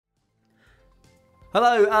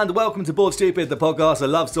Hello and welcome to Board Stupid, the podcast that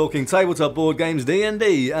loves talking tabletop board games,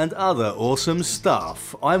 D&D, and other awesome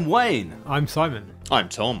stuff. I'm Wayne. I'm Simon. I'm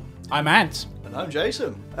Tom. I'm Ant. And I'm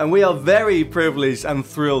Jason. And we are very privileged and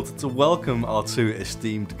thrilled to welcome our two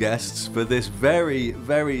esteemed guests for this very,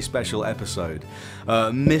 very special episode.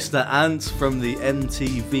 Mr. Ant from the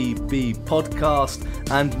MTVB podcast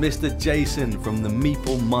and Mr. Jason from the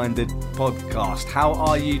Meeple Minded podcast. How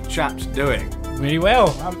are you chaps doing? Really well.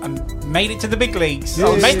 I made it to the big leagues.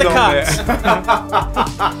 Yeah, Made the cuts.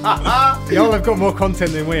 Y'all have got more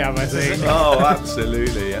content than we have, I think. Oh,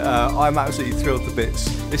 absolutely. I'm absolutely thrilled to bits.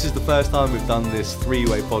 This is the first time we've done this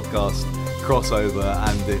three-way podcast crossover,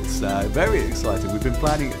 and it's very exciting. We've been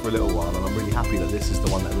planning it for a little while, and I'm really happy that this is the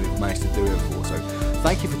one that we've managed to do it for. So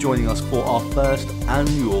thank you for joining us for our first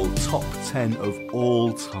annual Top 10 of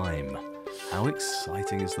all time. How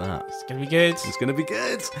exciting is that? It's going to be good. It's going to be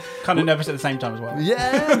good. Kind of nervous at the same time as well.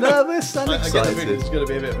 Yeah, nervous and I get the excited. feeling it's going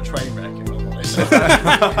to be a bit of a train wreck. If I'm honest.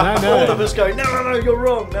 No. All of us going, no, you're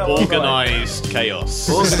wrong. No, I'm right." Organised chaos.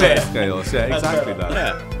 Organised chaos, yeah, That's exactly better.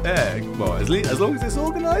 that. Yeah, well, as long as it's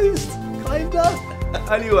organised, kinda.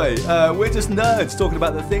 Anyway, we're just nerds talking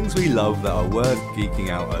about the things we love that are worth geeking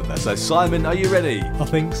out over. So, Simon, are you ready? I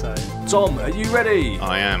think so. Tom, are you ready?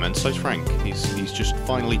 I am, and so's Frank. He's just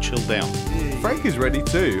finally chilled down. Frank is ready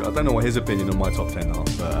too. I don't know what his opinion on my top 10 are,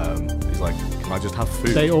 but he's like, can I just have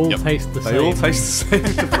food? They all Yep. taste the same. They all taste the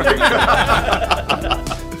same to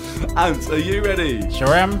Frank. Ant, are you ready?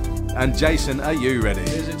 Sure am. And Jason, are you ready?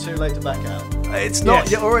 Is it too late to back out? It's not.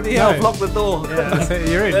 Yes. You're already No. here. I've locked the door. Yeah, that's it,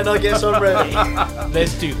 you're in. Then I guess I'm ready.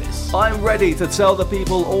 Let's do this. I'm ready to tell the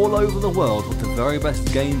people all over the world what the very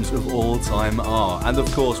best games of all time are. And of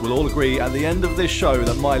course, we'll all agree at the end of this show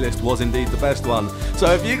that my list was indeed the best one.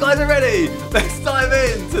 So if you guys are ready, let's dive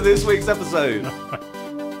into this week's episode.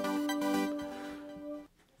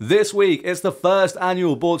 This week, it's the first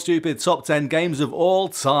annual Board Stupid Top 10 Games of All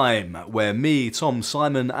Time, where me, Tom,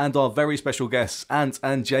 Simon, and our very special guests, Ant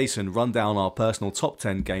and Jason, run down our personal top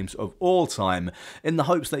 10 games of all time, in the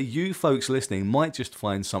hopes that you folks listening might just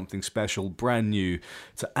find something special, brand new,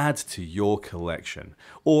 to add to your collection,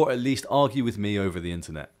 or at least argue with me over the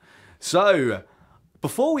internet. So,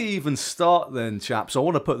 before we even start then, chaps, I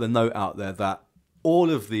want to put the note out there that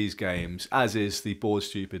all of these games, as is the Board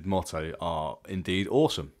Stupid motto, are indeed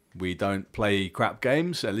awesome. We don't play crap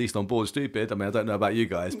games, at least on Board Stupid. I mean, I don't know about you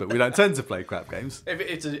guys, but we don't tend to play crap games. if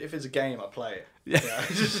it's a game, I play it.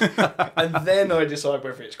 Yeah. And then I decide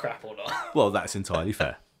whether it's crap or not. Well, that's entirely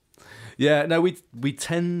fair. Yeah, no, we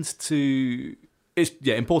tend to... It's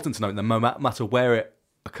important to note that no matter where it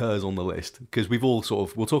occurs on the list, because we've all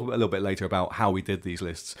we'll talk a little bit later about how we did these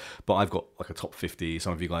lists, but I've got like a top 50,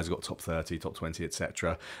 some of you guys have got top 30, top 20,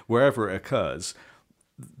 etc. Wherever it occurs,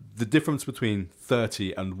 the difference between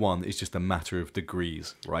 30 and 1 is just a matter of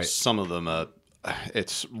degrees, right? Some of them are...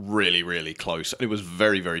 It's really, really close. It was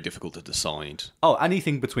very, very difficult to decide. Oh,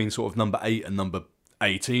 anything between sort of number 8 and number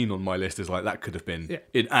 18 on my list is like, that could have been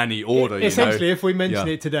in any order, Essentially, you know? if we mention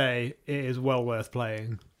Yeah. it today, it is well worth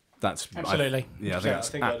playing. That's Absolutely. I think Yeah, I that's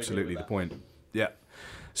think I'd agree absolutely with the point. Yeah.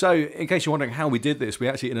 So, in case you're wondering how we did this, we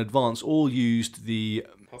actually in advance all used the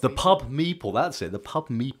Pub Meeple. That's it, the Pub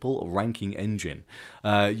Meeple ranking engine,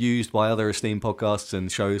 used by other esteemed podcasts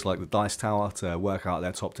and shows like the Dice Tower to work out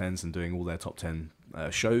their top 10s and doing all their top 10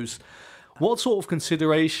 shows. What sort of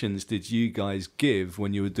considerations did you guys give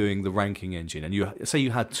when you were doing the ranking engine? And you say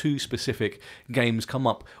you had two specific games come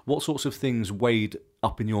up. What sorts of things weighed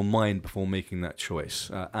up in your mind before making that choice?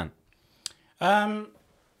 Ant?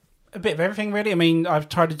 A bit of everything, really. I mean, I've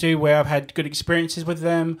tried to do where I've had good experiences with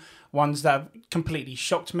them, ones that have completely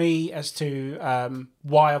shocked me as to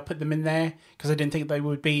why I put them in there, because I didn't think they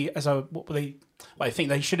would be what I think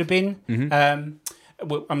they should have been. Mm-hmm.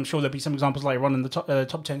 I'm sure there'll be some examples later on in the top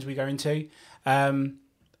 10s we go into.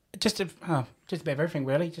 Just a bit of everything,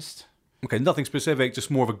 really. Just Okay, nothing specific,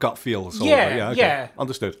 just more of a gut feel. Yeah.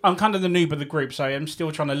 Understood. I'm kind of the noob of the group, so I'm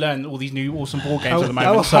still trying to learn all these new awesome board games at the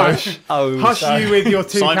moment. Hush you with your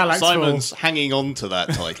two Kallax Simon's hanging on to that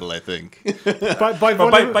title, I think. By Well,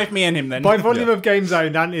 volume, both me and him, then. by volume of games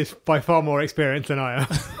owned, Ant is by far more experienced than I am.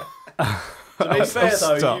 To be fair,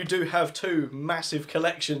 though, Stop. you do have two massive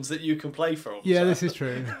collections that you can play from. Yeah, so. this is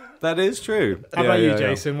true. That is true. How about you,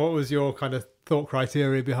 Jason? What was your kind of thought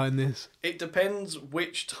criteria behind this? It depends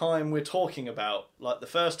which time we're talking about. Like the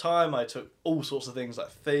first time, I took all sorts of things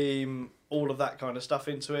like theme, all of that kind of stuff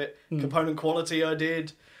into it. Component quality, I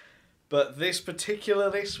did. But this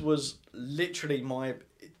particular list was literally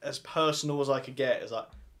as personal as I could get. It's like,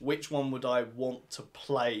 which one would I want to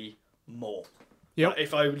play more? Yep. Like,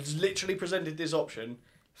 if I was literally presented this option,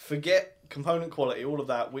 forget component quality, all of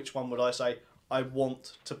that, which one would I say, I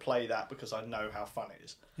want to play that because I know how fun it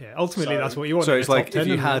is. Yeah, ultimately So- that's what you want. So in it's a top like 10, if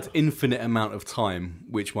you isn't had it? infinite amount of time,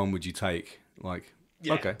 which one would you take? Like,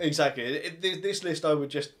 Yeah, okay, exactly. This list I would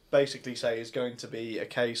just basically say is going to be a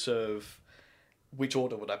case of which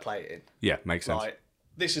order would I play it in. yeah, makes sense. Right.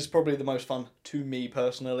 This is probably the most fun to me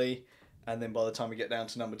personally, and then by the time we get down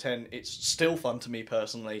to number 10, it's still fun to me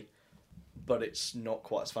personally, but it's not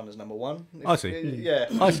quite as fun as number 1. I see. Yeah.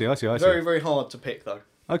 I see. Very, very hard to pick though.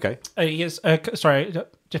 Okay. Yes, sorry, just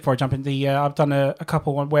before I jump in, I've done a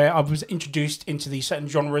couple where I was introduced into the certain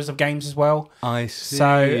genres of games as well. I see. So,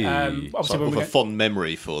 obviously, Sort when of we a fond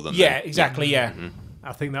memory for them. yeah, then. exactly, yeah.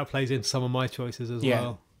 I think that plays into some of my choices as Yeah.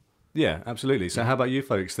 well. Yeah, absolutely. So how about you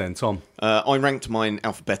folks then, Tom? I ranked mine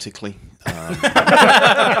alphabetically. No.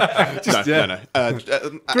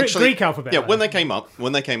 Greek alphabet. Yeah, when they came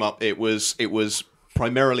up, it was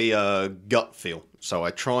primarily a gut feel. So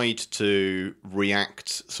I tried to react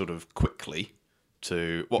sort of quickly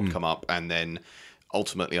to what would come up, and then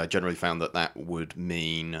ultimately I generally found that would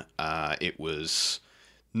mean it was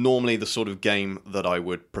normally the sort of game that I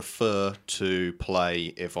would prefer to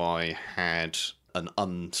play if I had an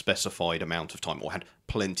unspecified amount of time, or had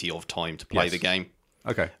plenty of time to play Yes. the game.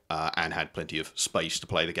 Okay. And had plenty of space to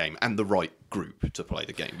play the game, and the right group to play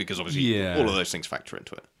the game, because obviously Yeah. all of those things factor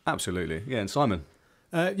into it. Absolutely. Yeah, and Simon?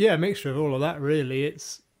 Yeah, a mixture of all of that. Really,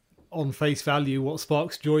 it's on face value what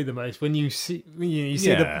sparks joy the most. When you see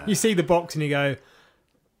Yeah. you see the box and you go,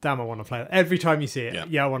 "Damn, I want to play that." Every time you see it, Yeah.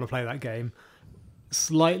 yeah, I want to play that game.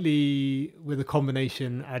 Slightly with a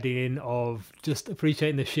combination adding in of just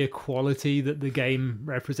appreciating the sheer quality that the game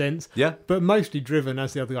represents. Yeah. But mostly driven,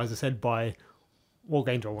 as the other guys have said, by what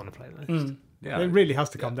game do I want to play most. Yeah. It really has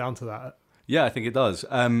to come down to that. Yeah, I think it does.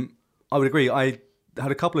 I would agree. I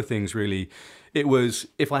had a couple of things really. It was,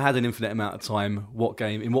 if I had an infinite amount of time,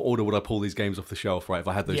 in what order would I pull these games off the shelf, right? If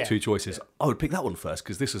I had those Yeah. two choices, I would pick that one first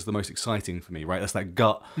because this is the most exciting for me, right? That's that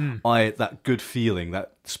gut, that good feeling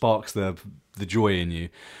that sparks the joy in you.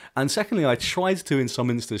 And secondly, I tried to, in some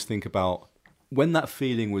instances, think about when that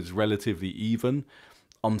feeling was relatively even,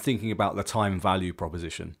 I'm thinking about the time value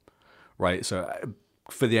proposition, right? So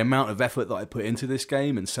for the amount of effort that I put into this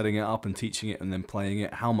game and setting it up and teaching it and then playing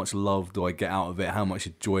it, how much love do I get out of it? How much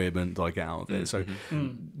enjoyment do I get out of it? So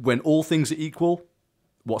when all things are equal,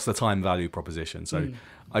 what's the time value proposition? So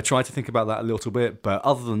I tried to think about that a little bit, but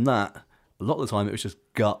other than that, a lot of the time it was just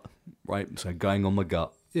gut, right? So going on the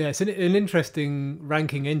gut. Yeah, it's an interesting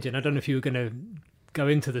ranking engine. I don't know if you were going to go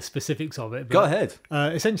into the specifics of it. But, Go ahead.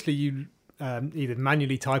 Essentially, you either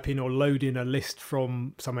manually type in or load in a list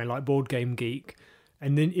from somewhere like Board Game Geek,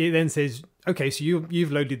 and then it then says, okay, so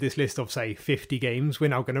you've loaded this list of, say, 50 games. We're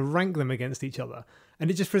now going to rank them against each other. And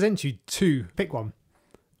it just presents you two. Pick one.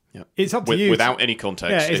 Yeah. It's up to you. Without any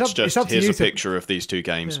context, Yeah, it's it's up to here's you a to- picture of these two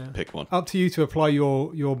games, pick one. Up to you to apply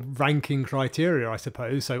your ranking criteria, I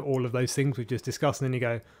suppose. So all of those things we've just discussed, and then you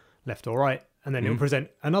go left or right, and then it'll present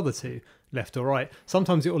another two, left or right.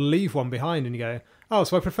 Sometimes it will leave one behind, and you go, oh,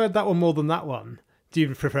 so I preferred that one more than that one. Do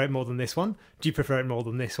you prefer it more than this one? Do you prefer it more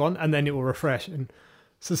than this one? And then it will refresh. And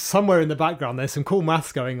so somewhere in the background, there's some cool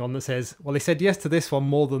maths going on that says, well, he said yes to this one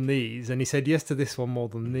more than these, and he said yes to this one more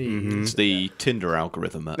than these. It's the Tinder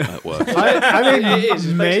algorithm at work. I mean, It is.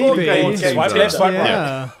 It makes board maybe. games Swipe Tinder. left, swipe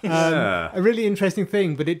right. Yeah. A really interesting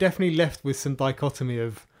thing, but it definitely left with some dichotomy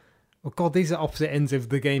of, oh God, these are opposite ends of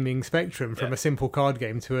the gaming spectrum, from a simple card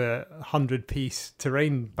game to a 100-piece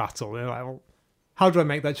terrain battle. You're like, well, how do I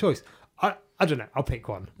make that choice? I don't know. I'll pick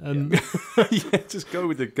one. Yeah, just go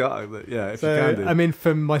with the gut. Yeah, if you can do. I mean,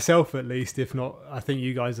 for myself at least, if not, I think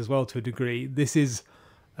you guys as well to a degree, this is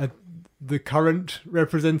the current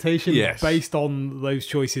representation Yes. based on those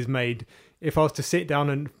choices made. If I was to sit down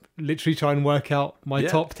and literally try and work out my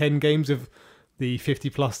top 10 games of the 50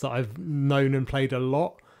 plus that I've known and played a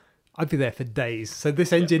lot, I'd be there for days. So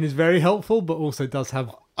this engine is very helpful, but also does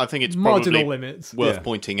have I think it's marginal probably limits. worth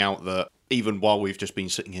pointing out that even while we've just been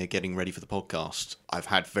sitting here getting ready for the podcast, I've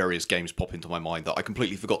had various games pop into my mind that I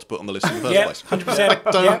completely forgot to put on the list in the first Yeah, place. 100%.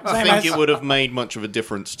 I don't Yeah, same think as. it would have made much of a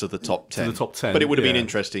difference to the top 10. the top 10, But it would have been yeah.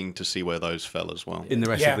 interesting to see where those fell as well. in the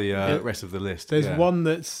rest Yeah. of the rest of the list. There's yeah. one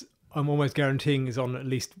that's I'm almost guaranteeing is on at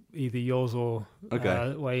least either yours or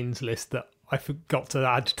Okay. Wayne's list that I forgot to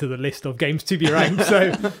add to the list of games to be ranked.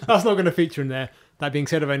 So that's not going to feature in there. That being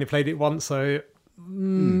said, I've only played it once, so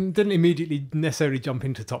didn't immediately necessarily jump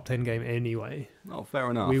into top 10 game anyway. Oh,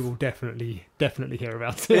 fair enough. We will definitely hear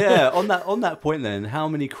about it. Yeah, on that point then, how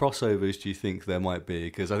many crossovers do you think there might be?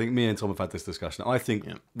 Because I think me and Tom have had this discussion. I think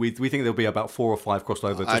we think there'll be about 4 or 5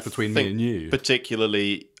 crossovers just between me think and you.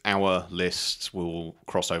 Particularly our lists will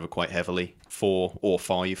cross over quite heavily. 4 or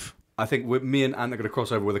 5. I think me and Ant are going to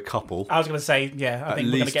cross over with a couple. I was going to say, yeah, I think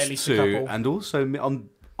we're going to get at least two, a couple. and also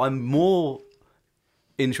I'm more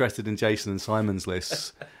interested in Jason and Simon's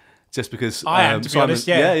lists, just because I am, to be honest,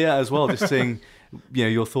 yeah. yeah, as well. Just seeing,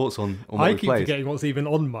 your thoughts on what I we keep played. forgetting what's even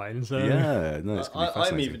on mine. So Yeah, no, it's gonna be I'm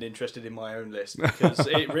fascinating. even interested in my own list because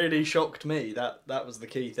it really shocked me. That was the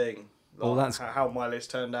key thing. Well, Like, that's- how my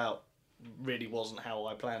list turned out. Really wasn't how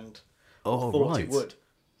I planned. Oh, thought right. it would.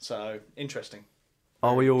 So interesting.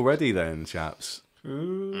 Are we all ready then, chaps?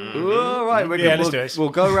 Ooh, all right, Yeah, let's do it. We'll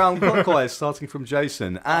go around clockwise, starting from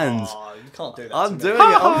Jason. And Oh, you can't do that. I'm to doing me.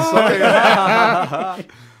 it. I'm sorry.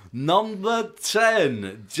 Number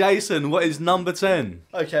 10. Jason, what is number 10?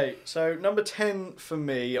 Okay, so number 10 for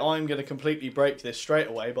me, I'm going to completely break this straight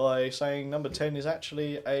away by saying number 10 is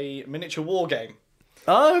actually a miniature war game.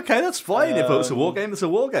 Oh, okay, that's fine. If it's a war game, it's a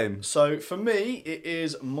war game. So for me, it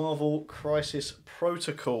is Marvel Crisis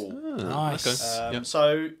Protocol. Nice. Okay.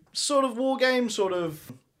 So sort of war game, sort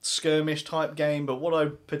of skirmish type game, but what I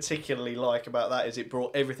particularly like about that is it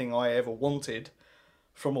brought everything I ever wanted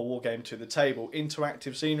from a war game to the table.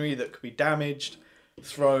 Interactive scenery that could be damaged,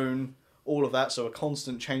 thrown, all of that, so a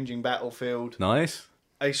constant changing battlefield. Nice.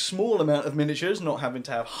 A small amount of miniatures, not having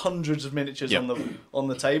to have hundreds of miniatures Yep. on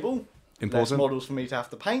the table. Less Important. models for me to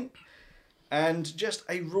have to paint. And just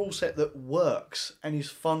a rule set that works and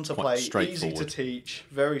is fun to Quite play, easy to straightforward. teach,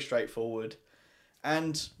 very straightforward.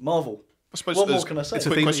 And Marvel. I suppose What more there's- can I say? It's a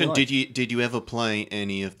Quick theme question: that you Did you ever play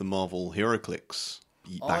any of the Marvel HeroClix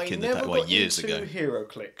back in the day, well, years ago?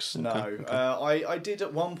 HeroClix, no. I did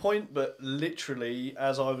at one point, but literally,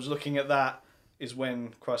 as I was looking at that, is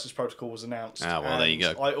when Crisis Protocol was announced. Ah, well, there you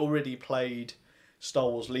And go. I already played Star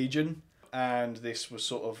Wars Legion, and this was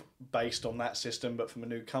sort of based on that system, but from a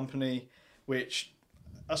new company, which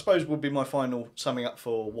I suppose would be my final summing up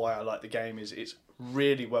for why I like the game. Is it's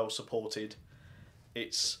really well supported.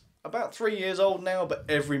 It's about 3 years old now, but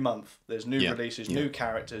every month there's new Yeah, releases, yeah. new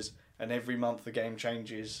characters, and every month the game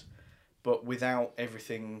changes. But without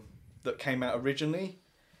everything that came out originally,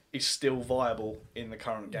 is still viable in the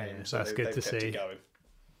current game. Yeah, so that's they've good to kept see. it going.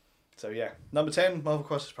 So yeah, number 10, Marvel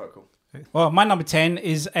Crisis Protocol. Well, my number 10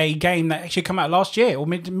 is a game that actually came out last year, or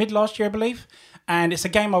mid last year, I believe. And it's a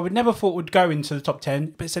game I would never thought would go into the top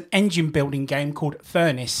 10, but it's an engine building game called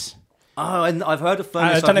Furnace. Oh, and I've heard of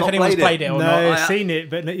Furnace. I don't know if I've not anyone's played it or not. no, seen it,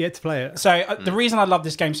 but not yet to play it. So the reason I love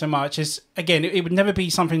this game so much is, again, it would never be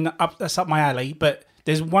something that's up my alley, but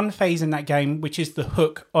there's one phase in that game which is the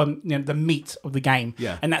hook on the meat of the game,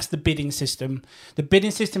 Yeah. and that's the bidding system. The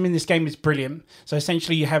bidding system in this game is brilliant. So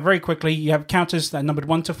essentially, you have counters that are numbered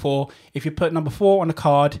 1 to 4. If you put number 4 on a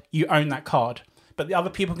card, you own that card, but the other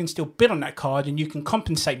people can still bid on that card, and you can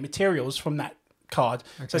compensate materials from that card.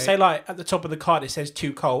 So say like at the top of the card it says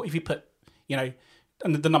 2 coal. If you put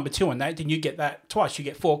the number 2 on that, then you get that twice. You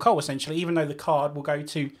get 4 coal essentially, even though the card will go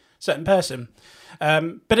to a certain person.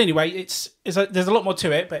 But anyway, there's a lot more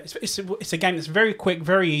to it. But it's a game that's very quick,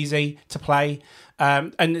 very easy to play,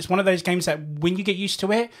 and it's one of those games that when you get used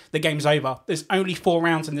to it, the game's over. There's only 4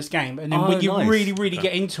 rounds in this game, and then when you nice. really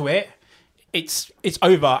get into it, it's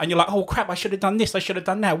over, and you're like, oh crap, I should have done this, I should have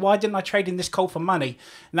done that. Why didn't I trade in this coal for money?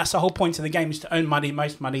 And that's the whole point of the game, is to earn money.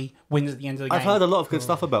 Most money wins at the end of the game. I've heard a lot of good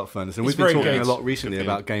stuff about Furnace, and It's we've been very talking good. a lot recently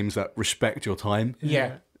about games that respect your time.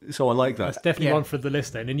 Yeah. So I like that. That's definitely Yeah. one for the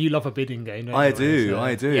list then. And you love a bidding game, don't you? I do. So-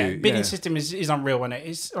 I do. Yeah, bidding yeah. system is unreal on it.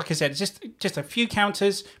 It's like I said, it's just a few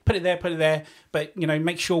counters, put it there, but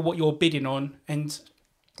make sure what you're bidding on and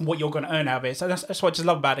what you're going to earn out of it. So that's what I just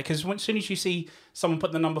love about it, because as soon as you see someone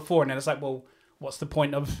put the number 4 in there, it's like, well, what's the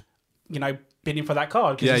point of bidding for that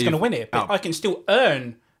card, because Yeah, it's going to you've- win it, but I can still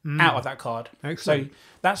earn out of that card. Excellent. So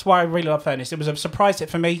that's why I really love Furnace. It was a surprise hit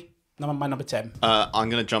for me. My number 10. I'm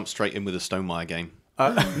going to jump straight in with a Stonemaier game.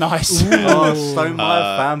 Nice. Oh,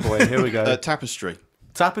 Stonemaier fanboy. Here we go. Tapestry.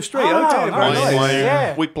 Tapestry. Oh, okay, very nice. nice.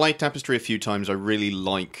 Yeah. We played Tapestry a few times. I really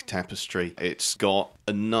like Tapestry. It's got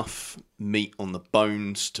enough meat on the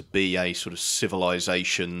bones to be a sort of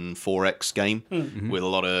Civilization 4X game with a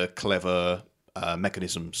lot of clever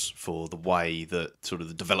mechanisms for the way that sort of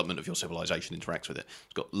the development of your civilization interacts with it.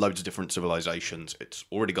 It's got loads of different civilizations. It's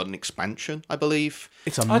already got an expansion, I believe.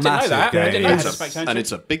 It's a I didn't know massive that. I game. didn't know It's it had a- expansion. and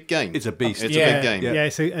it's a big game. It's a beast. It's Yeah. a big game. Yeah. Yeah,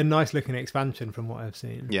 it's a nice looking expansion from what I've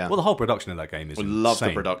seen. Yeah. Well, the whole production of that game is I love the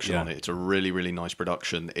insane. production Yeah. on it. It's a really, really nice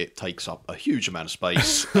production. It takes up a huge amount of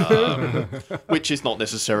space, which is not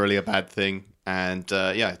necessarily a bad thing. And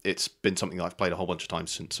it's been something that I've played a whole bunch of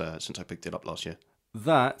times since I picked it up last year.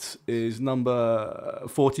 That is number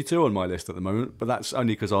 42 on my list at the moment, but that's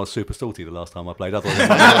only because I was super salty the last time I played.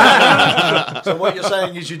 Otherwise, So what you're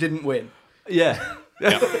saying is you didn't win. yeah.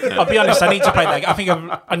 I'll be honest, I need to play that. I think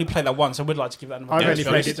I've only played that once. I would like to give that another I've go, only to be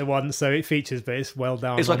played honest. it the once, so it features, but it's well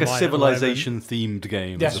down. It's like a online at the moment. civilization-themed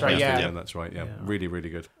game. That's as right, opposed to- yeah. That's right, yeah. Really, really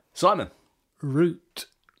good. Simon. Root.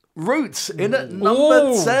 Roots in at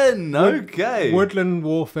number 10. Okay. Woodland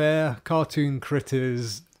Warfare, cartoon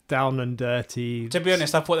critters, down and dirty. To be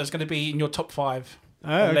honest, I thought that was going to be in your top 5. Oh,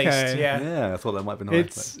 At least, okay. yeah. Yeah, I thought that might be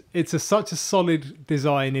nice. It's such a solid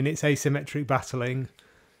design in its asymmetric battling.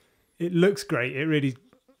 It looks great. It really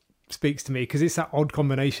speaks to me because it's that odd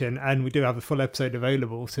combination, and we do have a full episode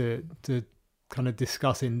available to kind of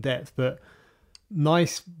discuss in depth. But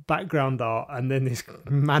nice background art, and then this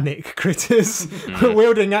manic critters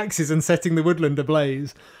wielding axes and setting the woodland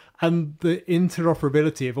ablaze. And the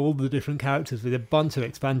interoperability of all the different characters with a bunch of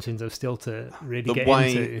expansions of still to really The get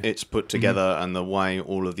way into. it's put together and the way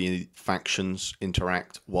all of the factions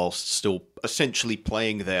interact whilst still essentially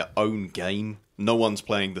playing their own game. No one's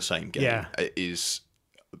playing the same game. Yeah. It is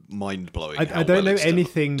mind-blowing. I how don't well know it's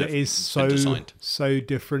anything that been is so designed.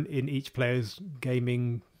 different in each player's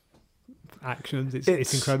gaming actions.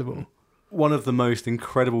 It's incredible. One of the most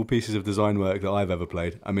incredible pieces of design work that I've ever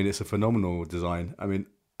played. I mean, it's a phenomenal design. I mean,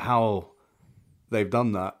 how they've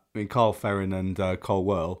done that. I mean, Carl Ferrin and Cole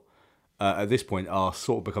Whirl at this point are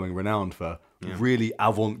sort of becoming renowned for really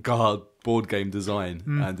avant-garde board game design,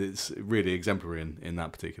 and it's really exemplary in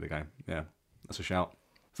that particular game. Yeah, that's a shout.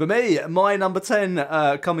 For me, my number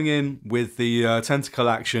 10 coming in with the tentacle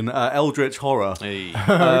action, Eldritch Horror. Hey.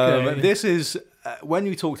 This is when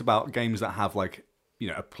you talked about games that have like, you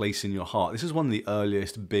know, a place in your heart. This is one of the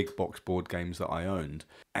earliest big box board games that I owned,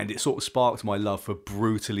 and it sort of sparked my love for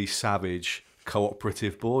brutally savage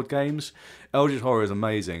cooperative board games. Eldritch Horror is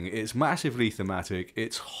amazing. It's massively thematic.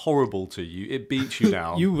 It's horrible to you. It beats you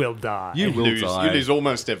down. You will die. You will die. You lose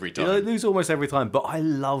almost every time. I lose almost every time, but I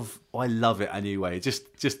love it anyway. Just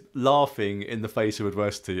laughing in the face of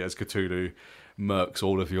adversity as Cthulhu murks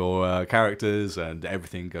all of your characters and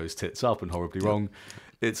everything goes tits up and horribly wrong.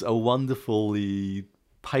 It's a wonderfully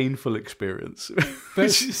painful experience. But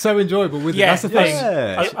it's so enjoyable with it. Yeah, That's the thing.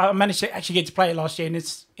 Yeah. I managed to actually get to play it last year, and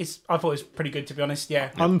it's. I thought it was pretty good, to be honest.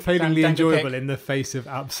 Yeah, Unfailingly Dan- Dan enjoyable Pick. in the face of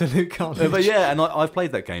absolute carnage. But yeah, and I've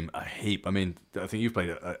played that game a heap. I mean, I think you've played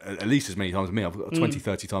it at least as many times as me. I've got 20,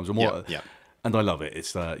 30 times or more. Yeah. And I love it.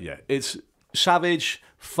 It's it's savage,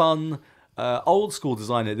 fun, old school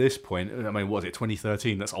design at this point. I mean, what is it,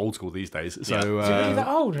 2013? That's old school these days. So Is it really that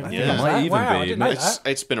old? yeah, It it might even wow, be. I didn't know It's that.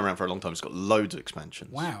 it's been around for a long time. It's got loads of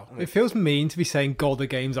expansions. Wow. It feels mean to be saying God, the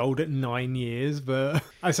game's old at 9 years, but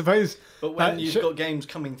I suppose. But when that you've sh- got games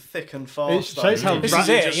coming thick and It fast, shows how This is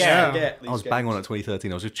it, just yeah. forget I was these bang on games. at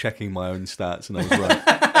 2013. I was just checking my own stats and I was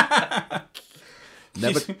right.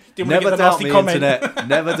 Never, Didn't want to never get the doubt nasty me, comment. internet.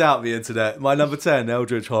 Never doubt me, internet. My number 10,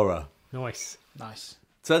 Eldritch Horror. Nice. Nice.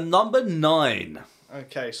 So number 9.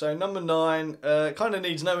 Okay, so number 9 kind of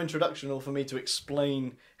needs no introduction or for me to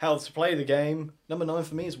explain how to play the game. Number 9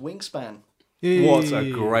 for me is Wingspan. What a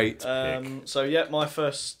great pick. So yeah, my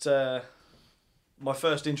first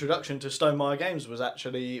introduction to Stonemaier games was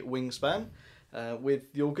actually Wingspan. With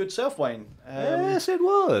your good self, Wayne. Yes, it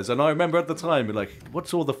was. And I remember at the time, you're like,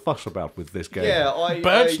 what's all the fuss about with this game? Yeah, I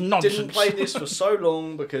Birds didn't nonsense. play this for so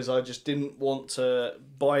long because I just didn't want to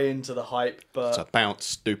buy into the hype. But It's about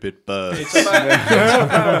stupid birds. it's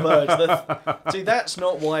about birds. See, that's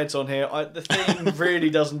not why it's on here. The theme really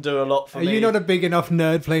doesn't do a lot for Are me. you not a big enough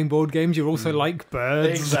nerd playing board games? You also like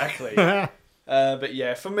birds. Exactly. But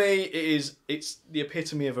yeah, for me, it's the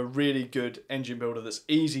epitome of a really good engine builder that's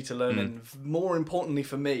easy to learn and more importantly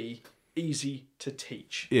for me, easy to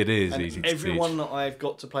teach. It is And easy to everyone teach. that I've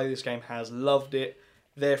got to play this game has loved it.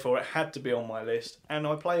 Therefore, it had to be on my list, and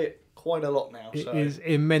I play it quite a lot now. It So is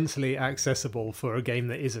immensely accessible for a game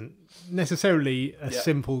that isn't necessarily a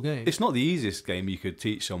simple game. It's not the easiest game you could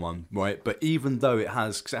teach someone, right? But even though it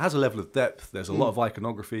has a level of depth, there's a lot of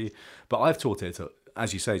iconography. But I've taught it to,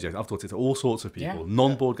 as you say, Jason, I've taught it to all sorts of people, Yeah.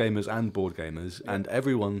 non-board gamers and board gamers, and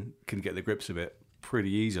everyone can get the grips of it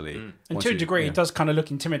pretty easily. And once to a you- degree, yeah. it does kind of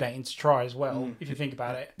look intimidating to try as well, if you think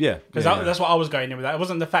about it. Yeah, Because yeah. that's what I was going in with that. It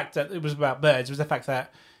wasn't the fact that it was about birds. It was the fact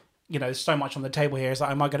that, you know, there's so much on the table here. It's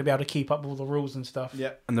like, am I going to be able to keep up with all the rules and stuff?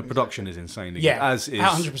 yeah, And the production is insane. Again, Yeah, as is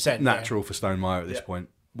 100%, natural for Stonemaier at this Yeah. point.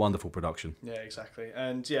 Wonderful production. yeah, exactly.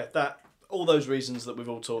 And yeah, that all those reasons that we've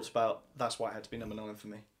all talked about. That's why it had to be number 9 for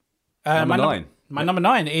me. Number my 9. My number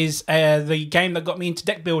 9 is the game that got me into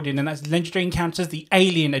deck building, and that's Legendary Encounters, the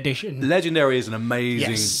Alien Edition. Legendary is an amazing,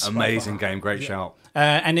 Yes, amazing game. Great shout.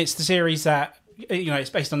 And it's the series that, you know, it's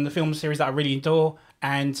based on the film series that I really adore.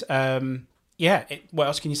 And what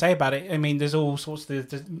else can you say about it? I mean, there's all sorts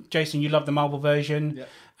of. Jason, you love the Marvel version.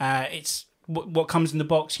 Yeah. It's what comes in the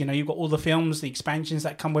box. You know, you've got all the films, the expansions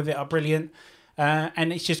that come with it are brilliant.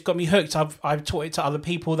 And it's just got me hooked. I've taught it to other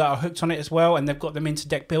people that are hooked on it as well, and they've got them into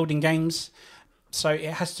deck building games. So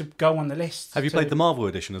it has to go on the list. Have you played the Marvel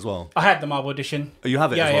edition as well? I had the Marvel edition. Oh, you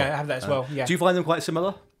have it Yeah, as well? yeah, I have that as well. Yeah. Do you find them quite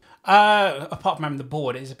similar? Apart from having the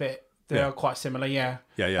board, it's a bit. They Yeah. are quite similar. Yeah.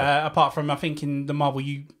 Yeah, yeah. Apart from, I think in the Marvel,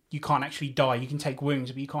 you can't actually die. You can take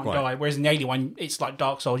wounds, but you can't Right. die. Whereas in the Alien one, it's like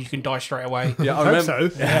Dark Souls. You can die straight away. Yeah, I Hope remember.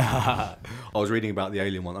 so. I was reading about the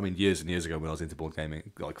Alien one. I mean, years and years ago when I was into board gaming,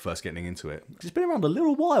 like first getting into it. It's been around a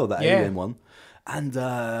little while, that Yeah. Alien one, and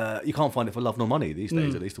you can't find it for love nor money these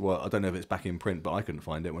days. At least, well, I don't know if it's back in print, but I couldn't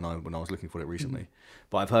find it when I was looking for it recently.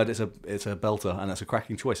 But I've heard it's a belter, and it's a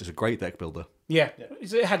cracking choice. It's a great deck builder. Yeah,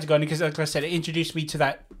 it had to go in because, like I said, it introduced me to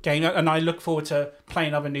that game, and I look forward to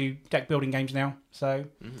playing other new deck building games now. So,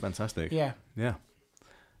 Fantastic. yeah. Yeah.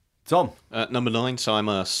 Tom. Number 9, so I'm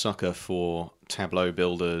a sucker for tableau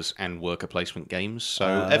builders and worker placement games. So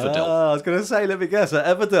Everdell. I was going to say, let me guess,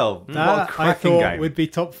 Everdell. What a That I cracking thought game. would be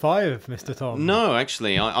top 5, Mr. Tom. No,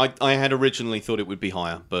 actually, I had originally thought it would be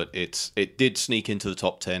higher, but it did sneak into the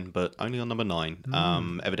top 10, but only on number 9.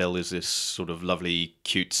 Everdell is this sort of lovely,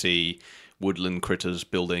 cutesy woodland critters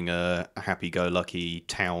building a happy-go-lucky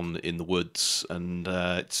town in the woods, and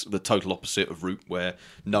it's the total opposite of Root, where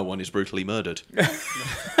no one is brutally murdered.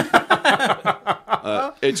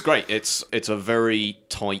 It's great. It's a very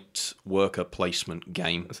tight worker placement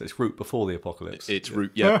game. So it's Root before the apocalypse. It's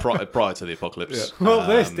Root, prior to the apocalypse. Well,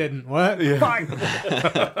 this didn't work. Bang!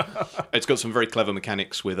 It's got some very clever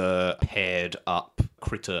mechanics with a paired up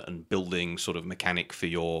critter and building sort of mechanic for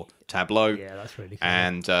your tableau. Yeah, that's really cool.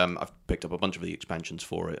 And I've picked up a bunch of the expansions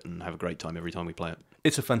for it and have a great time every time we play it.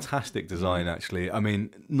 It's a fantastic design, actually. I mean,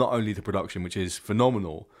 not only the production, which is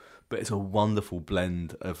phenomenal, but it's a wonderful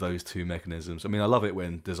blend of those two mechanisms. I mean, I love it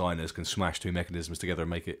when designers can smash two mechanisms together and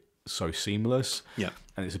make it so seamless. Yeah.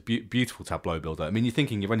 And it's a beautiful tableau builder. I mean, you're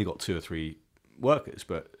thinking you've only got 2 or 3 workers,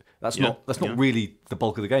 but that's not really the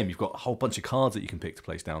bulk of the game. You've got a whole bunch of cards that you can pick to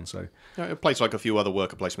place down. So It plays like a few other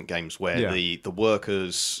worker placement games where the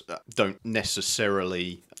workers don't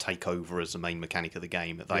necessarily take over as the main mechanic of the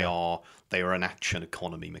game. They are an action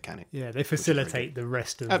economy mechanic. Yeah, they facilitate the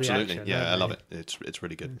rest of Absolutely, the action. yeah, I don't love they? it. It's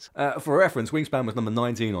really good. for reference, Wingspan was number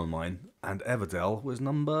 19 on mine, and Everdell was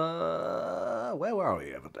number... Where were we,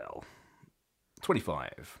 Everdell?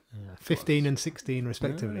 25. 15 and 16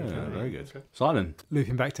 respectively. Yeah, very good. Simon.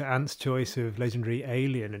 Looping back to Ant's choice of Legendary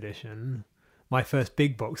Alien Edition, my first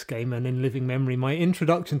big box game, and in living memory, my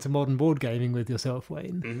introduction to modern board gaming with yourself,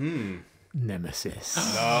 Wayne.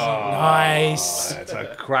 Nemesis. Nice. It's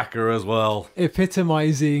a cracker as well.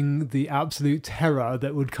 Epitomizing the absolute terror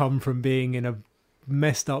that would come from being in a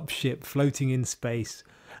messed up ship floating in space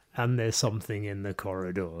and there's something in the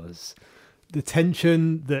corridors. The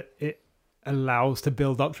tension that it allows to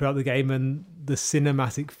build up throughout the game and the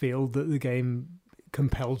cinematic feel that the game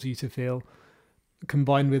compels you to feel,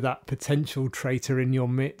 combined with that potential traitor in your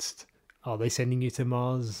midst. Are they sending you to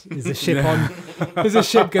Mars? Is the ship is the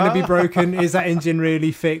ship going to be broken? Is that engine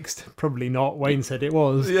really fixed? Probably not. Wayne said it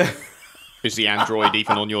was. Yeah. Is the android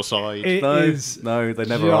even on your side? It is No, they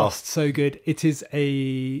never just asked. so good. It is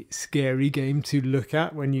a scary game to look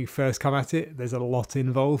at when you first come at it. There's a lot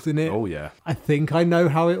involved in it. Oh, yeah. I think I know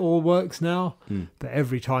how it all works now, but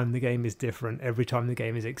every time the game is different. Every time the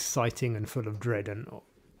game is exciting and full of dread, and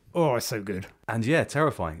it's so good. And yeah,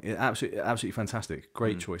 terrifying. Absolutely fantastic.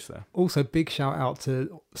 Great choice there. Also, big shout out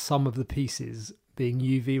to some of the pieces being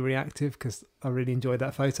UV reactive, because I really enjoyed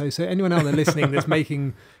that photo. So anyone out there listening that's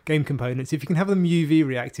making game components, if you can have them UV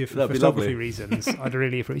reactive for That'd be photography lovely. reasons, I'd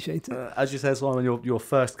really appreciate it. As you said, Simon, your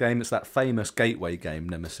first game, it's that famous gateway game,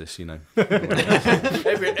 Nemesis, you know.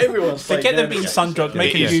 Everyone's They get them being sun-drugged,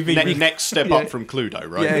 making It is UV. next step up from Cluedo,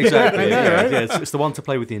 right? Yeah, exactly. Yeah, it's the one to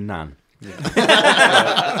play with your nan.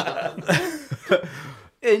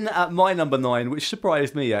 In at my number 9, which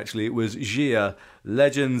surprised me actually, it was Gia,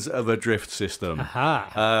 Legends of a Drift System.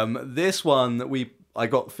 Aha. This one I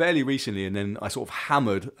got fairly recently, and then I sort of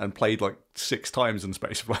hammered and played like 6 times in the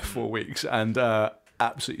space of like 4 weeks, and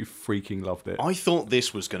absolutely freaking loved it. I thought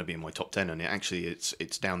this was going to be in my top 10, and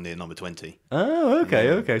it's down near number 20. Oh,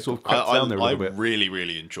 okay. Sort of crept down there a I little bit. really,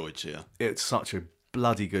 really enjoyed Gia. It's such a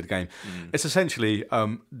bloody good game. It's essentially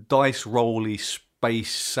dice rolly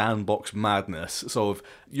space sandbox madness. Sort of,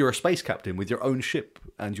 you're a space captain with your own ship,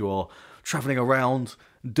 and you're traveling around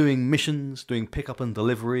doing missions, doing pickup and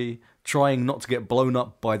delivery, trying not to get blown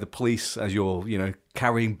up by the police as you're,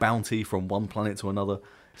 carrying bounty from one planet to another.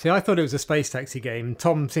 See, I thought it was a space taxi game.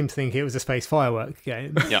 Tom seemed to think it was a space firework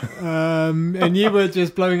game. Yeah. And you were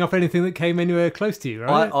just blowing up anything that came anywhere close to you,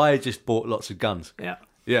 right? I just bought lots of guns. Yeah.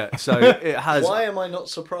 Yeah, so it has. Why am I not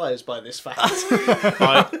surprised by this fact?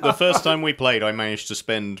 The first time we played, I managed to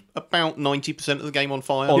spend about 90% of the game on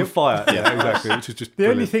fire. On fire, yeah, exactly. Which is just The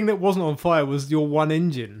only brilliant. thing that wasn't on fire was your one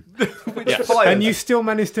engine. Yes. Fire. And you still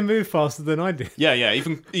managed to move faster than I did. Yeah.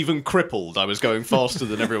 Even crippled, I was going faster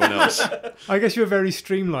than everyone else. I guess you were very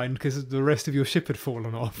streamlined because the rest of your ship had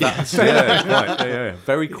fallen off. Yeah, right, yeah.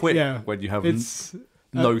 Very quick Yeah. when you have It's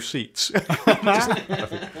no seats.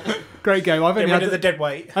 great game. I've Get only, rid had of the dead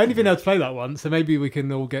weight. I only been able to play that once, so maybe we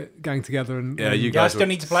can all get gang together and Yeah, you Yeah, I guys still would,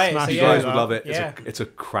 need to play it. So Smash you yeah. guys would love it. Yeah. It's a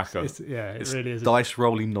cracker. it It's really is. dice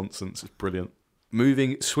rolling nonsense. It's brilliant.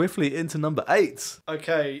 Moving swiftly into number 8.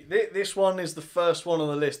 Okay, this one is the first one on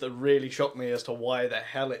the list that really shocked me as to why the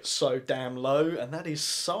hell it's so damn low, and that is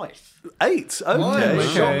Scythe. 8? I'm Okay.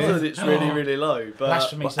 shocked that it's really, really low. But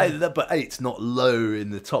Blasphemy. But 8's not low in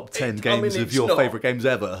the top 10 I mean, games of it's your not. favourite games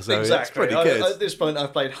ever, so it's exactly. pretty good. At this point,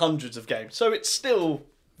 I've played hundreds of games, so it's still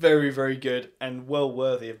very, very good and well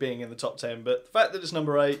worthy of being in the top 10. But the fact that it's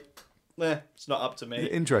number 8, it's not up to me.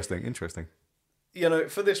 Interesting. You know,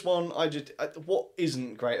 for this one, what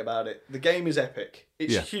isn't great about it? The game is epic.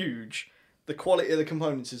 It's Yeah. huge. The quality of the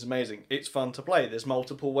components is amazing. It's fun to play. There's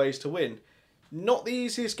multiple ways to win. Not the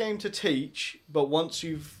easiest game to teach, but once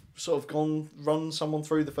you've sort of run someone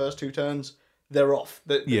through the first 2 turns, they're off.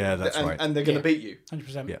 Yeah, that's right. And they're going to Yeah. beat you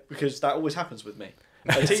 100%. Yeah. because that always happens with me.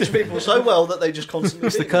 I teach people so well that they just constantly.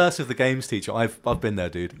 It's the beat me. curse of the games teacher. I've been there,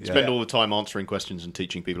 dude. Yeah. Spend all the time answering questions and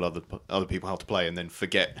teaching people other people how to play, and then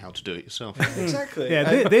forget how to do it yourself. Exactly.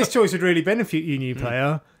 Yeah, this choice would really benefit you, new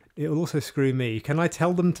player. It will also screw me. Can I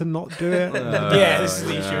tell them to not do it? Yeah, this is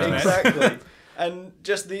the issue, isn't it? Exactly. And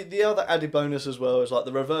just the other added bonus as well is like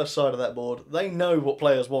the reverse side of that board. They know what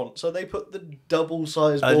players want, so they put the double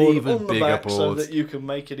size An board even on the bigger back so board. that you can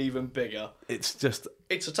make it even bigger. It's just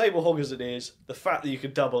It's a table hog as it is. The fact that you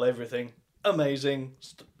could double everything, amazing.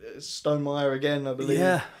 Stonemeyer again, I believe.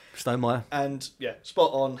 yeah, Stonemeyer. And yeah,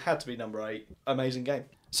 spot on. Had to be number 8. Amazing game.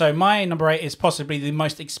 So my number 8 is possibly the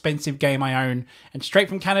most expensive game I own, and straight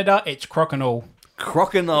from Canada, it's Crokinole.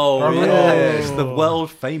 Crokinole, yes, the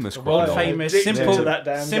world famous World Crokinole. famous, Addicted simple, to that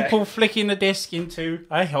damn simple flicking the disc into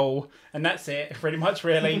a hole, and that's it, pretty much,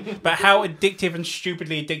 really. But how addictive and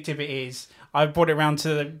stupidly addictive it is. I've brought it around to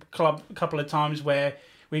the club a couple of times where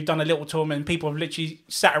we've done a little tournament, and people have literally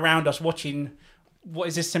sat around us watching. What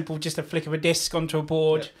is this simple? Just a flick of a disc onto a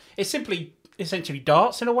board. It's simply, essentially,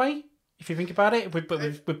 darts in a way. If you think about it,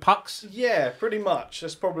 with pucks. Yeah, pretty much.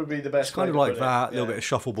 That's probably the best. It's kind of way like to put that, a it. little bit of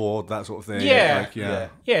shuffleboard, that sort of thing. Yeah. Like, yeah.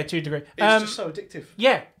 Yeah, to a degree. It's just so addictive.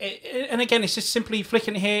 Yeah, and again, it's just simply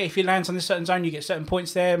flicking it here. If you land on a certain zone, you get certain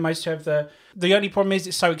points there. Most have the only problem is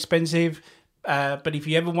it's so expensive. But if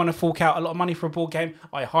you ever want to fork out a lot of money for a board game,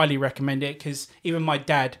 I highly recommend it because even my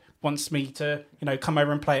dad wants me to, come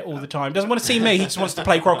over and play it all the time. Doesn't want to see me; he just wants to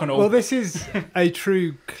play Crokinole. Well, this is a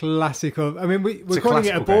true classic of. I mean, we're a calling it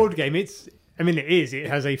a classical board game. It is. It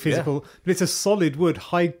has a physical, but it's a solid wood,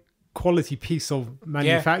 high quality piece of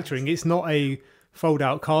manufacturing. It's not a fold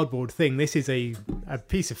out cardboard thing. This is a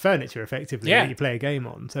piece of furniture, effectively, that you play a game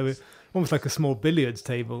on. So it's almost like a small billiards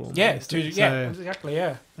table. Almost. Exactly.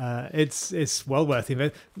 It's well worth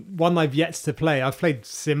it. One I've yet to play. I've played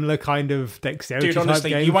similar kind of dexterity Dude, type honestly,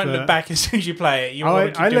 game. you won't look back as soon as you play it.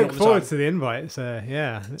 I look forward to the invite. So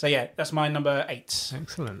yeah, So yeah, that's my number 8.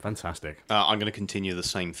 excellent. Fantastic. I'm going to continue the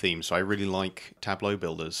same theme. So I really like Tableau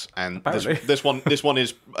builders, and Apparently. this one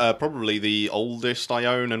is probably the oldest I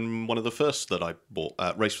own and one of the first that I bought.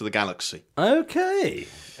 Race for the Galaxy. Okay.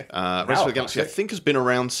 Race for the Galaxy, I think, has been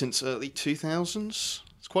around since early 2000s.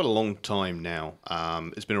 It's quite a long time now.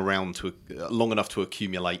 It's been around long enough to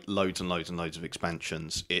accumulate loads and loads and loads of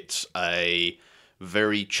expansions. It's a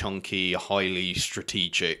very chunky, highly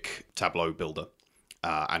strategic Tableau builder,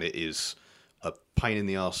 and it is a pain in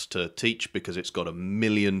the ass to teach because it's got a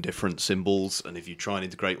million different symbols, and if you try and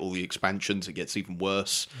integrate all the expansions, it gets even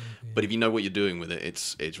worse. But if you know what you're doing with it,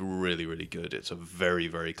 it's really, really good. It's a very,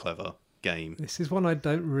 very clever game. This is one I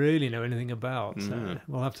don't really know anything about. So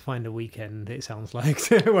we'll have to find a weekend. It sounds like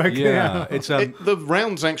to work it Yeah, out. it's The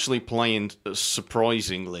rounds actually play in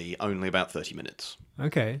surprisingly only about 30 minutes.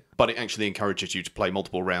 Okay. But it actually encourages you to play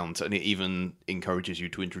multiple rounds, and it even encourages you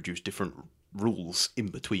to introduce different rules in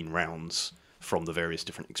between rounds from the various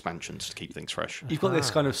different expansions to keep things fresh. you've got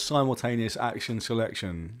this kind of simultaneous action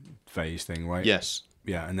selection phase thing, right? Yes.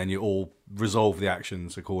 Yeah, and then you all resolve the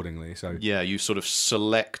actions accordingly. So Yeah, you sort of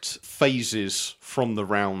select phases from the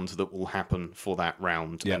round that will happen for that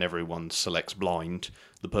round, Yeah. and everyone selects blind.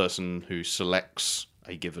 The person who selects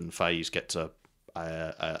a given phase gets a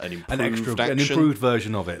an improved An action, an improved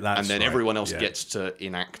version of it. That's and then right, everyone else yeah. gets to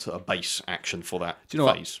enact a base action for that Do you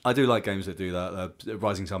know phase. what? I do like games that do that.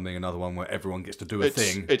 Rising Something, another one where everyone gets to do a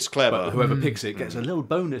thing. It's clever. But whoever picks it gets a little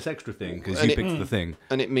bonus extra thing because you picked the thing.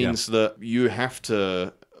 And it means that you have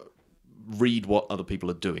to read what other people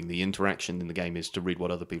are doing. The interaction in the game is to read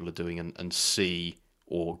what other people are doing and see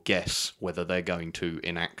or guess whether they're going to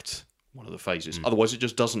enact one of the phases. Otherwise, it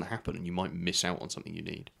just doesn't happen and you might miss out on something you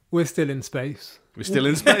need. We're still in space. We're still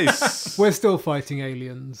in space. We're still fighting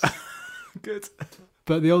aliens. Good.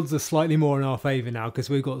 But the odds are slightly more in our favour now because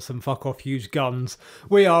we've got some fuck off huge guns.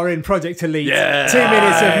 We are in Project Elite. Yeah. 2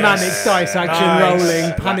 minutes of manic dice action Nice.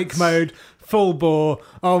 rolling, panic mode, full bore.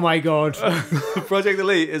 Oh my god. Project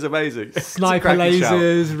Elite is amazing. It's a Sniper cracking shout.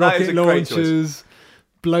 lasers, That is rocket a great choice. launchers.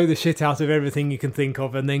 Blow the shit out of everything you can think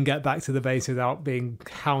of and then get back to the base without being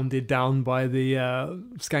hounded down by the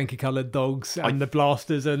skanky coloured dogs and the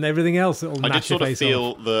blasters and everything else that will I did mash your sort of face feel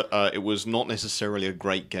off. that it was not necessarily a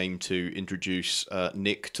great game to introduce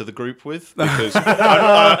Nick to the group with, because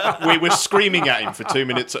we were screaming at him for 2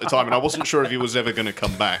 minutes at a time, and I wasn't sure if he was ever going to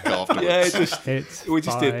come back afterwards. Yeah, it just, It's we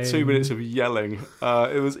just did 2 fine. minutes of yelling.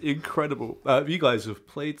 It was incredible. You guys have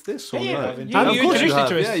played this or Yeah, no? I've enjoyed You it. Of you course introduced you it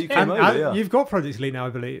to have. us. Yeah, you came And, over. Yeah. you've got Project Elite now, I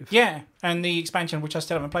believe. Yeah, and the expansion, which I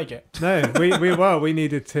still haven't played yet. No, we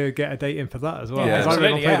needed to get a date in for that as well. Yeah, 'cause I really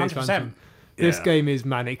absolutely, yeah, played the 100%. expansion. This Yeah. game is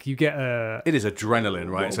manic. You get a It is adrenaline,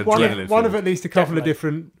 right? It's one adrenaline. of fueled. at least a couple of Definitely.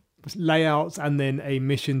 different layouts and then a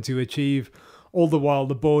mission to achieve. All the while,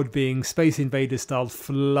 the board being Space Invader style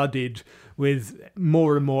flooded with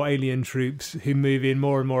more and more alien troops who move in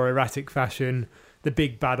more and more erratic fashion. The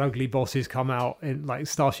big bad ugly bosses come out in like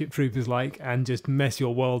Starship Troopers like and just mess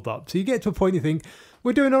your world up. So you get to a point you think,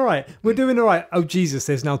 we're doing all right. We're doing all right. Oh Jesus,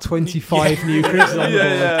 there's now 25 new creatures on the board.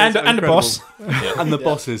 And it's a boss. And the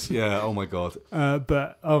bosses, yeah. Oh my god.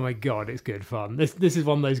 But oh my god, it's good fun. This is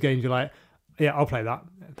one of those games you're like, yeah, I'll play that.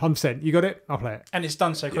 100%. You got it? I'll play it. And it's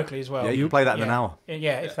done so quickly as well. Yeah, you can play that in an hour.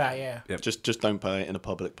 Yeah, it's that, yeah. Just don't play it in a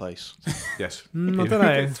public place. Yes. I You don't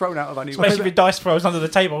know. get thrown out of any Especially with dice throws under the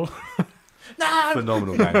table. No!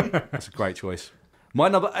 phenomenal game. That's a great choice. My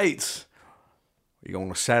number 8. You're going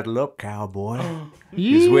to saddle up, cowboy.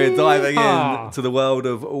 Because we're diving Yeehaw. into the world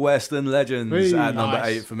of Western Legends Whee. at number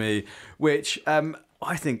Nice. 8 for me, which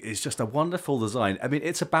I think is just a wonderful design. I mean,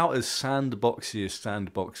 it's about as sandboxy as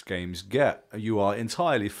sandbox games get. You are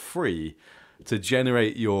entirely free to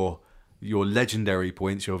generate your legendary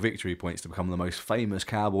points, your victory points to become the most famous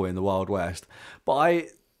cowboy in the Wild West by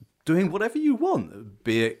doing whatever you want,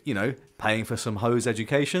 be it, paying for some hose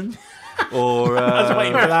education or... I was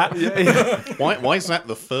waiting for that. Why is that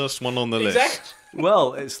the first one on the list? Exactly.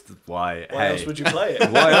 Well, it's why else would you play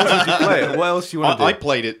it? Why else would you play it? What else do you want to do? I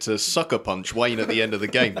played it to sucker punch Wayne at the end of the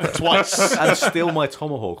game twice. And steal my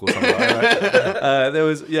tomahawk or something like that. There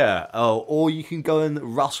was, or you can go and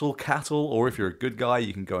rustle cattle, or if you're a good guy,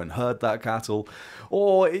 you can go and herd that cattle,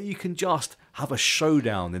 or you can just have a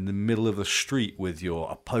showdown in the middle of the street with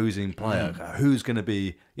your opposing player. Who's going to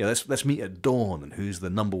be, let's meet at dawn, and who's the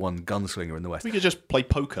number one gunslinger in the West. We could just play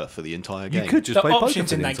poker for the entire game. You could just The play poker options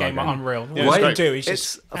for in the that entire game are unreal. Yeah, What it's you great. do is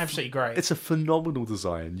just absolutely great. It's a phenomenal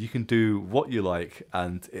design. You can do what you like,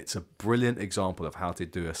 and it's a brilliant example of how to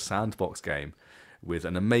do a sandbox game with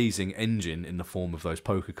an amazing engine in the form of those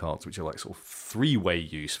poker cards, which are like sort of three-way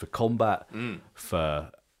use for combat,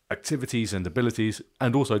 for activities and abilities,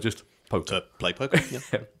 and also just poker. To play poker.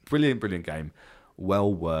 Yeah. Brilliant game.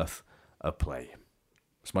 Well worth a play.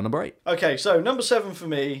 It's my number 8. Okay, so number 7 for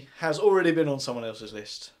me has already been on someone else's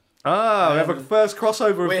list. We have a first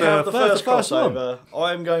crossover. We of have the first one. crossover.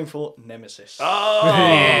 I'm going for Nemesis.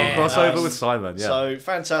 Crossover with Simon. Yeah. So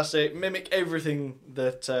fantastic, mimic everything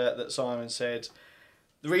that that Simon said.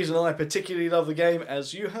 The reason I particularly love the game,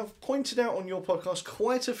 as you have pointed out on your podcast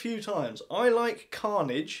quite a few times, I like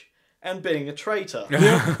carnage and being a traitor.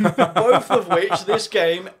 Both of which this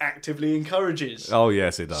game actively encourages. Oh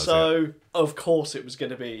yes, it does. So, of course, it was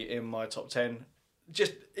going to be in my top 10.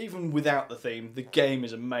 Just even without the theme, the game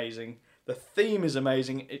is amazing. The theme is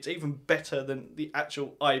amazing. It's even better than the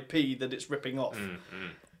actual IP that it's ripping off.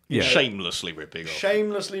 Yeah. Shamelessly ripping off.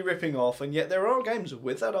 Shamelessly ripping off, and yet there are games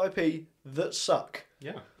with that IP that suck.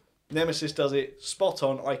 Yeah. Nemesis does it spot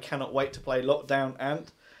on. I cannot wait to play Lockdown, and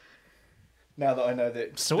now that I know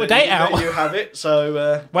that, Sort a that date you, out. that you have it,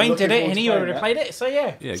 so Wayne looking did it forward and to he playing already that. played it, so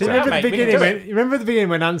yeah. Yeah, So exactly. remember, mate, the we can beginning do it. remember the beginning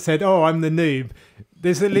when Ant said, "Oh, I'm the noob."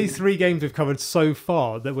 There's at least 3 games we've covered so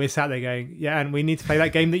far that we're sat there going, "Yeah, and we need to play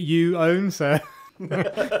that game that you own." So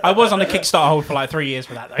I was on a Kickstarter hold for like 3 years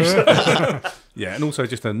for that though. Yeah, and also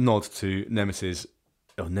just a nod to Nemesis's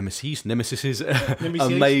amazing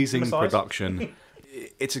Nemesis. production.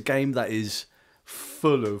 It's a game that is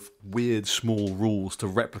full of weird small rules to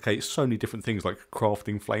replicate so many different things like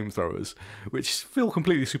crafting flamethrowers, which feel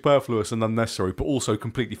completely superfluous and unnecessary, but also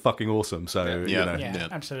completely fucking awesome. So, Yeah. you know. Yeah, Yeah.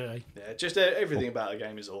 absolutely. Yeah, just everything about a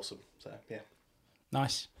game is awesome. So yeah.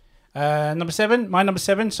 Nice. Number 7. My number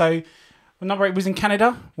 7. So, number 8 was in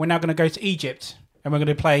Canada. We're now going to go to Egypt, and we're going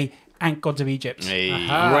to play Ant Gods of Egypt. Hey.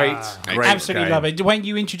 Great Absolutely game. love it. When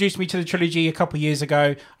you introduced me to the trilogy a couple of years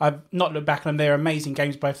ago, I've not looked back on them. They're amazing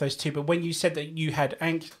games, both those two. But when you said that you had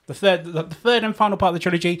Ant, the third and final part of the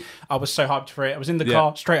trilogy, I was so hyped for it. I was in the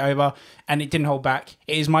car straight over, and it didn't hold back.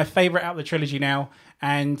 It is my favourite out of the trilogy now.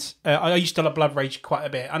 And I used to love Blood Rage quite a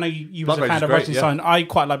bit. I know you was Blood a fan Rage of is Rising great, Sun. I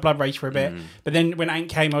quite like Blood Rage for a bit. But then when Ant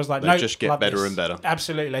came, I was like, They no, just get love better this. and better.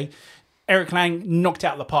 Absolutely. Eric Lang knocked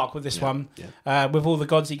out the park with this one. With all the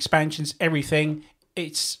gods, the expansions, everything.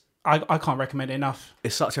 I can't recommend it enough.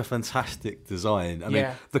 It's such a fantastic design. I mean,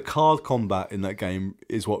 Yeah. the card combat in that game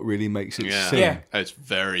is what really makes it Yeah. sing. Yeah. It's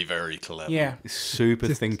very, very clever. Yeah. It's super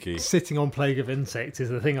Just thinky. Sitting on Plague of Insects is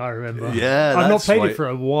the thing I remember. Yeah, I've not that's played right. it for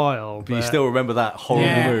a while, But you still remember that horrible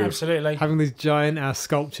Yeah, move. absolutely. having these giant ass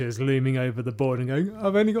sculptures looming over the board and going,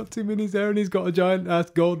 I've only got 2 minis there, and he's got a giant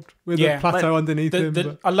ass god with Yeah. a plateau underneath him.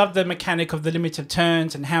 but- I love the mechanic of the limit of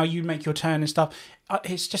turns and how you make your turn and stuff.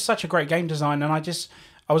 It's just such a great game design, and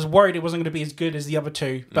I was worried it wasn't going to be as good as the other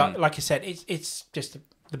two, but like I said, it's just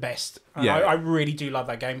the best. And Yeah. I really do love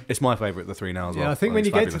that game. It's my favourite, the 3 now as well. Yeah, I think when It's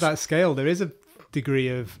you get to fabulous. that scale, there is a degree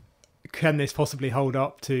of can this possibly hold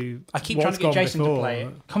up to I keep what's trying to get gone Jason before? to play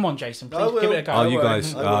it. Come on, Jason, I please will. give it a go. Oh, you will.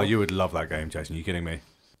 guys, I will. you would love that game, Jason. Are you kidding me?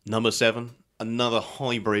 Number 7, another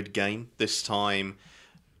hybrid game. This time,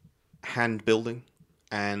 hand building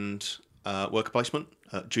and worker placement.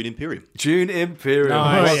 Dune Imperium. Dune Imperium.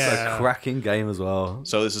 Nice. What Yeah. a cracking game as well.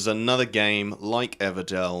 So this is another game like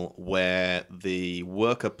Everdell where the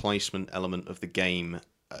worker placement element of the game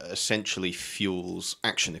essentially fuels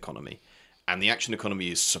action economy, and the action economy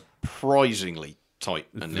is surprisingly tight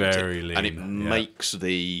and limited, Very lean, and it yeah. makes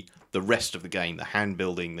the rest of the game, the hand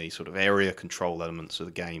building, the sort of area control elements of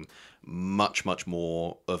the game, much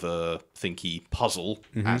more of a thinky puzzle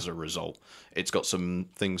as a result. It's got some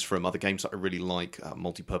things from other games that I really like,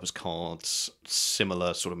 multi-purpose cards,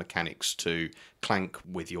 similar sort of mechanics to Clank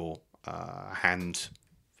with your hand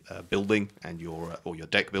building and your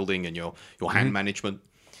deck building and your hand management.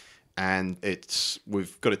 And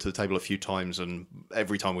we've got it to the table a few times, and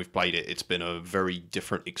every time we've played it, it's been a very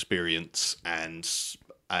different experience and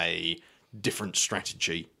a different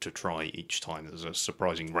strategy to try each time. There's a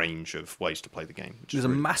surprising range of ways to play the game. Which There's is a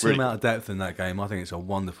really- massive really amount of depth in that game. I think it's a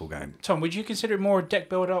wonderful game. Tom, would you consider it more a deck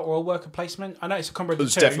builder or a worker placement? I know it's a combo of the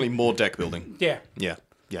There's two. definitely more deck building. Yeah.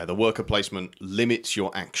 Yeah. The worker placement limits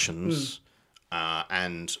your actions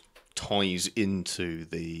and ties into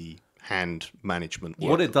the hand management.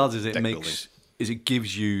 What it does is deck it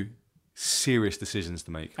gives you serious decisions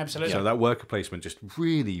to make. Absolutely. So that worker placement just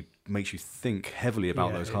really makes you think heavily about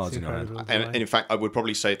Yeah, those it's cards in your hand. incredible And design. in fact, I would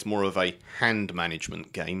probably say it's more of a hand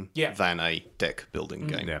management game Yeah. than a deck building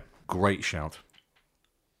game. Yeah, great shout.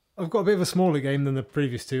 I've got a bit of a smaller game than the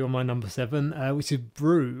previous two on my number 7, which is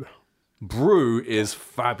Brew. Brew is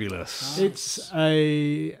fabulous.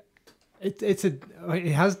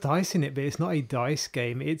 It has dice in it, but it's not a dice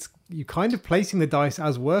game. It's you kind of placing the dice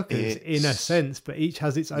as workers in a It's- sense, but each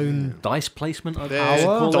has its own. Dice placement. There's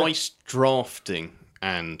Power? dice drafting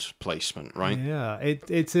and placement, right? Yeah,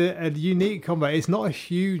 it's a unique combat. It's not a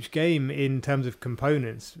huge game in terms of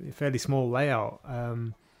components, fairly small layout.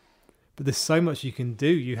 But there's so much you can do.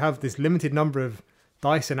 You have this limited number of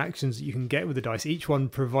dice and actions that you can get with the dice, each one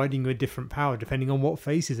providing you a different power depending on what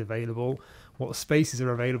face is available, what spaces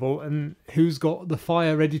are available, and who's got the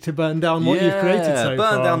fire ready to burn down what you've created so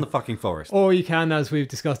burn far. down the fucking forest. Or you can, as we've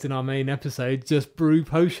discussed in our main episode, just brew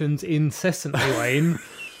potions incessantly, Wayne.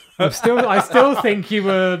 I still think you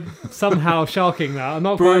were somehow sharking that. I'm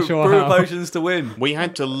not quite sure brew how. potions to win. We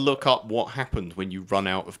had to look up what happened when you run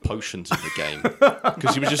out of potions in the game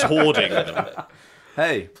because he was just hoarding them.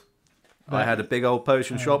 Hey, I had a big old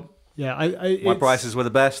potion shop. Yeah, My it's- prices were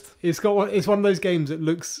the best. It's one of those games that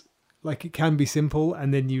looks like it can be simple,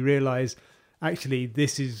 and then you realise actually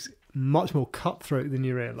this is much more cutthroat than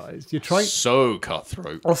you realised. You're trying So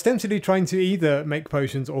cutthroat. ostensibly trying to either make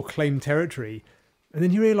potions or claim territory, and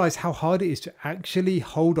then you realise how hard it is to actually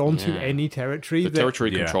hold on to Yeah. any territory. The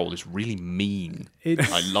territory Yeah. control is really mean. It's-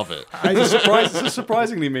 I love it. It's a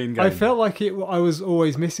surprisingly mean game. I felt like I was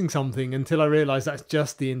always missing something until I realised that's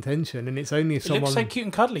just the intention, and it's only if It someone. looks so cute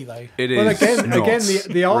and cuddly, though. It is. Well, again, not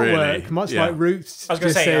the artwork, really. much Yeah. like Roots, I was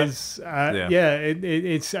gonna just say, says, Yeah.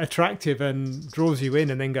 it's attractive and draws you in,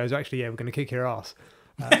 and then goes, actually, yeah, we're going to kick your ass.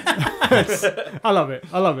 I love it.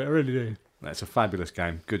 I really do. That's a fabulous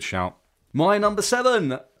game. Good shout. My number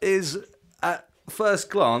 7 is, at first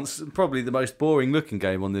glance, probably the most boring looking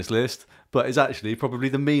game on this list, but is actually probably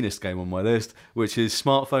the meanest game on my list, which is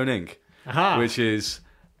Smartphone Inc., Aha. which is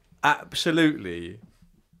absolutely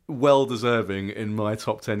well deserving in my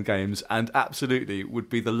top 10 games, and absolutely would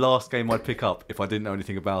be the last game I'd pick up if I didn't know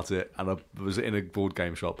anything about it and I was in a board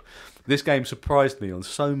game shop. This game surprised me on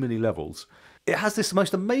so many levels. It has this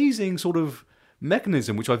most amazing sort of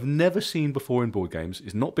mechanism which I've never seen before in board games.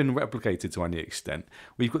 It's not been replicated to any extent.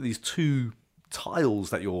 We've got these two tiles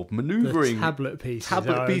that you're maneuvering, The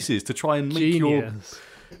tablet pieces to try and make your genius.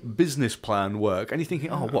 business plan work. And you're thinking,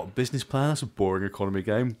 oh, what, business plan? That's a boring economy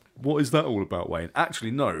game. What is that all about, Wayne?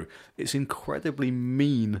 Actually, no. It's incredibly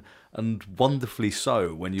mean and wonderfully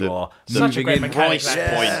so when you are Such a moving great in. mechanic.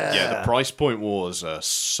 The price point wars are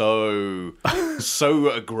so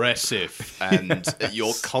aggressive, and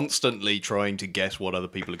you're constantly trying to guess what other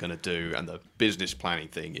people are going to do, and the business planning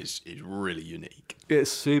thing is really unique.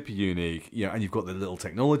 It's super unique, yeah, and you've got the little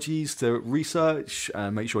technologies to research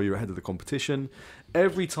and make sure you're ahead of the competition.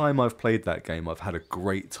 Every time I've played that game, I've had a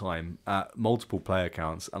great time at multiple player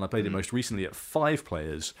counts, and I played it most recently at 5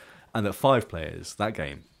 players, and at 5 players, that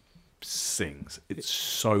game sings. It's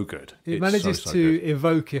so good. It It's manages so to good.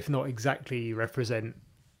 evoke, if not exactly represent,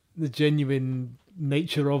 the genuine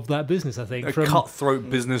nature of that business, I think. A From cutthroat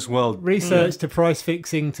business world. research to price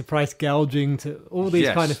fixing to price gouging to all these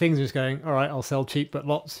Yes. kind of things. Just going, all right, I'll sell cheap but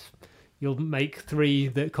lots. You'll make 3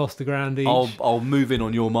 that cost $1,000 each. I'll move in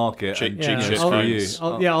on your market Cheap- and cheap you know, shit screw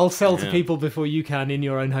phones. you. I'll sell to Yeah. people before you can in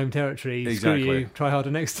your own home territory. Exactly. Screw you. Try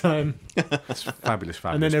harder next time. It's fabulous.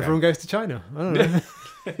 And then everyone goes to China. I don't know.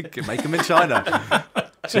 make them in China.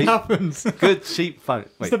 It happens. Good cheap phone.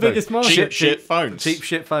 Wait, It's the biggest market. Shit phones. Cheap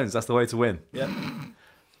shit phones. That's the way to win. Yeah,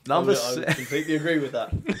 Number I completely agree with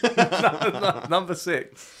that. number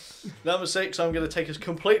 6. Number 6, I'm going to take us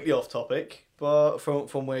completely off topic, but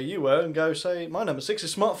from where you were, and go say my number 6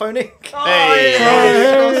 is Smartphone Inc. Hey!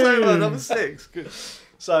 Crossover, number 6. Good.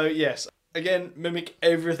 So yes, again, mimic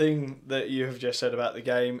everything that you have just said about the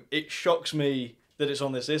game. It shocks me that it's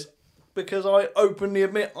on this list because I openly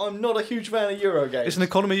admit I'm not a huge fan of Euro games. It's an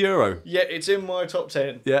economy Euro. Yet it's in my top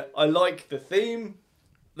 10. Yeah. I like the theme.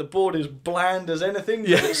 The board is bland as anything,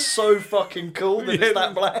 but it's so fucking cool that it's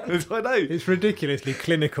that bland. I know. It's ridiculously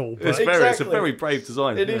clinical. It's But very. It's a Exactly. very brave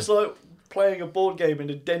design. It is like playing a board game in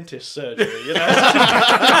a dentist surgery, you know?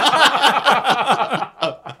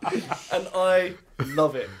 And I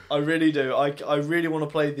love it. I really do. I really want to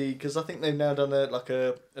play because I think they've now done a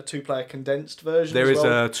 2-player condensed version. There as is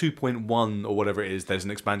well. a 2.1 or whatever it is. There's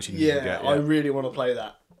an expansion you can Yeah, get. I really want to play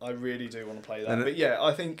that. I really do want to play that. And But yeah,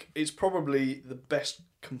 I think it's probably the best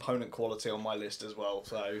component quality on my list as well.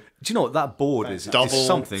 So Do you know what that board is? Double It's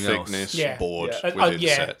something thickness else. Yeah. board Yeah. within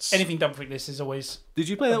yeah, sets. anything double thickness is always. Did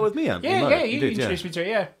you play that with me, Ant? Yeah, No, yeah, you did, introduced me to it,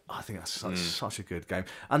 yeah. I think that's such a good game,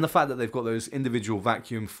 and the fact that they've got those individual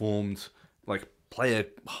vacuum formed like player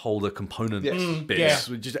holder component Yes.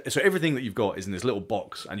 bits. So everything that you've got is in this little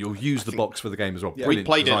box, and you'll use the box for the game as well. Yeah. We Brilliant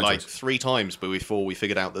played it design like choice. 3 times before we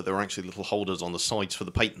figured out that there were actually little holders on the sides for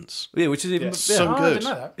the patents. Yeah, which is even Yeah. So Oh, I good. didn't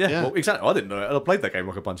know that. Yeah, Yeah. well, exactly. I didn't know it. I played that game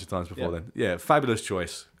like a bunch of times before Yeah. then. Yeah, fabulous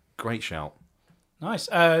choice. Great shout. Nice.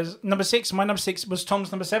 Number 6, my number 6 was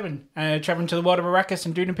Tom's number 7, traveling to the world of Arrakis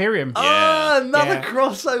and Dune Imperium. Ah, another Yeah.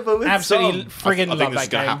 crossover with Absolutely Tom. friggin' I think love this is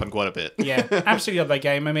that going to game. happen quite a bit. Yeah, absolutely love that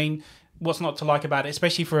game. I mean, what's not to like about it,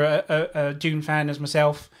 especially for a Dune fan as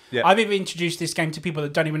myself. Yeah. I've even introduced this game to people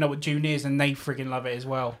that don't even know what Dune is, and they friggin' love it as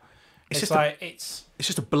well. It's just like it's It's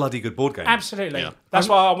just a bloody good board game. absolutely. Yeah. That's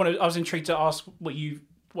why I was intrigued to ask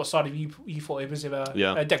what side of you thought it was, if a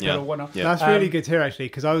Yeah, deck build yeah, or whatnot. yeah. That's really good to hear, actually,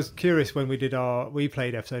 because I was curious when we did our We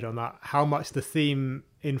Played episode on that, how much the theme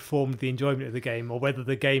informed the enjoyment of the game, or whether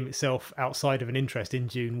the game itself, outside of an interest in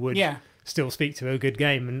Dune, would Yeah. still speak to a good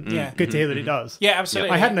game. And Yeah. good to hear that it does. Yeah,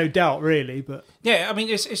 absolutely. I had no doubt, really, but Yeah, I mean,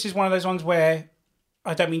 it's just one of those ones where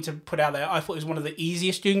I don't mean to put out there. I thought it was one of the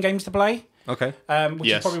easiest Dune games to play, Okay. which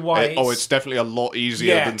Yes. is probably why. It's definitely a lot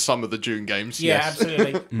easier Yeah. than some of the Dune games. Yeah, yes.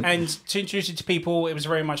 absolutely. And to introduce it to people, it was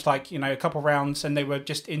very much like, a couple of rounds and they were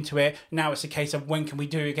just into it. Now it's a case of when can we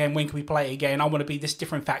do it again? When can we play it again? I want to be this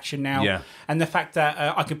different faction now. Yeah. And the fact that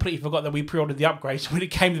I completely forgot that we pre-ordered the upgrades when it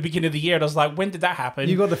came to the beginning of the year. And I was like, when did that happen?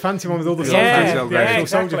 you got the fancy one with all the Yeah, soldiers, yeah, the actual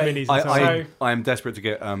soldier exactly. minis and so on. I am desperate to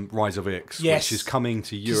get Rise of Ix, Yes. which is coming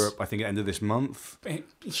to Europe, I think, at the end of this month. It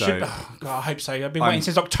So- should, oh, God, I hope so. I've been waiting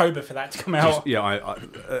since October for that to come out. Yeah,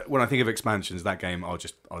 when I think of expansions, that game,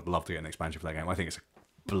 I'd love to get an expansion for that game. I think it's a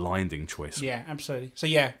blinding choice. Yeah, absolutely. So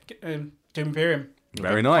yeah, Doom Imperium.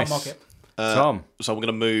 Very Can't nice. mock it. Tom. So I'm going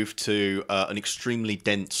to move to an extremely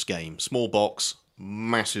dense game. Small box,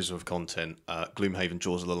 masses of content. Gloomhaven,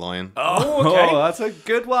 Jaws of the Lion. Oh, okay. that's a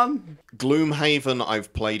good one. Gloomhaven,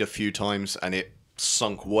 I've played a few times, and it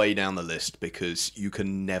sunk way down the list because you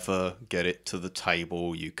can never get it to the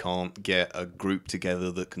table. You can't get a group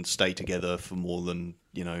together that can stay together for more than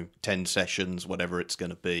 10 sessions, whatever it's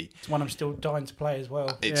going to be. It's one I'm still dying to play as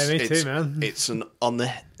well. Me too, man. It's an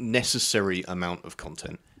unnecessary amount of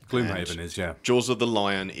content. Gloomhaven And is, yeah. Jaws of the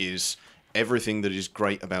Lion is everything that is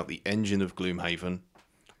great about the engine of Gloomhaven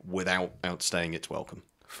without outstaying its welcome.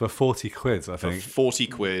 For 40 quid, I For think. 40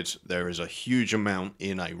 quid, there is a huge amount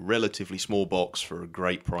in a relatively small box for a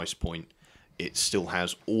great price point. It still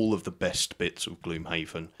has all of the best bits of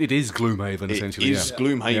Gloomhaven. It is Gloomhaven, essentially. It is yeah.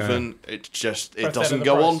 Gloomhaven. It But doesn't the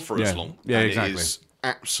go price. on for as Yeah. long. Yeah, And exactly. It is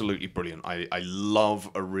absolutely brilliant. I love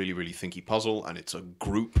a really, really thinky puzzle, and it's a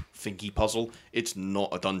group thinky puzzle. It's not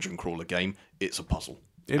a dungeon crawler game. It's a puzzle.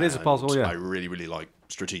 It is a puzzle, yeah. I really, really like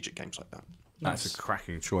strategic games like that. That's a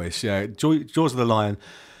cracking choice. Yeah, Jaws of the Lion.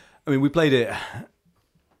 I mean, we played it.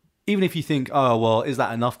 Even if you think, oh well, is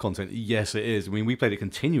that enough content? Yes, it is. I mean, we played it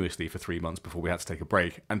continuously for 3 months before we had to take a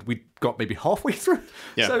break, and we got maybe halfway through.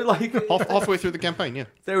 Yeah. So like, Halfway through the campaign, yeah.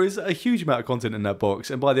 there is a huge amount of content in that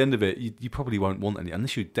box, and by the end of it, you probably won't want any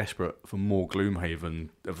unless you're desperate for more Gloomhaven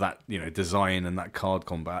of that design and that card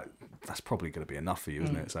combat. That's probably going to be enough for you,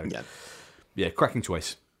 isn't it? So yeah, cracking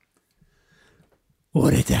choice.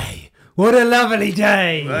 What a day. What a lovely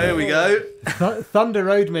day. There we go. Thunder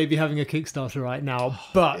Road may be having a Kickstarter right now,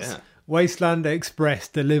 but yeah. Wasteland Express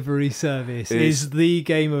Delivery Service is the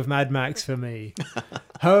game of Mad Max for me.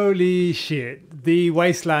 Holy shit. The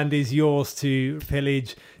Wasteland is yours to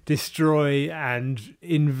pillage, destroy, and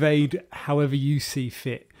invade however you see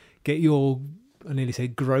fit. Get your, I nearly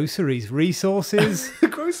said groceries, resources,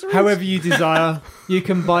 however you desire. You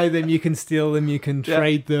can buy them, you can steal them, you can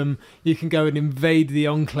trade them, you can go and invade the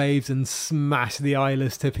enclaves and smash the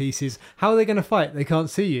eyeless to pieces. How are they going to fight? They can't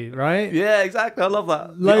see you, right? Yeah, exactly. I love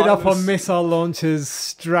that. Load up on missile launchers,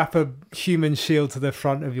 strap a human shield to the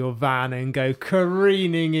front of your van and go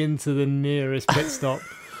careening into the nearest pit stop.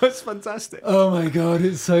 That's fantastic. Oh my god,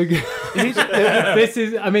 it's so good. This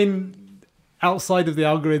is, I mean, outside of the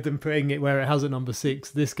algorithm putting it where it has at number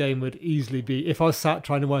 6, this game would easily be, if I was sat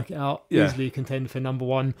trying to work it out, easily contend for number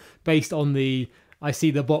 1 based on I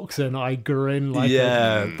see the boxer and I grin like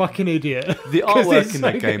a fucking idiot. The 'Cause artwork it's in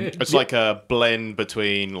so that game. good. It's like a blend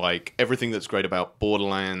between like everything that's great about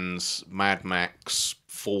Borderlands, Mad Max,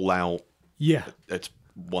 Fallout. Yeah. It's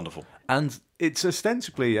wonderful. And it's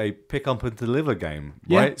ostensibly a pick up and deliver game,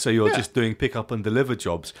 Yeah. right? So you're just doing pick up and deliver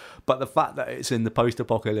jobs. But the fact that it's in the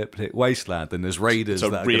post-apocalyptic wasteland and there's raiders It's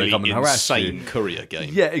a that are going to really come and harass you. insane courier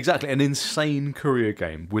game. Yeah, exactly. An insane courier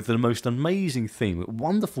game with the most amazing theme,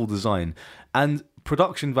 wonderful design, and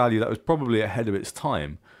production value that was probably ahead of its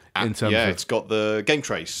time in terms of... it's got the game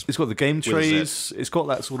trace. It's got the game a Z. trees. It's got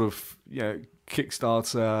that sort of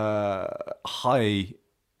Kickstarter high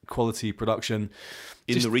quality production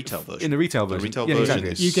In Just the retail version. in the retail version. The retail Yeah, version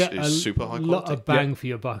exactly. is, You get is super high lot quality. of bang for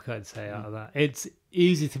your buck, I'd say, out of that. It's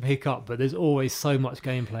easy to pick up, but there's always so much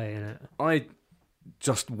gameplay in it. I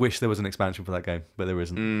just wish there was an expansion for that game, but there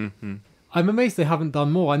isn't. Mm-hmm. I'm amazed they haven't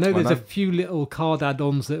done more. I know there's know. a few little card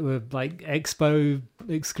add-ons that were like Expo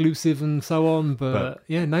exclusive and so on, but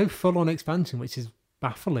yeah, no full-on expansion, which is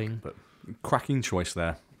baffling. Cracking choice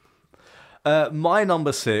there. My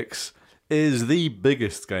number 6 is the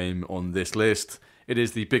biggest game on this list. It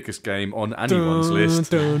is the biggest game on anyone's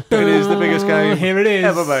list. Dun, It is the biggest game Here it is.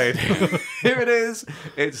 ever made. Here it is.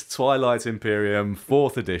 It's Twilight Imperium,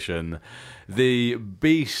 4th edition. The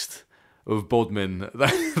beast of Bodmin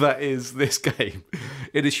that is this game.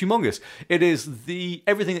 It is humongous. It is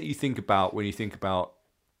everything that you think about when you think about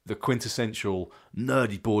the quintessential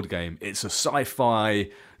nerdy board game. It's a sci-fi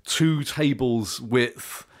 2 tables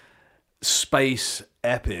width space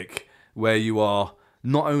epic where you are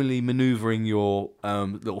not only maneuvering your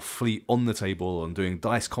little fleet on the table and doing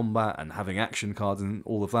dice combat and having action cards and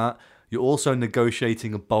all of that, you're also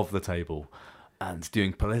negotiating above the table and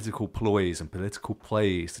doing political ploys and political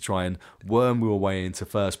plays to try and worm your way into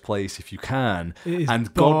first place if you can. It is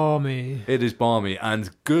and balmy. It is balmy. And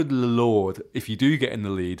good Lord, if you do get in the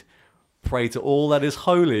lead, pray to all that is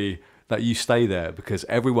holy that you stay there, because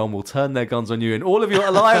everyone will turn their guns on you and all of your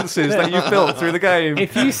alliances that you've built through the game.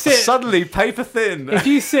 If you sit- suddenly paper thin. If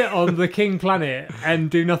you sit on the king planet and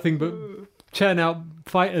do nothing but churn out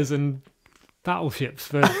fighters and battleships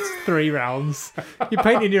for 3 rounds, you're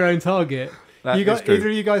painting your own target. That You is guys, true. either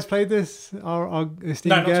of you guys played this? Our esteemed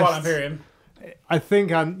No, not guests? Twilight Imperium. I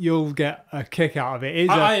think you'll get a kick out of it.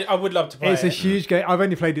 It's I would love to play it's a it. huge game. I've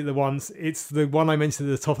only played it the once. It's the one I mentioned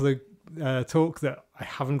at the top of the talk that I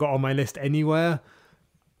haven't got on my list anywhere.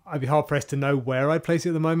 I'd be hard pressed to know where I'd place it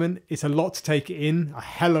at the moment. It's a lot to take in, a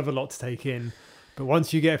hell of a lot to take in. But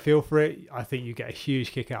once you get a feel for it, I think you get a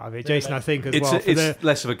huge kick out of it. Jason, I think as well. It's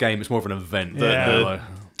less of a game; it's more of an event. The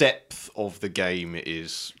depth of the game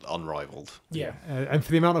is unrivaled. Yeah. And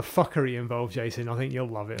for the amount of fuckery involved, Jason, I think you'll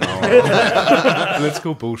love it.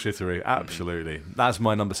 Political bullshittery, absolutely. That's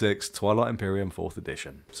my number 6, Twilight Imperium 4th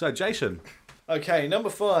edition. So, Jason. Okay, number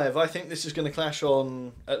 5. I think this is going to clash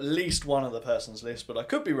on at least one of the person's list, but I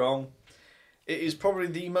could be wrong. It is probably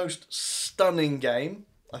the most stunning game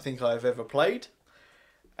I think I've ever played.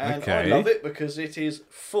 And I love it because it is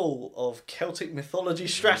full of Celtic mythology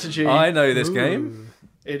strategy. I know this game.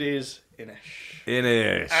 It is Inis.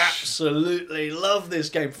 Inis. Absolutely love this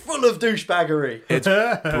game. Full of douchebaggery. It's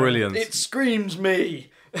brilliant. It screams me.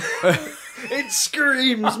 It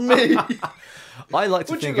screams me. I like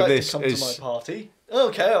to Would think you of like this to come as... to my party?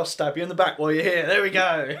 Okay, I'll stab you in the back while you're here. There we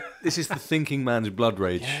go. This is the thinking man's blood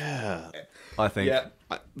rage. Yeah. I think. Yeah.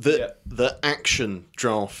 The action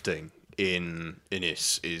drafting in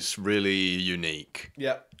Inis is really unique.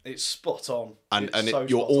 Yeah, it's spot on. And It's so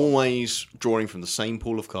you're spot on. always drawing from the same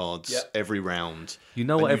pool of cards Yep. every round. You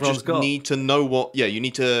know what And everyone's just got. need to know what. Yeah, you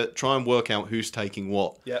need to try and work out who's taking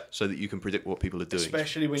what, Yep. so that you can predict what people are doing.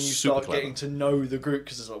 Especially when you Super start clever. getting to know the group,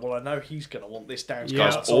 because it's like, well, I know he's going to want this down. Yeah.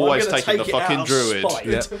 Guy's always taking the fucking druid.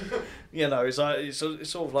 Yeah. You know, it's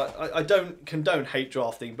sort of like I don't condone hate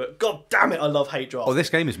drafting, but god damn it, I love hate drafting. Oh, this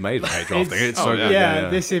game is made for hate drafting. It's so yeah.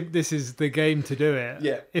 good. Yeah, this is the game to do it.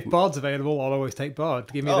 Yeah. If Bard's available, I'll always take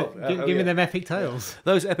Bard. Give me give me them epic tales.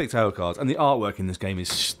 Those epic tale cards and the artwork in this game is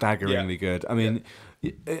staggeringly good. I mean,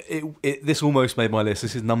 this almost made my list.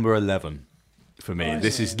 This is number 11 for me.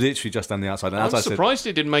 This is literally just on the outside. And I'm as I said, surprised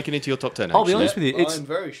it didn't make it into your top 10. I'll be actually. honest with you, it's I'm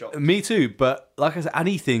very shocked. me too. But like I said,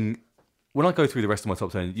 anything. When I go through the rest of my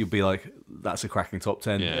top 10, you'll be like, "That's a cracking top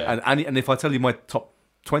 10." Yeah. And if I tell you my top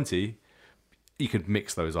 20, you could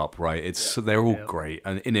mix those up, right? They're all great,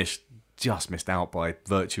 and Inis just missed out by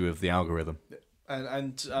virtue of the algorithm.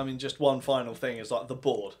 And I mean, just one final thing is like the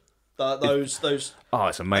board. Those. Oh,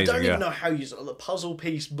 it's I amazing. don't Yeah. even know how you the puzzle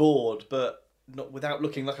piece board, but not without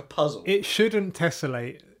looking like a puzzle. It shouldn't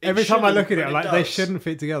tessellate. Every time I shouldn't, look at it, but I'm like, it they does. shouldn't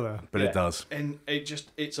fit together. But it does. And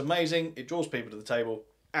it's amazing. It draws people to the table.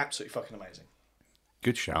 Absolutely fucking amazing.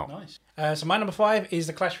 Good shout. Nice. So my number 5 is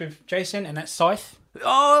the clash with Jason, and that's Scythe.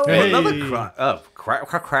 Oh, Hey. another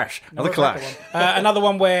crash. Another clash. Another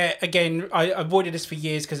one where, again, I avoided this for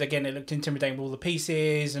years because, again, it looked intimidating with all the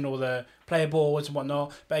pieces and all the player boards and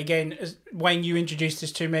whatnot. But again, Wayne, you introduced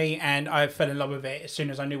this to me and I fell in love with it as soon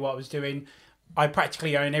as I knew what I was doing. I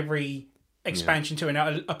practically own every expansion to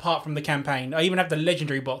it, apart from the campaign. I even have the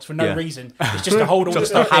legendary box for no reason. It's just to hold all the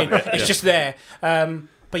stuff in. It's just there.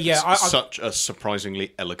 But yeah, I Such a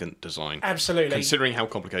surprisingly elegant design. absolutely. Considering how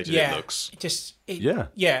complicated it looks.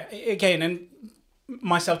 Again, and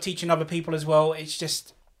myself teaching other people as well. It's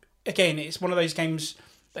just, again, it's one of those games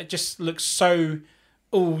that just looks so.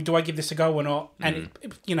 Oh, do I give this a go or not? And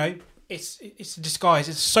it's a disguise.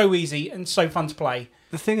 It's so easy and so fun to play.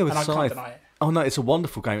 The thing with And I can't Scythe. deny it. Oh no, it's a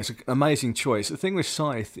wonderful game. It's an amazing choice. The thing with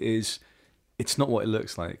Scythe is, it's not what it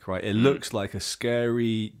looks like, right? It looks like a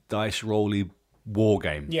scary dice rolly war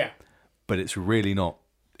game. Yeah. But it's really not.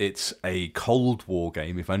 It's a Cold War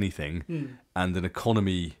game, if anything, and an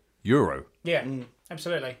economy Euro. Yeah.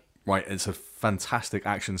 Absolutely. Right, it's a fantastic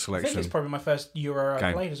action I think selection. it's probably my first Euro I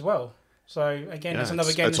Game. played as well. So again, it's another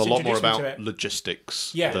it's, game it's that's a lot more introduced me about to it.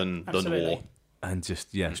 logistics Yeah, than absolutely. war. And just,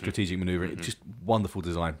 strategic maneuvering. Just wonderful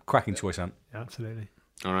design. Cracking choice, Ant. Absolutely.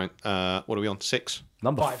 All right, what are we on? 6?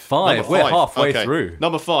 Number Five. five. Number We're 5. halfway Okay. through.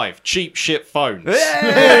 Number 5, cheap shit phones.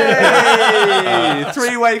 Hey!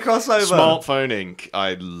 Three-way crossover. Smartphone Inc.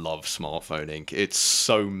 I love Smartphone Inc. It's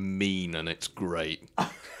so mean and it's great.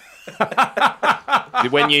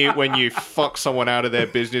 when you fuck someone out of their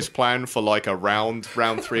business plan for like a round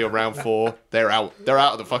 3 or round 4, they're out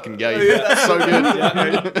of the fucking game. It's so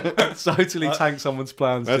good. Totally tank someone's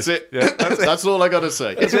plans. That's Just- it. Yeah, That's all I gotta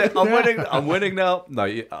say. That's it. I'm winning. I'm winning now. No,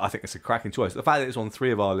 I think it's a cracking choice. The fact that it's on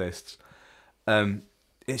 3 of our lists,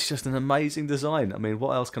 it's just an amazing design. I mean,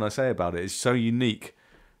 what else can I say about it? It's so unique,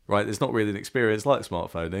 right? There's not really an experience like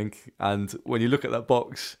Smartphone Inc. And when you look at that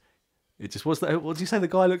box, it just what do you say the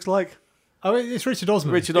guy looks like? Oh, it's Richard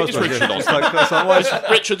Osman. Richard It is Osman. Richard yeah. Osman. It's like, what is-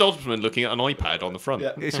 Richard Osman looking at an iPad on the front.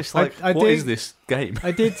 Yeah. it's just like, I what did- is this game?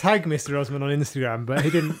 I did tag Mr. Osman on Instagram, but he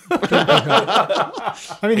didn't.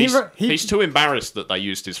 I mean, He's too embarrassed that they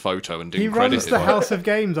used his photo and he didn't credit runs it. the House of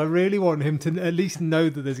Games. I really want him to at least know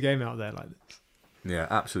that there's a game out there like this. Yeah,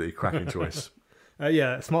 absolutely cracking choice.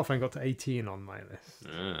 Yeah, smartphone got to 18 on my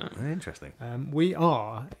list. Interesting. We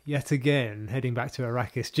are yet again heading back to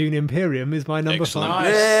Arrakis. Dune Imperium is my number Excellent. 5.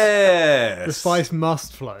 Nice. Yes. The spice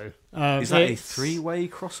must flow. Is that a It's- 3-way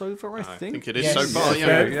crossover? I I think. think it is Yes. so far. Yeah.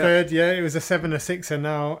 Third, yeah, it was a 7 or 6, and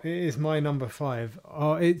now it is my number 5.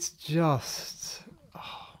 Oh, it's just.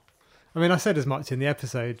 I mean, I said as much in the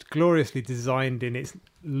episode. Gloriously designed in its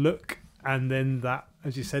look, and then that,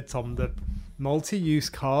 as you said, Tom, the multi-use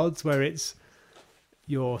cards where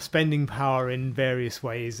you're spending power in various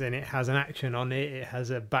ways, and it has an action on it. It has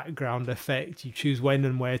a background effect. You choose when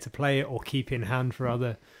and where to play it, or keep in hand for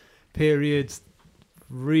other periods.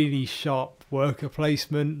 Really sharp worker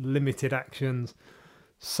placement, limited actions.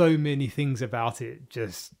 So many things about it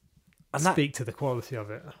just And that- speak to the quality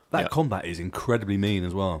of it. That Yeah. combat is incredibly mean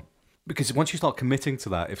as well. Because once you start committing to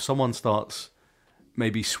that, if someone starts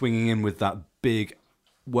maybe swinging in with that big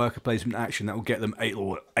worker placement action, that will get them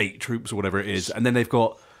 8 troops or whatever it is, and then they've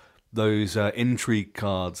got those intrigue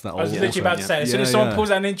cards that I was are literally also- about to say, as soon as Yeah, someone yeah.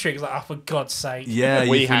 pulls out an intrigue, it's like, oh, for God's sake. Yeah,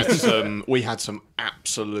 We you can- had some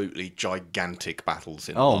absolutely gigantic battles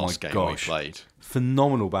in the Oh my last game gosh. we played.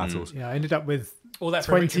 phenomenal battles. Yeah, I ended up with All that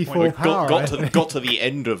for a victory 24 point. power. Got to the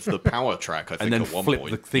end of the power track, I think, And then at one flip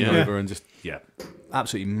point. the thing Yeah. over and just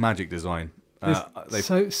absolutely magic design.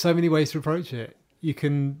 There's so many ways to approach it. You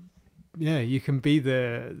can be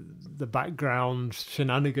the background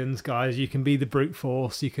shenanigans guys. You can be the brute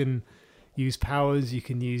force. You can use powers. You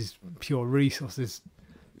can use pure resources.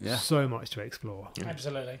 Yeah. So much to explore.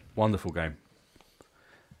 Absolutely. Wonderful game.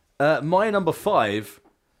 My number 5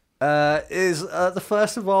 is the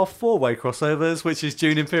first of our 4-way crossovers, which is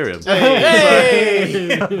Dune Imperium.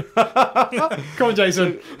 Come on,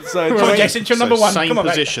 Jason. So Come on, Jason, you're number one. Same Come on,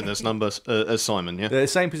 mate. position as Simon, yeah. the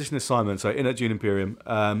same position as Simon, so in at Dune Imperium,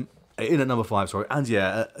 in at number 5, sorry, and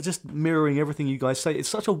just mirroring everything you guys say. It's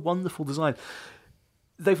such a wonderful design.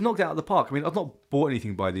 They've knocked it out of the park. I mean, I've not bought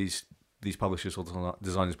anything by these publishers or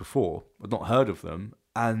designers before. I've not heard of them,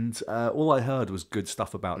 and all I heard was good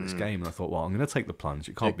stuff about this game, and I thought, well, I'm going to take the plunge.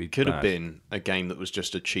 It can't be It could have bad. been a game that was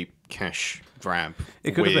just a cheap cash grab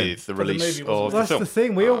It could have been. with the For the release movie, wasn't of it? That's the the film.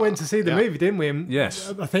 thing. We all went to see the yeah. movie, didn't we? And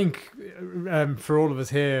Yes. I think for all of us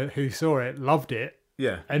here who saw it, loved it.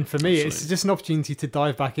 Yeah. And for me, it's Absolutely. just an opportunity to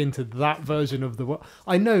dive back into that version of the world.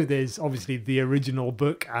 I know there's obviously the original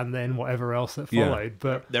book and then whatever else that Yeah. followed,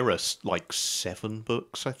 but There are like 7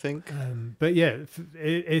 books, I think. yeah,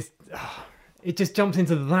 it just jumps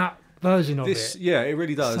into that version of This, it yeah, it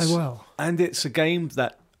really does. so well. And it's a game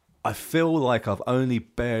that I feel like I've only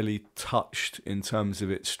barely touched in terms of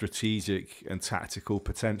its strategic and tactical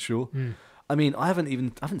potential. I mean, I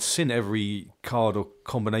haven't seen every card or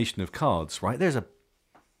combination of cards, right? There's a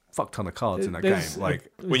fuck ton of cards in that There's game.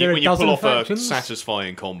 Like When there you, a when you dozen pull off factions? a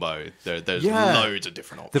satisfying combo, there's Yeah. loads of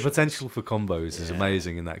different the options. potential for combos is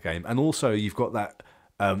amazing in that game. And also you've got that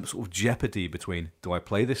sort of jeopardy between, do I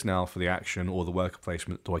play this now for the action or the worker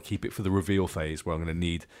placement? Do I keep it for the reveal phase where I'm going to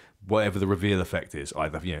need whatever the reveal effect is,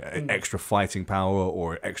 either extra fighting power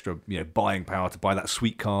or extra buying power to buy that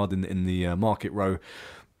sweet card in the market row.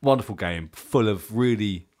 Wonderful game, full of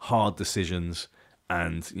really hard decisions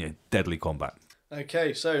and deadly combat.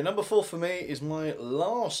 Okay, so number 4 for me is my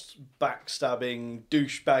last backstabbing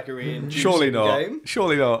douchebaggery inducing Surely not. game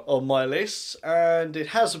Surely not. on my list, and it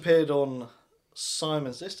has appeared on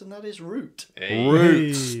Simon's list, and that is Root.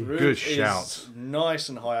 Root. Hey. Root Good is shout. nice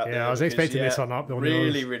and high up there. Yeah, I was because, expecting this one up on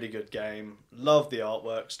Really, yours. really good game. Love the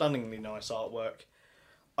artwork, stunningly nice artwork.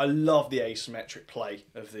 I love the asymmetric play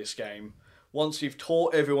of this game. Once you've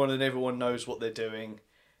taught everyone and everyone knows what they're doing,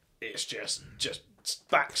 it's just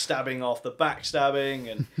backstabbing after backstabbing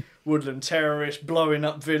and woodland terrorists blowing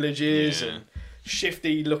up villages and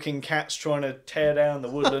shifty looking cats trying to tear down the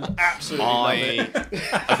woodland. Absolutely love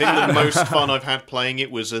it. I think the most fun I've had playing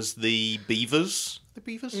it was as the beavers. The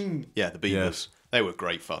beavers? Yeah, the beavers. They were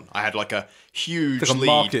great fun. I had like a huge Like a lead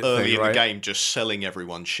market early thing, in right? the game, just selling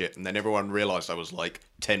everyone shit, and then everyone realised I was like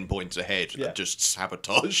 10 points ahead Yeah. and just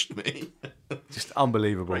sabotaged me. Just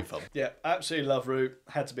unbelievable. Great fun. Yeah, absolutely love Root.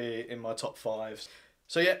 Had to be in my top 5.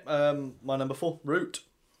 So yeah, my number 4, Root.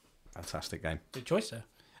 Fantastic game. Good choice, sir.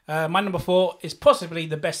 My number 4 is possibly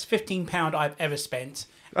the best £15 I've ever spent.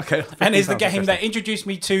 Okay. And is the game that introduced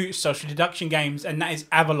me to social deduction games, and that is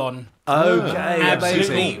Avalon. Okay,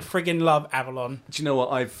 Absolutely amazing. friggin' love Avalon. Do you know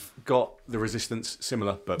what? I've got the Resistance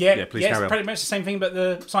similar, but Yeah, please it's carry on. pretty much the same thing, but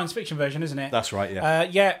the science fiction version, isn't it? That's right,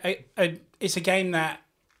 yeah. It's a game that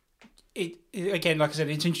again, like I said,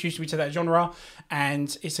 it's introduced me to that genre,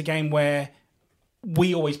 and it's a game where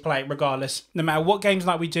we always play it regardless, no matter what games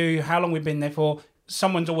night we do, how long we've been there for.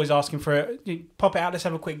 Someone's always asking for it. You pop it out. Let's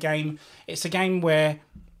have a quick game. It's a game where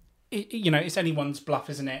it's anyone's bluff,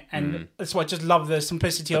 isn't it? And that's why I just love the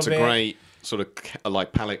simplicity It's of a it. great sort of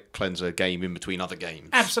like palate cleanser game in between other games.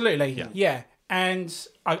 Absolutely, yeah. And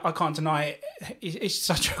I can't deny it. It's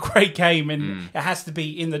such a great game, and it has to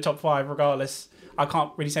be in the top 5 regardless. I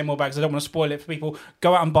can't really say more about it because I don't want to spoil it for people.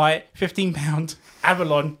 Go out and buy it. £15.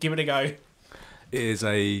 Avalon, give it a go. It is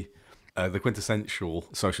the quintessential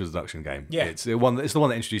social deduction game. Yeah. It's the one that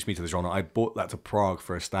introduced me to the genre. I bought that to Prague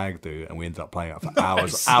for a stag do, and we ended up playing it for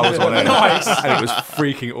hours on end. Nice. And it was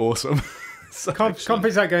freaking awesome. Can't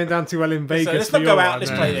picture that going down too well in Vegas. So let's for not go your out. one,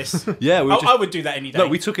 Let's no. play this. Yeah, I would do that any day. No,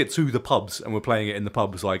 we took it to the pubs and we're playing it in the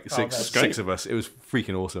pubs, like that's six of us. It was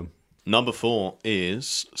freaking awesome. Number 4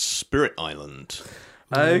 is Spirit Island.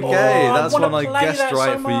 Okay, I that's wanna one I play guessed that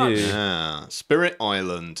right so for much. you. Yeah, Spirit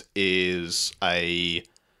Island is a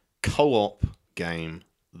co-op game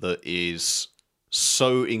that is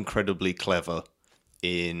so incredibly clever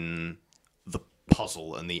in the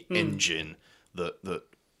puzzle and the engine that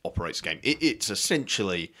operates the game. It's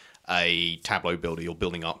essentially a tableau builder. You're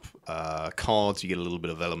building up cards. You get a little bit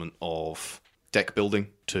of element of deck building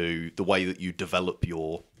to the way that you develop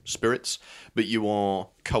your spirits, but you are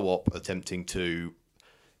co-op attempting to,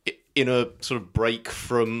 in a sort of break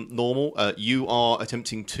from normal, you are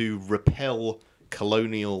attempting to repel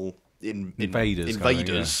colonial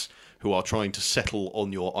invaders who are trying to settle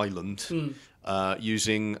on your island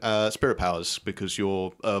using spirit powers, because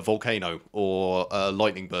you're a volcano or a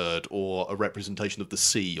lightning bird or a representation of the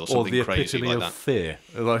sea or something Or the crazy epitome like of that. fear.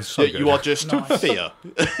 Like, so Yeah, good. you are just fear.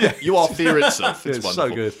 You are fear itself. It's It's wonderful.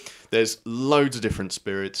 so good. There's loads of different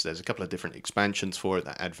spirits. There's a couple of different expansions for it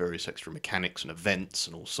that add various extra mechanics and events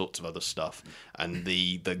and all sorts of other stuff. And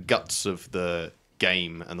the guts of the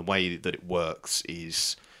game and the way that it works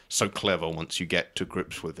is so clever once you get to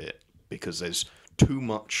grips with it, because there's too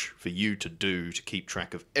much for you to do to keep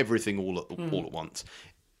track of everything all at once.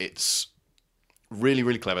 It's really,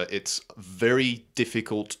 really clever. It's very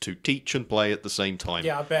difficult to teach and play at the same time.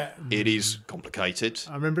 Yeah, I bet. It is complicated.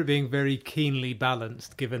 I remember it being very keenly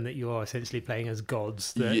balanced, given that you are essentially playing as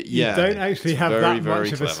gods. That Yeah, you don't actually it's have very, that very much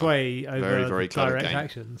of a clever. sway over Very, very the clever direct game.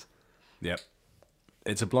 actions. Yep.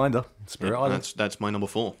 It's a blinder. Spirit Island. That's my number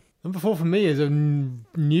 4. Number 4 for me is a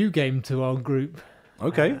new game to our group,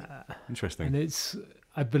 Okay. and Interesting. it's,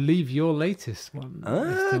 I believe, your latest one,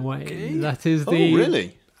 Mr. Okay. Wayne. That is Oh, the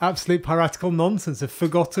really? absolute piratical nonsense of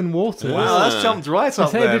Forgotten Waters. Wow, that's jumped right up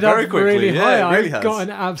It's ended there very up quickly. really Yeah, high. it really I has. got an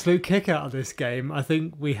absolute kick out of this game. I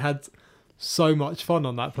think we had so much fun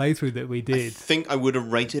on that playthrough that we I did. think I would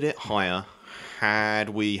have rated it higher had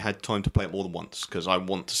we had time to play it more than once, because I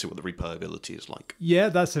want to see what the replayability is like. Yeah,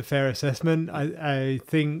 that's a fair assessment. I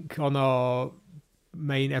think on our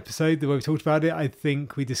main episode, the way we talked about it, I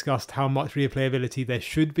think we discussed how much replayability there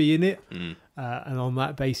should be in it. And on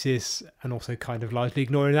that basis, and also kind of largely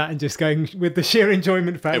ignoring that and just going with the sheer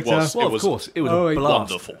enjoyment factor. It was. Well, It was of course, it was Oh, a it-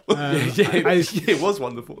 blast. Wonderful. It was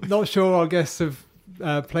wonderful. Not sure our guests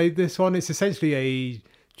have played this one. It's essentially a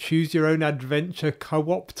choose your own adventure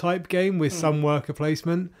co-op type game with some worker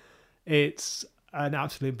placement. It's an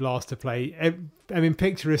absolute blast to play. I mean,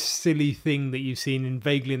 picture a silly thing that you've seen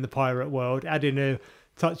vaguely in the pirate world, add in a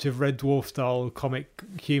touch of Red Dwarf style comic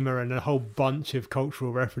humor and a whole bunch of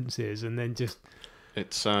cultural references, and then just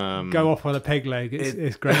It's go off on a peg leg.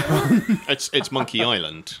 It's great fun. it's Monkey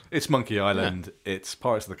Island. It's Monkey Island. It's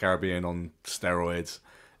Pirates of the Caribbean on steroids.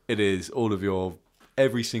 It is all of your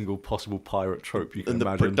every single possible pirate trope you can And the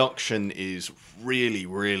imagine. production is really,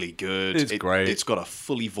 really good. It's great. It's got a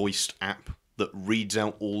fully voiced app that reads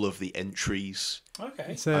out all of the entries. Okay.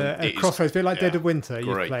 It's a it is- crossroads, a bit like Dead yeah, of Winter.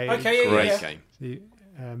 You've great. played. Okay, yeah, Great yeah.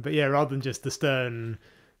 game. But yeah, rather than just the stern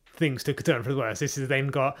things took a turn for the worse, this has then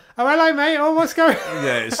got, oh, hello, mate. Oh, what's going on?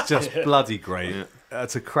 Yeah, it's just bloody great.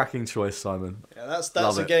 That's a cracking choice, Simon. Yeah, that's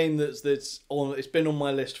Love a it. game that's on. It's been on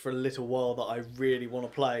my list for a little while that I really want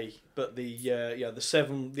to play, but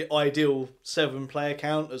the ideal 7-player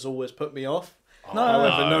count has always put me off.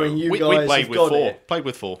 However, knowing you we guys played have with got 4. it, Played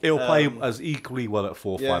with 4. It'll play as equally well at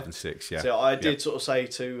 4, Yeah. 5, and 6. Yeah. so I did sort of say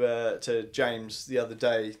to James the other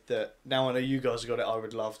day that now I know you guys have got it, I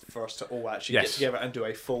would love for us to all actually Yes. get together and do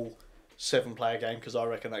a full 7-player game, because I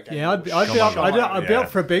reckon that game. Yeah, I'd be will up. shine. I'd be Yeah. up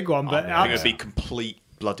for a big one, but I think it'd be complete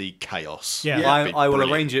bloody chaos. Yeah. Yeah. It'd be I will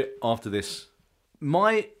brilliant. arrange it after this.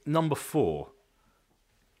 My number 4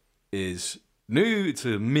 is new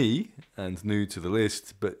to me and new to the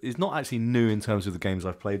list, but is not actually new in terms of the games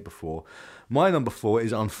I've played before. My number 4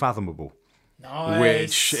 is Unfathomable, Nice.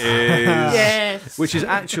 which is Yes. which is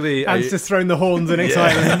actually Ant's just thrown the horns in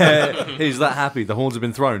excitement. He's that happy. The horns have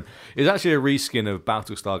been thrown. It's actually a reskin of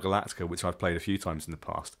Battlestar Galactica, which I've played a few times in the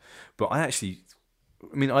past. But I actually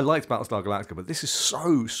I mean, I liked Battlestar Galactica, but this is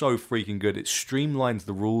so freaking good. It streamlines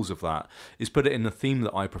the rules of that. It's put it in the theme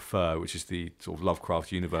that I prefer, which is the sort of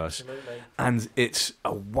Lovecraft universe. Absolutely. And it's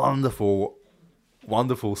a wonderful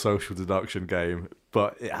social deduction game,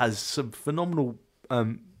 but it has some phenomenal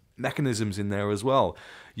mechanisms in there as well.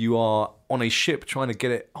 You are on a ship trying to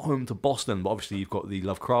get it home to Boston, but obviously you've got the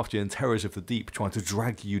Lovecraftian terrors of the deep trying to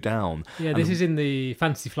drag you down. Yeah, this is in the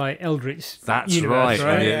Fantasy Flight Eldritch That's universe,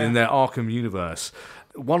 right, right? in their Arkham universe.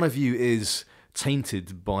 One of you is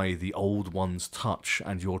tainted by the old one's touch,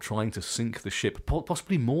 and you're trying to sink the ship,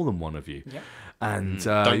 possibly more than one of you. Yep. And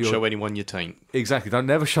Don't show anyone your taint. Exactly. Don't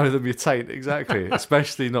never show them your taint. Exactly.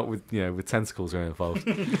 Especially not with with tentacles are involved.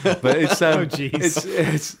 But it's Oh, jeez.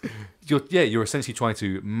 it's you're essentially trying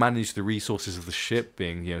to manage the resources of the ship,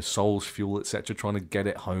 being souls, fuel, etc., trying to get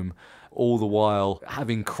it home, all the while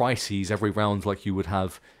having crises every round like you would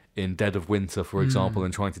have in Dead of Winter, for example,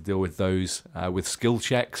 and trying to deal with those with skill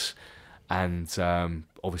checks. And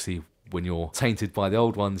obviously, when you're tainted by the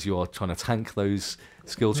old ones, you're trying to tank those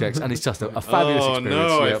skill checks, and it's just a fabulous experience.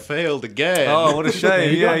 No, Yeah. I failed again. Oh, what a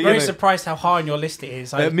shame! Yeah, I'm very surprised how high on your list it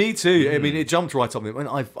is. me too. I mean, it jumped right up. I mean,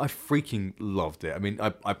 I freaking loved it. I mean,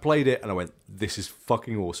 I played it and I went, "This is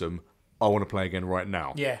fucking awesome. I want to play again right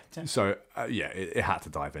now." Yeah. So it had to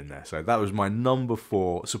dive in there. So that was my number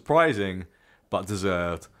 4. Surprising, but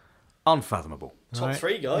deserved. Unfathomable. Top Right.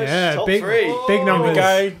 3, guys. Yeah, Top big- 3. big Here numbers. we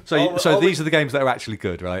go. So Are these we- are the games that are actually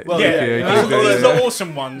good, right? Well, Yeah, yeah. these are the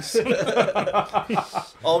awesome ones. Are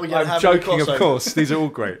we going to I'm have joking, any of crossovers? course. These are all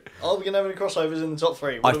great. Are we going to have any crossovers in the top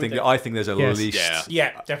 3? I think there's at Yes. least. Yeah.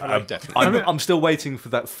 Yeah, definitely. Definitely. I'm still waiting for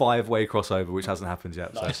that 5-way crossover, which hasn't happened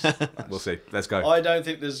yet. So we'll see. Let's go. I don't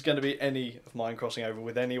think there's going to be any of mine crossing over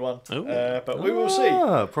with anyone, Ooh. but we will see.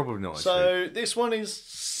 Probably not. actually. So this one is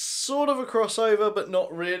sort of a crossover, but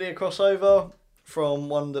not really a crossover from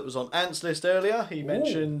one that was on Ant's list earlier. He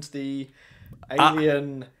mentioned the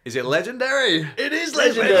Alien. Is it legendary? It is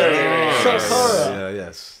legendary. Sakura. Yeah,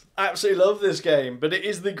 yes. Absolutely love this game, but it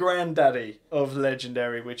is the granddaddy of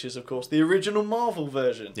Legendary, which is of course the original Marvel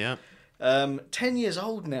version. Yeah. 10 years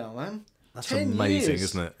old now, man. That's 10 amazing, years.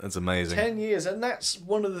 isn't it? That's amazing. 10 years, and that's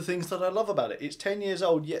one of the things that I love about it. It's 10 years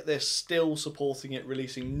old, yet they're still supporting it,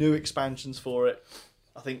 releasing new expansions for it.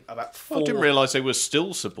 I think about 4. I didn't realise they were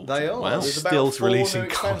still supporting. They are. Wow. There's Still about 4 releasing new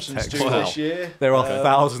expansions content. due Wow. this year. There are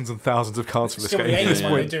thousands and thousands of cards for this Still the game. at this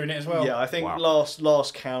Alien one, point. they're doing it as well. Yeah, I think Wow.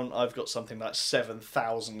 last count, I've got something like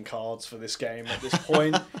 7,000 cards for this game at this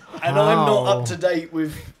point, and I'm not up to date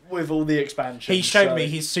with all the expansions. He showed so- me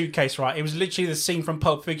his suitcase, right? It was literally the scene from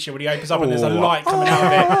Pulp Fiction when he opens up and there's a light coming out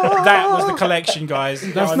of it. That was the collection, guys.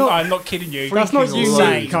 That's I'm not- not kidding you. That's not Freaking unique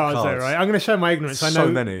insane. cards, though, Cards. right? I'm going to show my ignorance. I know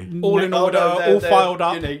So many. All in Oh, order, no, they're all filed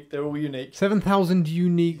up. Unique. They're all unique. 7,000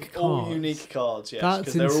 unique cards. All unique cards, yes, That's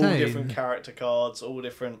because they're all insane. different character cards, all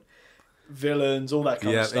different villains, all that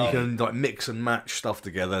kind Yeah, of and you stuff. can like mix and match stuff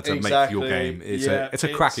together to make Exactly. your game. It's Yeah, a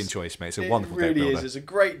cracking choice, mate. It's a wonderful It deck really builder. is. It's a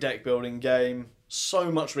great deck building game.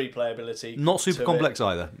 So much replayability. Not super to complex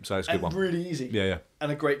either, so it's a good and one. really easy. Yeah, yeah.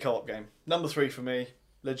 And a great co-op game. Number 3 for me,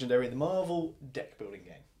 Legendary the Marvel deck building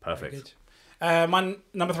game. Perfect. My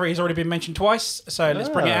number 3 has already been mentioned twice, so let's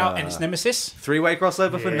bring it out, and it's Nemesis. 3-way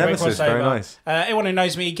crossover for Three-way Nemesis. Very crossover. nice. Anyone who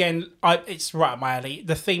knows me, again, it's right up my alley.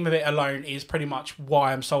 The theme of it alone is pretty much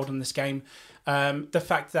why I'm sold on this game. The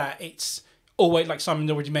fact that it's always, like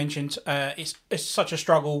Simon already mentioned, it's such a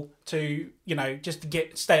struggle to, just to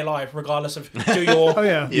stay alive, regardless of do your Oh,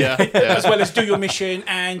 yeah. Yeah. as well as do your mission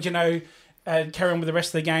and carry on with the rest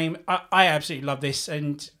of the game. I absolutely love this,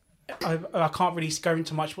 and I can't really go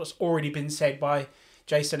into much what's already been said by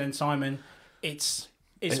Jason and Simon. It's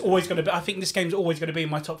always going to be. I think this game's always going to be in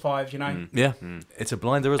my top 5. Yeah, it's a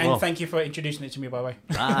blinder as And well. thank you for introducing it to me, by the way.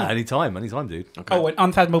 Anytime, dude. Oh, and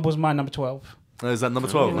Unfathomable was my number 12. Is that number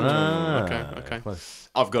 12? Okay.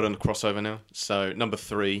 I've got a crossover now. So number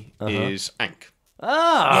 3 is Ankh.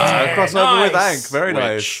 Yeah, crossover with nice. Ankh. Very which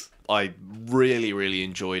nice. I really, really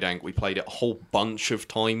enjoyed Ankh. We played it a whole bunch of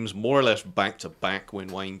times, more or less back to back when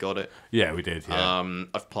Wayne got it. Yeah, we did. Yeah.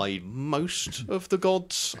 I've played most of the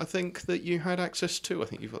gods, I think, that you had access to. I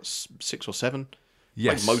think you've got 6 or 7.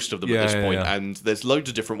 Yes. Like most of them Yeah, at this yeah, point. yeah. And there's loads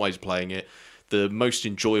of different ways of playing it. The most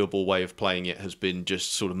enjoyable way of playing it has been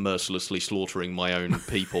just sort of mercilessly slaughtering my own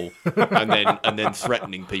people and then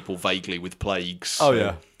threatening people vaguely with plagues. Oh,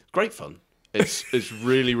 yeah. Great fun. It's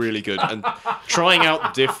really, really good. And trying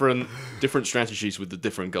out different strategies with the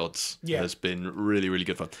different gods has been really, really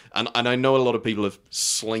good fun. And I know a lot of people have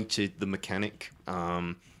slated the mechanic,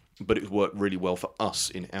 but it worked really well for us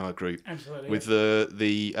in our group. Absolutely, With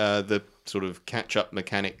the sort of catch-up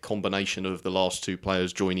mechanic combination of the last 2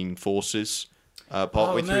 players joining forces.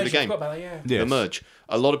 partway through the game. About that, yeah. Yes. The merge.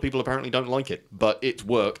 A lot of people apparently don't like it, but it's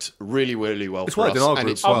worked really, really well It's for worked us. in our and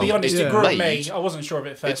group it's, as well. I'll be honest, Yeah. it grew on made- me. I wasn't sure of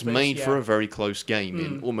it first. it's but made for yeah. a very close game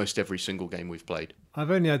in almost every single game we've played.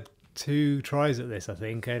 I've only had 2 tries at this, I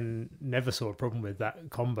think, and never saw a problem with that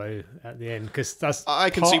combo at the end because that's I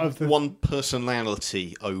can part see of the, one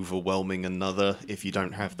personality overwhelming another if you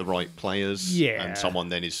don't have the right players. Yeah. And someone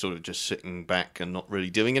then is sort of just sitting back and not really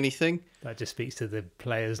doing anything. that just speaks to the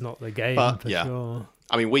players, not the game, But, for yeah. sure.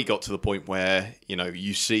 I mean, we got to the point where,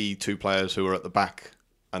 you see 2 players who are at the back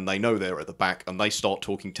and they know they're at the back and they start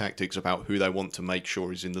talking tactics about who they want to make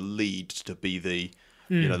sure is in the lead to be the,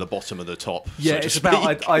 the bottom of the top. Yeah, so to it's speak.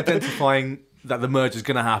 about identifying that the merge is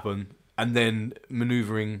going to happen and then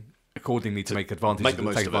manoeuvring accordingly to make advantage. Make the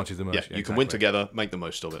most take of advantage it. of the merge. Yeah, you can win together, make the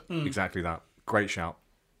most of it. Exactly that. Great shout.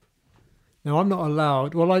 No, I'm not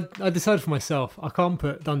allowed. Well, I decided for myself I can't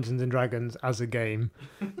put Dungeons and Dragons as a game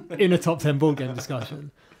in a top 10 board game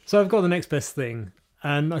discussion. So I've got the next best thing,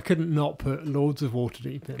 and I couldn't not put Lords of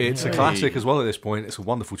Waterdeep in. It's a here. classic as well at this point. It's a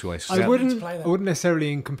wonderful choice. I Yeah. wouldn't play that. I wouldn't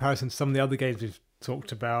necessarily, in comparison to some of the other games we've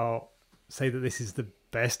talked about, say that this is the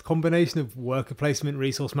best combination of worker placement,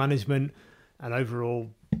 resource management, and overall,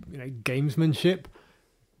 gamesmanship.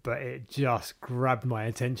 But it just grabbed my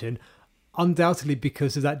attention, undoubtedly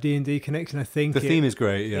because of that D&D connection. I think The theme is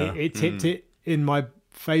great, yeah. it tipped it in my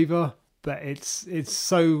favour. But it's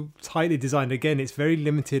so tightly designed. Again, it's very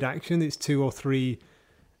limited action. It's 2 or 3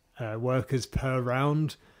 workers per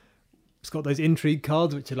round. It's got those intrigue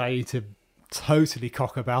cards which allow you to totally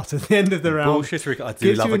cock about at the end of the round. Bullshittery. I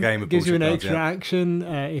do love a game of gives you bullshit an cards, extra yeah. action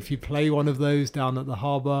if you play one of those down at the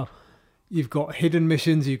harbour. You've got hidden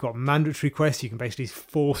missions. You've got mandatory quests. You can basically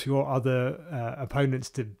force your other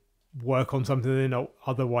opponents to work on something they're not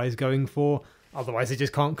otherwise going for. Otherwise, they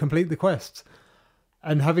just can't complete the quests.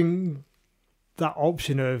 And having that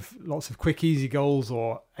option of lots of quick, easy goals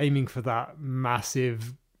or aiming for that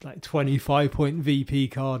massive 25-point VP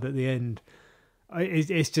card at the end,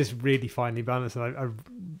 it's just really finely balanced, and I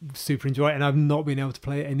super enjoy it. And I've not been able to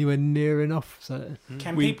play it anywhere near enough. So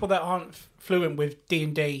Can people that aren't fluent with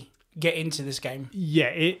D&D get into this game? yeah,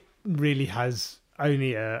 it really has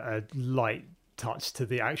only a light touch to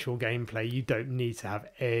the actual gameplay. You don't need to have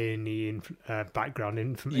any background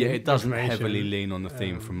information. Yeah, it doesn't heavily lean on the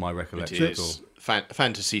theme from my It recollection at all. is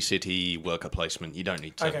Fantasy City worker placement. You don't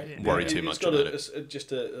need to Okay. worry Yeah, too it's much got about it.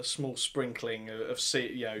 just a small sprinkling of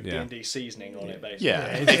D&D seasoning on it, basically.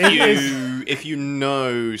 Yeah, if you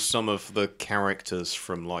know some of the characters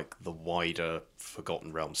from the wider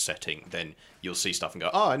Forgotten Realms setting, then you'll see stuff and go,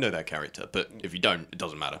 "Oh, I know that character." But if you don't, it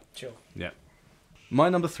doesn't matter. Sure. Yeah. My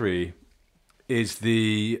number 3 is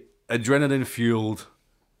the adrenaline-fueled,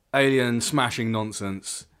 alien-smashing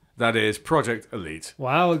nonsense that is Project Elite.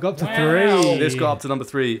 Wow, it got to Wow. 3. This got up to number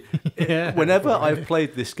 3. Yeah. Whenever I've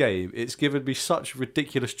played this game, it's given me such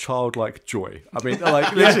ridiculous childlike joy. I mean,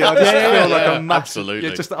 literally, I just feel like a massive...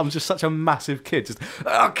 Absolutely. I'm just such a massive kid. Just,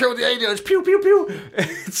 kill the aliens, pew, pew, pew.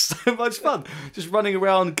 It's so much fun. Just running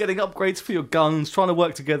around, getting upgrades for your guns, trying to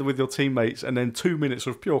work together with your teammates, and then 2 minutes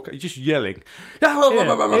of pure... just yelling.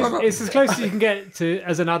 Yeah, it's as close as you can get to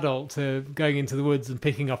as an adult to going into the woods and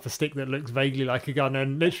picking up a stick that looks vaguely like a gun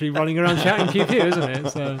and literally running around shouting pew pew, isn't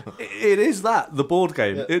it? So It is that, the board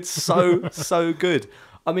game. Yeah. It's so good.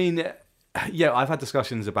 I mean, yeah, I've had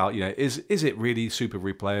discussions about, is it really super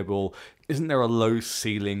replayable? Isn't there a low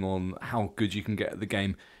ceiling on how good you can get at the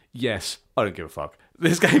game? Yes, I don't give a fuck.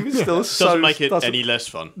 This game is still Doesn't make it any less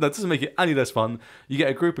fun. That doesn't make it any less fun. You get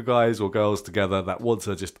a group of guys or girls together that want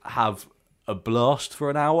to just have a blast for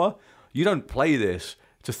an hour. You don't play this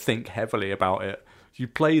to think heavily about it. You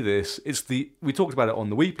play this, we talked about it on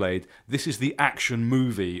the We Played, this is the action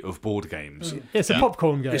movie of board games. it's a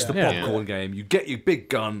popcorn game. It's the yeah. popcorn game. You get your big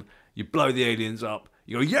gun, you blow the aliens up,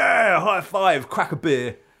 you go, yeah, high five, crack a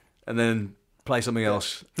beer, and then play something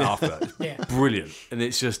else after. Yeah. Brilliant. And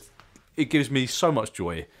it gives me so much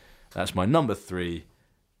joy. That's my number 3,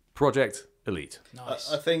 Project Elite.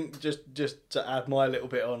 Nice. I think just to add my little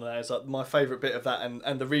bit on there is my favourite bit of that,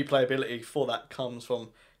 and the replayability for that comes from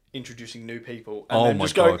introducing new people and then my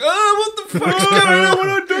just going, God. oh, what the fuck's going on?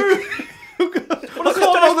 What do I do? I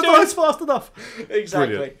can't roll the dice fast enough.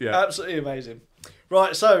 Exactly. Brilliant, yeah. Absolutely amazing.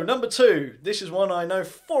 Right, so number 2. This is one I know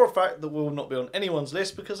for a fact that will not be on anyone's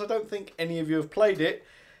list because I don't think any of you have played it,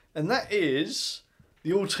 and that is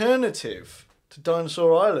the alternative to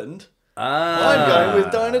Dinosaur Island, I'm going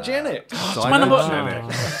with Dynagenics. my number-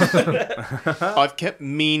 I've kept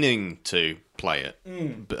meaning to play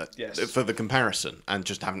it, but yes. for the comparison, and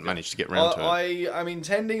just haven't managed to get round to it. I'm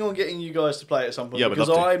intending on getting you guys to play it at some point Yeah, we'd because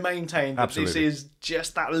love to. I maintain that Absolutely. this is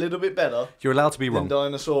just that little bit better You're allowed to be than wrong.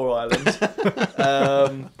 Dinosaur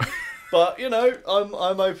Island. But you know,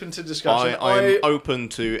 I'm open to discussion. I'm open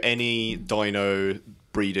to any dino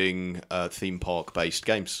breeding theme park based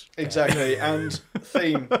games. Exactly, and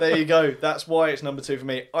theme. There you go. That's why it's number 2 for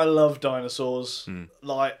me. I love dinosaurs.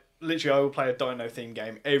 Like literally, I will play a dino theme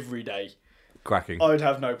game every day. Cracking. I would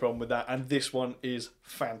have no problem with that, and this one is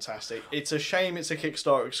fantastic. It's a shame it's a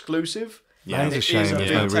Kickstarter exclusive. Yeah, It's a It shame. is a There's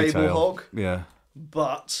big no table retail. hog. Yeah.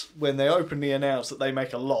 But when they openly announce that they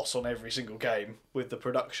make a loss on every single game with the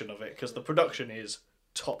production of it, because the production is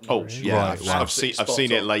top Oh notch. yeah, Right, I've wow.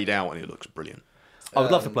 seen it laid out and it looks brilliant. I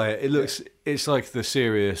would love to play it. It looks, it's like the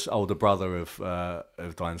serious older brother of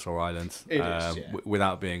Dinosaur Island, It is, yeah.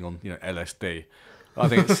 without being on LSD. I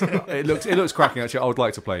think it looks cracking. Actually, I would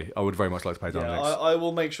like to play. I would very much like to play Yeah, Dynamix. I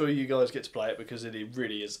will make sure you guys get to play it because it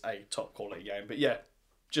really is a top quality game. But yeah,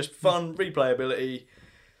 just fun replayability.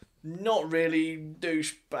 Not really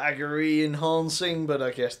douchebaggery enhancing, but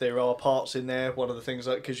I guess there are parts in there. One of the things,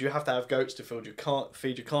 because you have to have goats to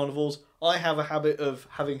feed your carnivores. I have a habit of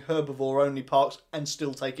having herbivore-only parks and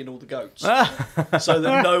still taking all the goats, so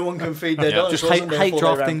that no one can feed their Yeah. dinosaurs. Just hate and therefore they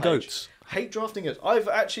drafting rampage. goats. Hate drafting goats. I've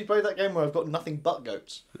actually played that game where I've got nothing but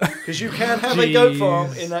goats, because you can have a goat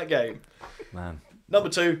farm in that game. Man, Number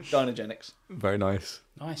 2, Dynagenics. very nice.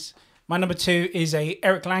 Nice. My number 2 is a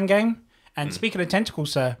Eric Lang game. And speaking of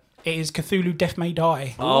tentacles, sir, it is Cthulhu Death May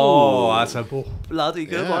Die. Oh, that's a bloody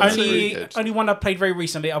good Yeah. one. That's Only, really good. only one I've played very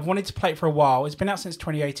recently. I've wanted to play it for a while. It's been out since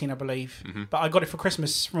 2018, I believe. But I got it for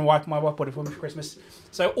Christmas from my wife. My wife bought it for me for Christmas.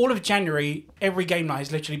 So all of January, every game night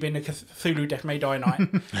has literally been a Cthulhu Death May Die night.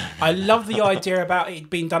 I love the idea about it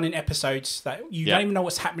being done in episodes that you Yeah. don't even know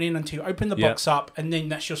what's happening until you open the box up, and then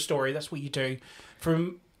that's your story. That's what you do.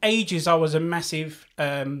 From ages, I was a massive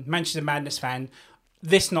Manchester Madness fan.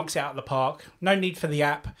 This knocks it out of the park. No need for the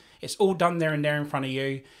app. It's all done there and there in front of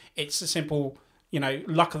you. It's a simple,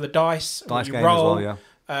 luck of the dice. Dice you game as roll. well, yeah.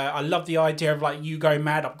 I love the idea of you go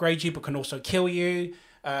mad, upgrade you, but can also kill you.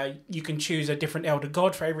 You can choose a different elder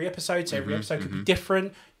god for every episode, so every episode could be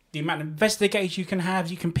different. The amount of investigators you can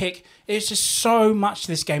have, you can pick. It's just so much to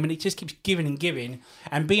this game, and it just keeps giving and giving.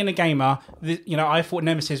 And being a gamer, I thought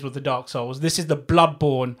Nemesis was the Dark Souls. This is the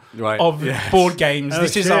Bloodborne of board games. Oh,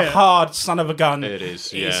 this is shit. a hard son of a gun. It is,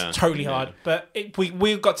 It's yeah. totally hard. But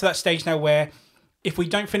we've got to that stage now where if we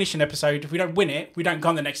don't finish an episode, if we don't win it, we don't go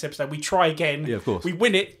on the next episode. We try again. Yeah, of course. We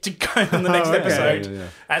win it to go on the next okay. episode. Yeah.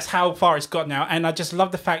 That's how far it's got now. And I just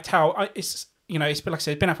love the fact how it's... it's been, like I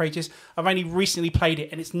said, it's been out for ages. I've only recently played it,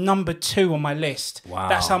 and it's number 2 on my list. Wow.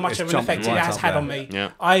 That's how much It's of an jumped effect it right has up had there. on me.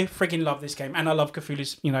 Yeah. I frigging love this game, and I love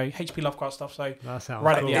Cthulhu's, HP Lovecraft stuff. So That sounds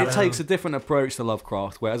right cool. at the It alley. takes a different approach to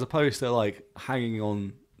Lovecraft, where as opposed to hanging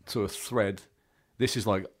on to a thread, this is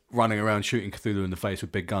like running around shooting Cthulhu in the face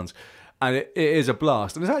with big guns. And it is a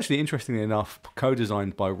blast. And it's actually, interestingly enough,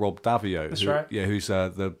 co-designed by Rob Davio. That's right. Yeah, who's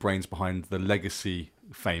the brains behind the Legacy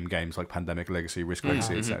fame games like Pandemic Legacy, Risk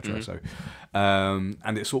Legacy, etc. So,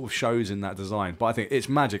 and it sort of shows in that design. But I think it's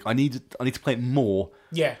magic. I need to play it more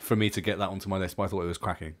Yeah. for me to get that onto my list. But I thought it was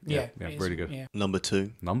cracking. Yeah. Yeah, it is, really good. Yeah. Number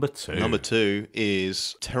 2. Number 2. Number 2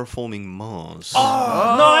 is Terraforming Mars. Oh,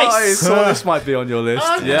 I nice! saw this might be on your list.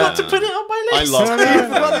 I've yeah. got to put it on my I list. love I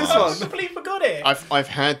Terraforming Mars. completely forgot it. I've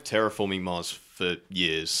had Terraforming Mars for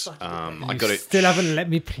years. I got it. Still haven't let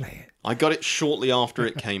me play it. I got it shortly after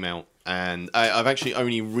it came out, and I've actually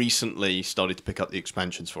only recently started to pick up the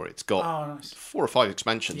expansions for it. It's got Oh, nice. 4 or 5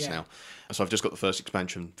 expansions Yeah. now. So I've just got the first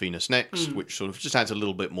expansion, Venus Next, which sort of just adds a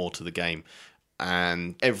little bit more to the game.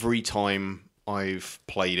 And every time I've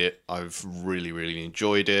played it, I've really, really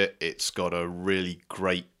enjoyed it. It's got a really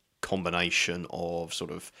great combination of sort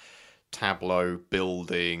of tableau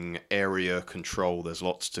building, area control. There's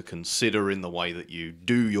lots to consider in the way that you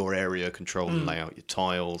do your area control and lay out your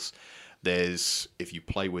tiles. There's, if you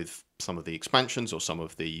play with some of the expansions or some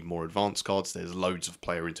of the more advanced cards, there's loads of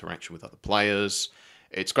player interaction with other players.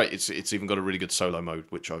 It's great. It's even got a really good solo mode,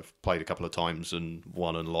 which I've played a couple of times and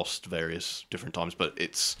won and lost various different times. But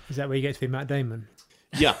it's Is that where you get to be Matt Damon?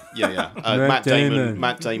 yeah. Matt Damon.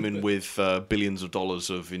 Matt Damon with billions of dollars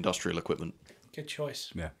of industrial equipment. Good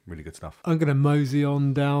choice. Yeah, really good stuff. I'm going to mosey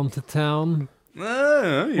on down to town.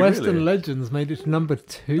 Oh, Western Legends made it to number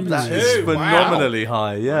 2. That is phenomenally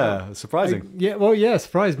high. Yeah, surprising. Yeah,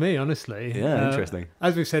 surprised me, honestly. Yeah, interesting.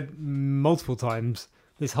 As we've said multiple times,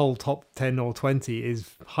 this whole top 10 or 20 is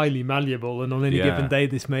highly malleable, and on any Yeah. given day,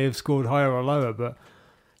 this may have scored higher or lower. But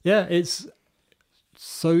Yeah, it's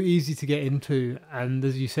so easy to get into, and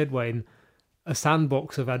as you said, Wayne, a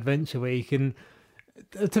sandbox of adventure where you can,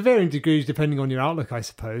 to varying degrees, depending on your outlook, I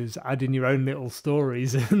suppose, add in your own little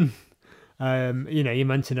stories. And you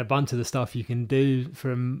mentioned a bunch of the stuff you can do,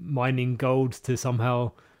 from mining gold to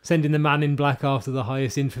somehow sending the man in black after the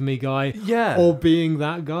highest infamy guy, Yeah. or being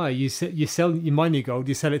that guy. You mine your gold,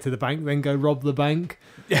 you sell it to the bank, then go rob the bank.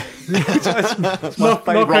 knock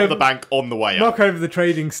Rob over the bank on the way up. knock over the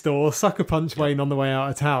trading store, sucker punch Wayne on the way out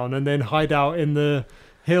of town, and then hide out in the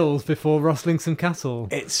hills before rustling some cattle.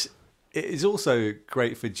 It is also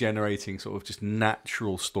great for generating sort of just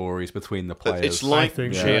natural stories between the players. It's like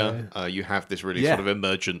think so. Cheer. You have this really Yeah. sort of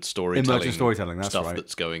emergent storytelling, that's stuff right.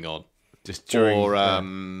 that's going on. Just during, Or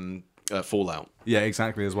Fallout. yeah,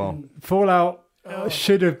 exactly as well. Fallout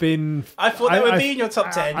should have been. I thought that would be in your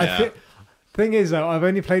top 10. Thing is, though, I've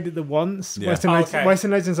only played it the once. Yeah.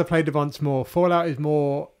 Western Legends I played a bunch more. Fallout is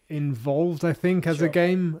more involved, I think, as a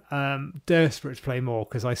game. Desperate to play more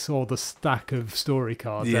because I saw the stack of story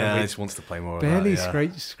cards. Yeah, and I we just wants to play more of barely that. Yeah.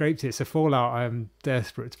 scraped it. So Fallout, I'm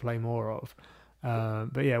desperate to play more of.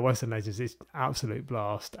 But yeah, Western Legends is absolute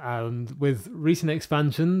blast, and with recent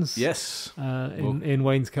expansions, Yes. in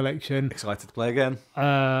Wayne's collection, Excited to play again. Is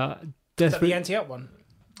that the desperate. anti-up one?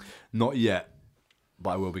 Not yet,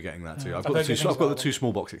 but I will be getting that too. I've I've got heard good I've things got the about two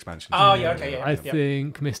small box expansions. Oh, yeah, okay, yeah. I yeah.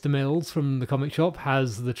 think Mr. Mills from the comic shop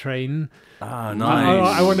has the train. Ah,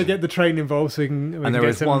 nice. I want to get the train involved so we can And there get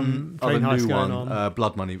is some one other train heists new going one, on.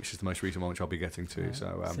 Blood Money, which is the most recent one, which I'll be getting to.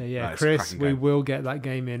 So Yeah, it's a Chris, cracking we game. will get that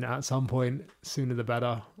game in at some point, sooner the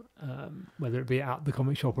better, whether it be at the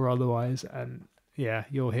comic shop or otherwise. And yeah,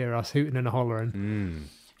 you'll hear us hooting and hollering.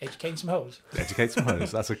 Educating some hoes. Educate some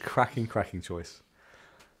hoes. That's a cracking choice.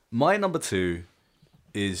 My number 2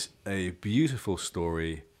 is a beautiful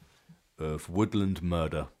story of woodland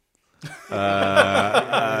murder.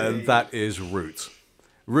 And that is Root.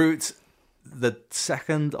 Root, the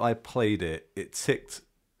second I played it, it ticked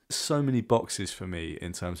so many boxes for me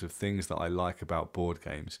in terms of things that I like about board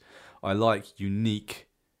games. I like unique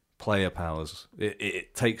player powers.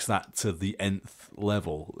 It takes that to the nth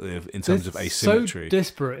level in terms of It's asymmetry. so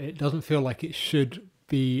disparate, it doesn't feel like it should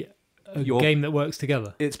be a Your- game that works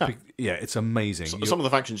together. It's amazing. Some of the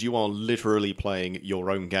factions, you are literally playing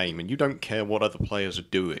your own game, and you don't care what other players are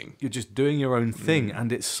doing. You're just doing your own thing,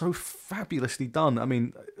 and it's so fabulously done. I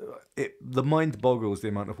mean, the mind boggles the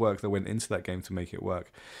amount of work that went into that game to make it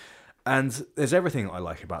work. And there's everything I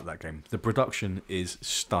like about that game. The production is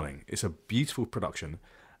stunning. It's a beautiful production.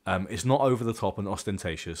 It's not over the top and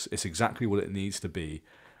ostentatious. It's exactly what it needs to be.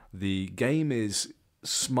 The game is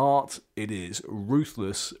smart. It is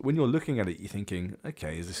ruthless. When you're looking at it, you're thinking,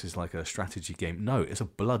 okay, this is like a strategy game. No, it's a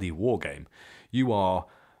bloody war game. You are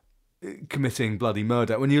committing bloody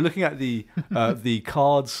murder. When you're looking at the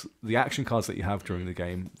cards, the action cards that you have during the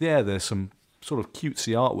game, there's some sort of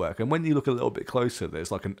cutesy artwork, and when you look a little bit closer,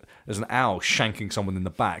 there's an owl shanking someone in the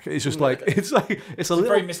back. It's just like it's a little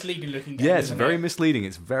very misleading looking game. yeah, it's isn't very it? misleading.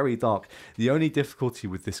 It's very dark. The only difficulty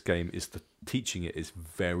with this game is teaching it is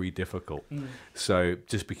very difficult. So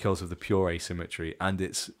just because of the pure asymmetry, and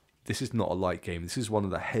this is not a light game. This is one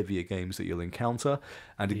of the heavier games that you'll encounter,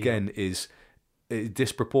 and again is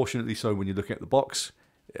disproportionately so when you look at the box.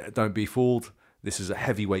 Don't be fooled. This is a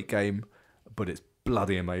heavyweight game, but it's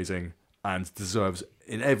bloody amazing and deserves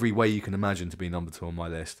in every way you can imagine to be number 2 on my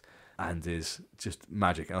list, and is just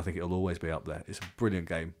magic, and I think it'll always be up there. It's a brilliant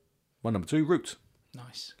game. My number 2, Root.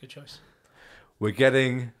 Nice, good choice. We're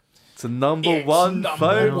getting to number It's 1, number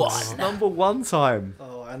folks. one. Number 1 time.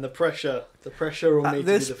 Oh, and the pressure will need At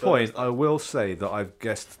this to be the point, first. I will say that I've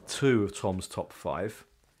guessed 2 of Tom's top 5.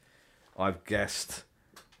 I've guessed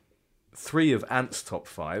 3 of Ant's top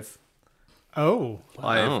 5. Oh,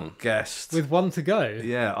 I've guessed... with one to go.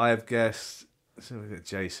 Yeah, I have guessed. So we got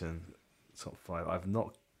Jason, top 5. I've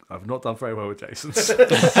not done very well with Jason's.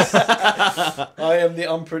 I am the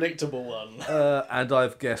unpredictable one. And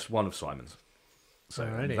I've guessed 1 of Simon's. So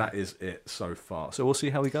Alrighty. that is it so far. So we'll see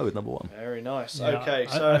how we go with number 1. Very nice. Yeah, Okay,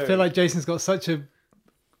 I- so I feel like Jason's got such a,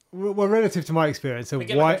 well, relative to my experience, We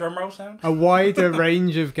get like a drum roll sound. a wider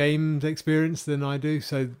range of games experience than I do.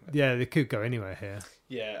 So yeah, they could go anywhere here.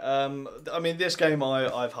 yeah, I mean, this game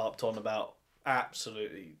I've harped on about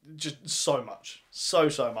absolutely just so much, so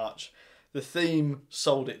much. The theme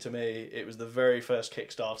sold it to me. It was the very first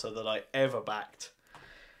Kickstarter that I ever backed.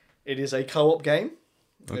 It is a co-op game.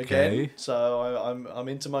 Okay. Again, so I'm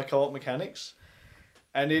into my co-op mechanics,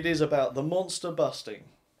 and it is about the monster busting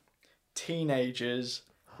teenagers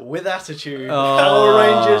with attitude, Power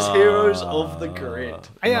Rangers Heroes of the Grid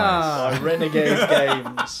Yeah. by Renegade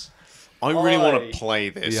Games. I really want to play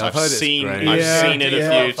this. Yeah, I've I've heard it's seen great. I've seen it a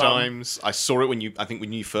Yeah. few times. I saw it when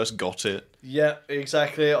you first got it. Yeah,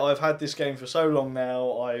 exactly. I've had this game for so long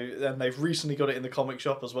now. And they've recently got it in the comic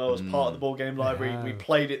shop as well as part of the board game library. We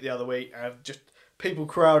played it the other week, and just people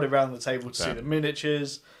crowded around the table to see the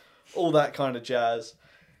miniatures, all that kind of jazz.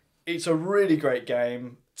 It's a really great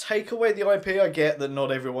game. Take away the IP, I get that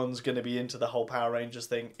not everyone's going to be into the whole Power Rangers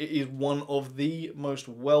thing. It is one of the most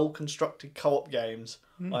well-constructed co-op games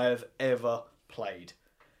I have ever played.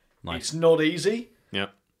 Nice. It's not easy. Yeah.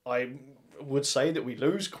 I would say that we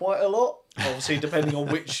lose quite a lot. Obviously, depending on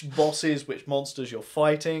which bosses, which monsters you're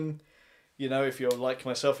fighting. You know, if you're like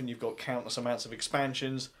myself and you've got countless amounts of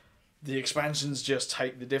expansions, the expansions just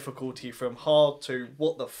take the difficulty from hard to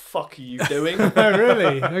what the fuck are you doing? Oh,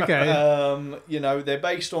 really? Okay. You know, they're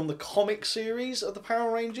based on the comic series of the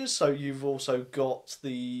Power Rangers, so you've also got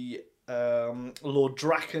the Lord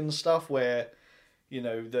Draken stuff where, you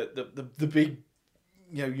know, the big,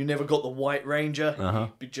 you know, you never got the White Ranger.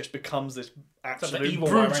 He just becomes this absolute evil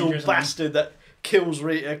White brutal Ranger, bastard that kills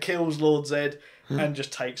kills Lord Zed and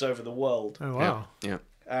just takes over the world. Oh, wow. Yeah.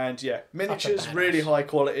 And yeah, miniatures, badass. really high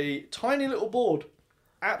quality, tiny little board.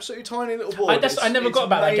 Absolutely tiny little board. I never got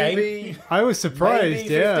about that game. maybe- I was surprised, Maybe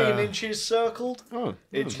 15 yeah. inches circled. Oh.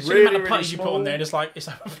 It's It's the really, amount of really putties you put on small. there, just like it's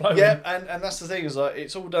overflowing. Yeah, and that's the thing, is like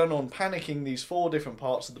it's all done on panicking these 4 different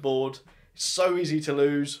parts of the board. It's so easy to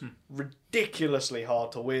lose, ridiculously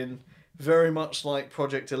hard to win. Very much like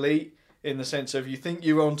Project Elite, in the sense of you think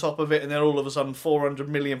you're on top of it, and then all of a sudden 400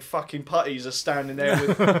 million fucking putties are standing there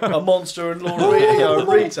with a monster and Lord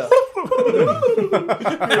Rita.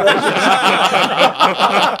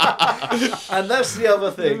 And that's the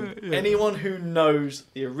other thing. Anyone who knows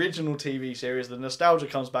the original TV series, the nostalgia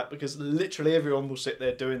comes back because literally everyone will sit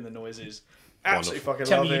there doing the noises. Absolutely fucking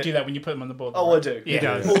Tell love me you it. do that when you put them on the board. Oh, I do. Yeah.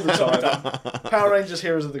 does. All the time. Power Rangers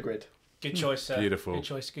Heroes of the Grid. Good choice, sir. Beautiful. Good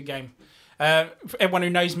choice. Good game. For everyone who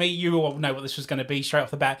knows me, you all know what this was going to be straight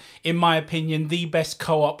off the bat. In my opinion, the best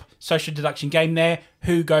co-op social deduction game there.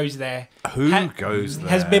 Who goes there? Who goes there?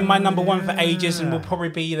 Has been my number one for ages and will probably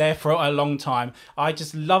be there for a long time. I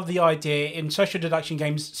just love the idea. In social deduction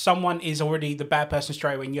games, someone is already the bad person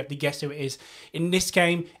straight away and you have to guess who it is. In this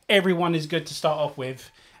game, everyone is good to start off with.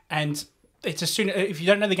 And it's as soon if you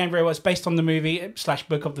don't know the game very well, it's based on the movie /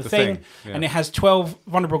 book of the Thing. Yeah. And it has 12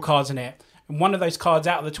 vulnerable cards in it. And one of those cards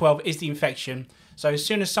out of the 12 is the infection. So as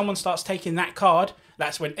soon as someone starts taking that card,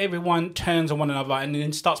 that's when everyone turns on one another and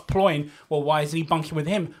then starts ploying, well, why isn't he bunking with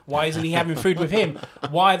him? Why isn't he having food with him?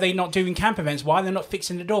 Why are they not doing camp events? Why are they not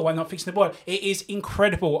fixing the door? Why are they not fixing the board? It is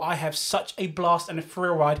incredible. I have such a blast and a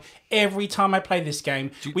thrill ride every time I play this game.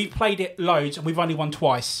 We've played it loads and we've only won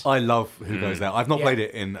twice. I love Who Goes There. I've not Yeah. played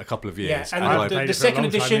it in a couple of Yeah, years. and I played the it for a second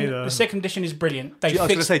long time edition, either. the second edition is brilliant. They Do you- I was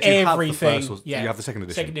gonna fixed say, do you have the everything. first or- do you have the second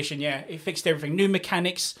edition? Second edition, yeah, it fixed everything. New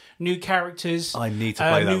mechanics, new characters. I need to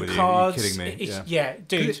play that new with you. cards. Are you kidding me? It's- Yeah.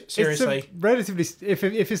 dude, It's seriously. a relatively, if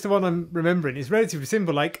it's the one I'm remembering, it's relatively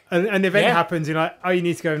simple. Like an event Yeah. happens, you're like, oh, you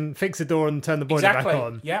need to go and fix the door and turn the boiler Exactly. back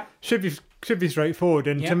on. Yeah. Should be straightforward.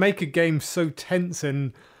 And Yeah. to make a game so tense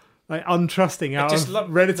and like untrusting out Just of love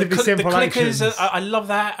relatively simple the actions. clickers. I love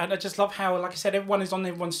that, and I just love how, like I said, everyone is on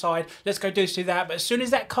everyone's side. Let's go do this, do that. But as soon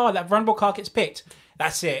as that vulnerable card gets picked,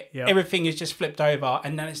 that's it. Yep. Everything is just flipped over,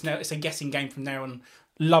 and then it's a guessing game from there on.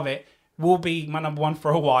 Love it. Will be my number one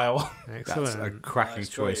for a while. Excellent. That's a cracking Nice,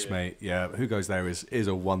 choice, brilliant. mate. Yeah, Who Goes There is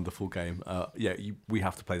a wonderful game. We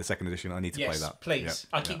have to play the second edition. I need to play Yes, that. please.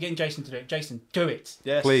 Yeah, I keep getting Jason to do it. Jason, do it.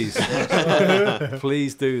 Yes. Please,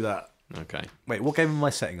 please do that. Okay. Wait, what game am I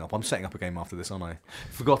setting up? I'm setting up a game after this, aren't I?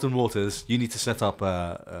 Forgotten Waters. You need to set up.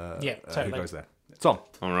 Yeah, totally. Who Goes There? Tom.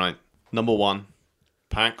 All right. Number 1,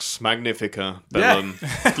 Pax Magnifica Bellum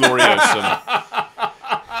Gloriosum.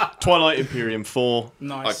 Twilight Imperium 4.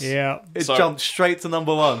 Nice. Yeah. It So- jumped straight to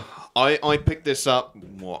number 1. I picked this up,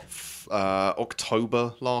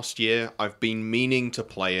 October last year. I've been meaning to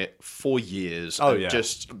play it for years. Oh, and yeah.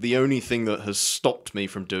 Just the only thing that has stopped me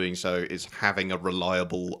from doing so is having a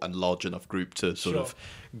reliable and large enough group to sort of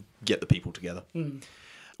get the people together.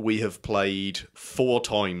 We have played 4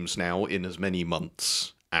 times now in as many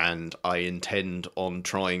months. And I intend on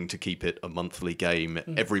trying to keep it a monthly game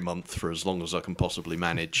every month for as long as I can possibly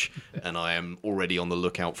manage. And I am already on the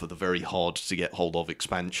lookout for the very hard to get hold of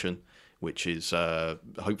expansion, which is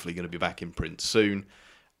hopefully going to be back in print soon.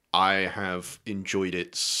 I have enjoyed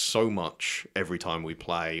it so much every time we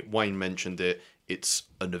play. Wayne mentioned it. It's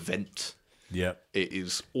an event. Yep. It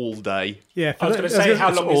is all day. Yeah, I was going to say,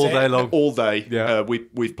 how long all is day it? long. All day. Yeah.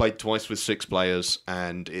 We've played twice with 6 players,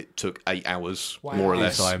 and it took 8 hours, Wow. more or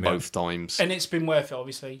less, Time, yeah. both times. And it's been worth it,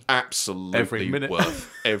 obviously. Absolutely Every minute.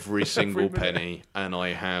 worth every single penny. And I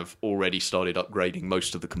have already started upgrading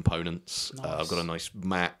most of the components. I've got a nice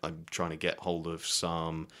mat. I'm trying to get hold of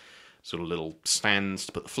some sort of little stands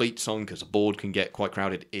to put the fleets on because the board can get quite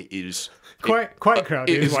crowded. It is Quite crowded,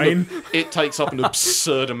 it is Wayne. it takes up an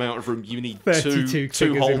absurd amount of room. You need 32 two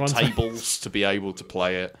figures in whole one tables to be able to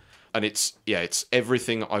play it. And it's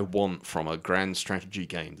everything I want from a grand strategy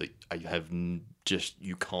game that I have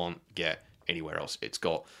you can't get anywhere else. It's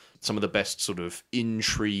got some of the best sort of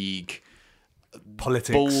intrigue,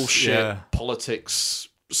 Politics. bullshit, politics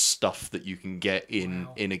stuff that you can get in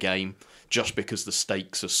a game, just because the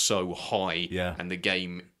stakes are so high and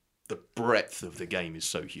the breadth of the game is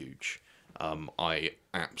so huge. I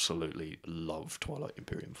absolutely love Twilight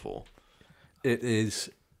Imperium 4. It is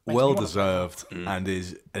me well wanna play deserved and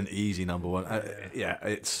is an easy number one.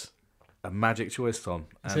 It's a magic choice, Tom.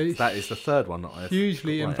 And So that is the third one that I've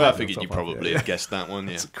hugely got I right figured on you top of, probably have guessed that one.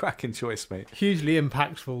 Yeah, It's a cracking choice, mate. Hugely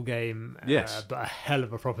impactful game. Yes. But a hell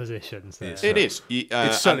of a proposition. So. Yes. it is.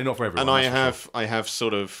 It's certainly not for everyone. And that's for I have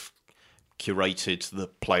sort of curated the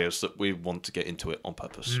players that we want to get into it on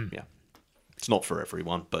purpose. Yeah, it's not for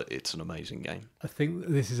everyone, but it's an amazing game. I think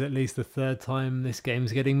this is at least the third time this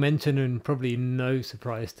game's getting mentioned, and probably no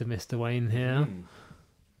surprise to Mr. Wayne here.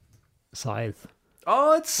 Scythe.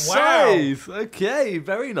 Oh, it's Wow. Scythe. Okay,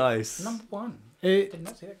 very nice. Number 1. It, Did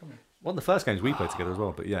not see that coming. One of the first games we played together as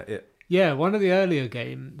well, but yeah, one of the earlier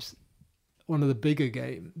games, one of the bigger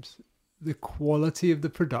games. The quality of the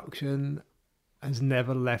production has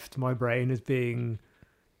never left my brain as being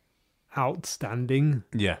outstanding.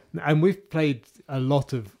 yeah. And we've played a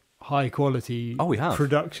lot of high quality Oh, we have.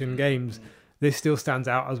 production games. This still stands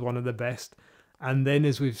out as one of the best. And then,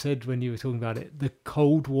 as we've said when you were talking about it, the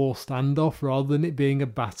Cold War standoff, rather than it being a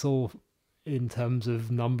battle in terms of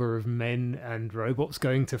number of men and robots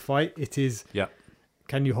going to fight, it is, Yeah.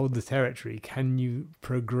 can you hold the territory? Can you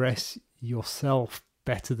progress yourself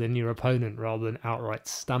better than your opponent rather than outright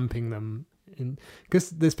stamping them? Because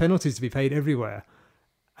there's penalties to be paid everywhere.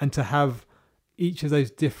 And to have each of those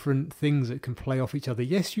different things that can play off each other.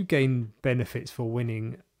 Yes, you gain benefits for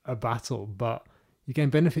winning a battle, but you gain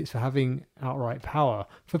benefits for having outright power,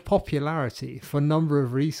 for popularity, for number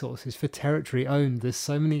of resources, for territory owned. There's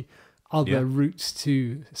so many other routes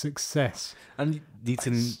to success. And you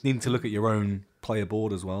need to look at your own player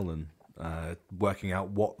board as well, and working out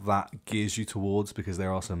what that gears you towards, because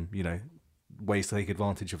there are some ways to take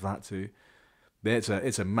advantage of that too. But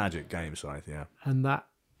it's a magic game, Scythe. Yeah. And that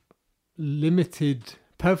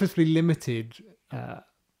purposefully limited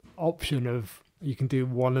option of you can do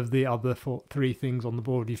one of the other 3 things on the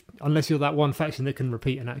board. Unless you're that one faction that can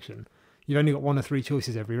repeat an action, you've only got 1 or 3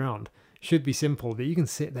 choices every round. Should be simple, but you can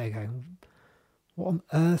sit there going, what on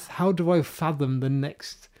earth? How do I fathom the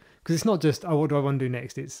next? Because it's not just, what do I want to do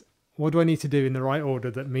next? It's, what do I need to do in the right order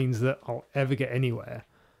that means that I'll ever get anywhere?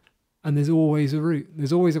 And there's always a route.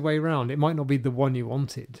 There's always a way around. It might not be the one you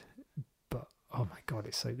wanted, but oh my God,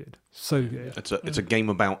 it's so good. So good. It's a game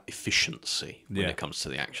about efficiency when Yeah. it comes to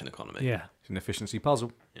the action economy. Yeah. It's an efficiency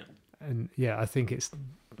puzzle. And yeah, I think it's,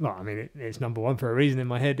 well, I mean, it's number 1 for a reason in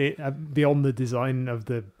my head. Beyond the design of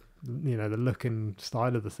the look and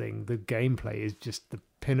style of the thing, the gameplay is just the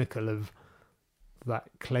pinnacle of that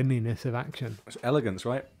cleanliness of action. It's elegance,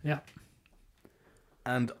 right? Yeah.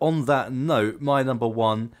 And on that note, my number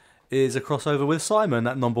 1 is a crossover with Simon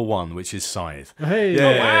at number 1, which is Scythe. Hey,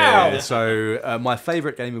 wow. So my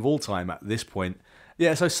favourite game of all time at this point.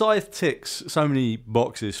 Yeah, so Scythe ticks so many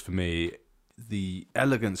boxes for me. The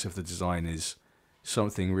elegance of the design is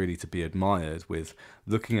something really to be admired, with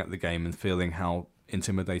looking at the game and feeling how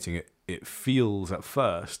intimidating it feels at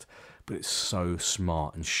first, but it's so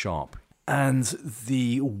smart and sharp. And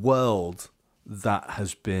the world that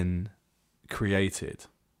has been created,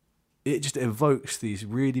 it just evokes these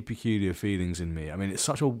really peculiar feelings in me. I mean, it's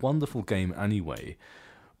such a wonderful game anyway,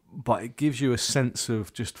 but it gives you a sense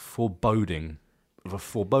of just foreboding, of a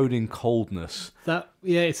foreboding coldness.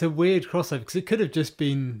 It's a weird crossover because it could have just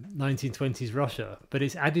been 1920s Russia, but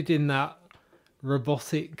it's added in that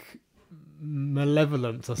robotic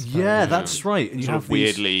malevolence, I suppose. Yeah, that's right. And you Sort have of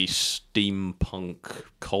weirdly steampunk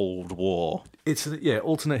Cold War. It's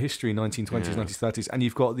alternate history, 1920s, 1930s, and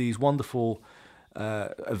you've got these wonderful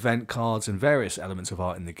event cards and various elements of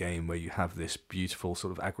art in the game where you have this beautiful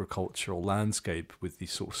sort of agricultural landscape with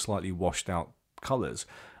these sort of slightly washed out colours,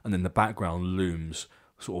 and then the background looms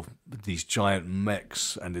sort of these giant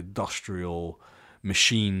mechs and industrial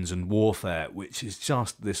machines and warfare, which is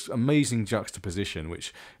just this amazing juxtaposition,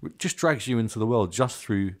 which just drags you into the world just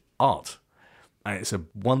through art. And it's a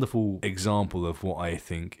wonderful example of what I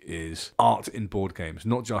think is art in board games,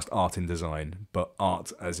 not just art in design, but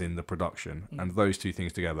art as in the production. And those two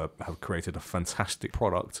things together have created a fantastic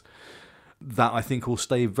product that I think will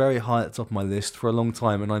stay very high at the top of my list for a long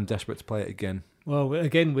time, and I'm desperate to play it again. Well,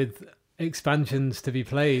 again, with expansions to be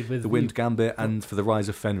played with The Wind Gambit and for the Rise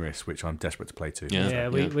of Fenris, which I'm desperate to play too. Yeah.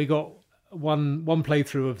 we got one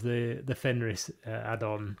playthrough of the Fenris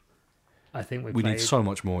add-on. I think We played. need so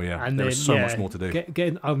much more, yeah. And There's so much more to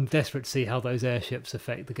do. I'm desperate to see how those airships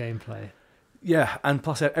affect the gameplay. Yeah, and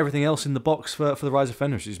plus everything else in the box for the Rise of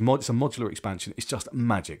Fenris is it's a modular expansion. It's just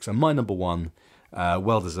magic. So my number one,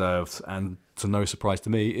 well deserved, and to no surprise to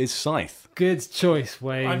me, is Scythe. Good choice,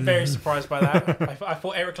 Wayne. I'm very surprised by that. I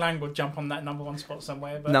thought Eric Lang would jump on that number one spot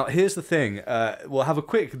somewhere. But Now here's the thing. We'll have a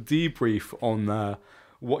quick debrief on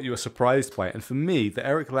what you were surprised by, and for me, the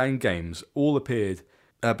Eric Lang games all appeared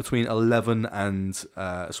between 11 and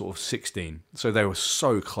sort of 16. So they were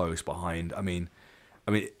so close behind. I mean,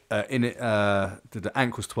 in it, the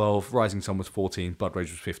Ankh was 12, Rising Sun was 14, Blood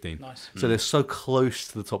Rage was 15. Nice. So they're so close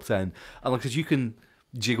to the top 10. And because you can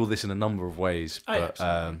jiggle this in a number of ways, Oh, yeah,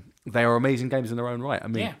 but they are amazing games in their own right. I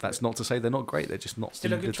mean, Yeah. that's not to say they're not great. They're just not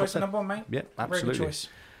still a in the good top choice at 10. number one, mate. Yeah, Very absolutely. good choice.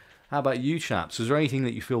 How about you, chaps? Was there anything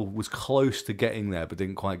that you feel was close to getting there but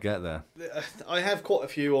didn't quite get there? I have quite a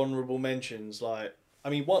few honourable mentions. Like, I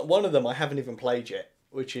mean, one of them I haven't even played yet,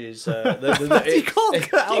 which is You can't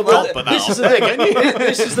get out of well, that. But this that'll is the thing.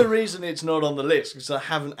 This is the reason it's not on the list, because I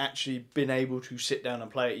haven't actually been able to sit down and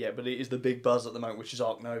play it yet. But it is the big buzz at the moment, which is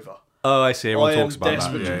Ark Nova. Oh, I see. Everyone I am talks about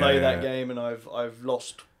desperate that. to Yeah, play yeah, that yeah. game, and I've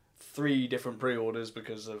lost 3 different pre-orders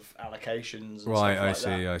because of allocations. And Right,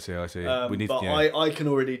 stuff like I see. We need but yeah. I can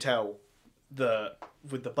already tell that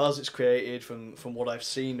with the buzz it's created from what I've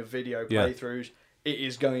seen of video Yeah. playthroughs, it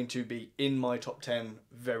is going to be in my top 10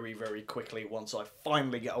 very, very quickly once I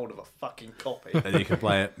finally get hold of a fucking copy. And you can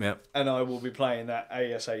play it, yeah. And I will be playing that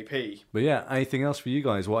ASAP. But yeah, anything else for you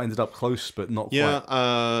guys? What ended up close but not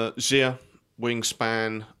quite? Zia,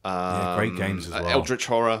 Wingspan, Yeah, great games as well. Eldritch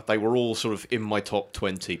Horror. They were all sort of in my top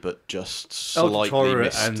 20, but just Eldritch slightly Horror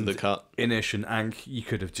missed and the cut. Inish and Ankh, you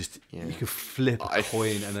could have just you could flip a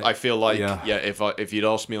coin and I feel like yeah. if you'd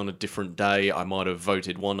asked me on a different day, I might have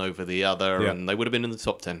voted one over the other, Yeah. and they would have been in the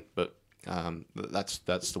top 10. But that's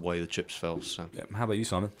the way the chips fell. So Yeah, how about you,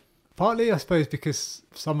 Simon? Partly, I suppose, because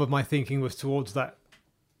some of my thinking was towards that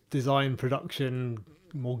design, production,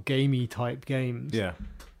 more gamey type games. Yeah.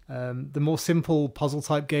 The more simple puzzle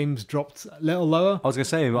type games dropped a little lower. I was going to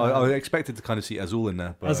say, I expected to kind of see Azul in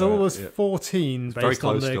there. But, Azul was yeah. 14 very based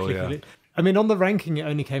on close the still, click yeah. of it. I mean, on the ranking, it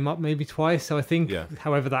only came up maybe twice. So I think, Yeah.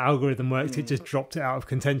 however that algorithm worked, it just dropped it out of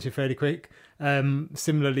contention fairly quick.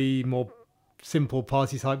 Similarly, more simple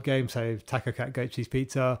party type games, so Taco Cat, Goat Cheese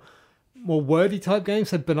Pizza. More wordy type games,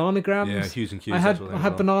 so Bananagrams. Yeah, Hues and Cues. I had that's what they I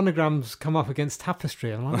had were. Bananagrams come up against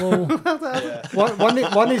Tapestry. I'm like, well,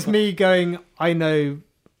 one is me going, I know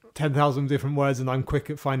 10,000 different words and I'm quick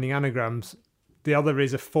at finding anagrams. The other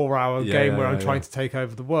is a 4-hour Yeah, game yeah, where I'm yeah, trying yeah. to take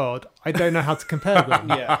over the world. I don't know how to compare them.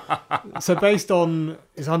 Yeah. So based on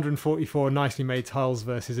it's 144 nicely made tiles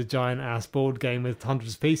versus a giant ass board game with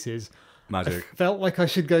hundreds of pieces, Magic. I felt like I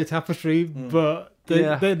should go Tapestry, but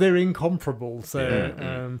Yeah. they're incomparable. So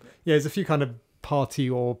Yeah. there's a few kind of party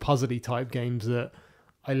or puzzly type games that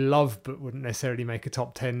I love, but wouldn't necessarily make a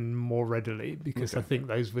top 10 more readily, because I think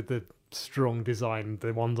those with the strong design,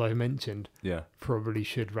 the ones I mentioned, Yeah. probably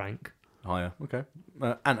should rank. Higher. Okay.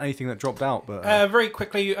 And anything that dropped out, but Very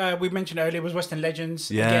quickly, we mentioned earlier was Western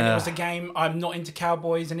Legends. Again, Yeah. it was a game. I'm not into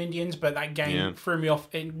cowboys and Indians, but that game Yeah. threw me off.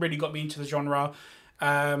 It really got me into the genre.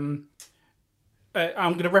 I'm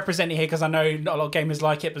going to represent it here because I know not a lot of gamers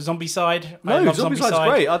like it, but Zombicide. I No, love Zombicide's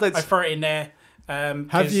great. I don't- I throw it in there. Have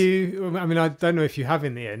 'cause- you? I mean, I don't know if you have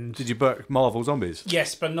in the end. did you book Marvel Zombies?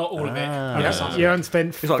 Yes, but not all of it. Ah. Okay, Yeah, so- you haven't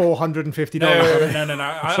spent like- $450. No.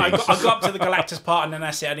 I got up to the Galactus part and then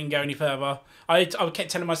that's it. I didn't go any further. I kept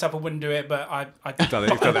telling myself I wouldn't do it, but I Done it,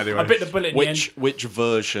 you've done it anyway. I bit the bullet in the end. which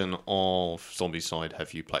version of Zombicide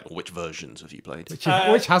have you played, or which versions have you played? Which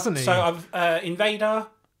hasn't he? So I've Invader,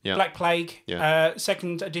 Yeah. Black Plague, Yeah.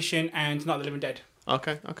 Second Edition, and Night of the Living Dead.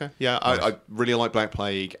 Okay. Yeah, I really like Black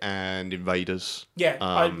Plague and Invaders. Yeah,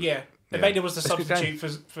 Invader was the That's a good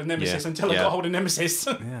substitute for Nemesis Yeah. until I Yeah. got hold of Nemesis.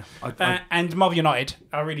 Yeah. And Marvel United,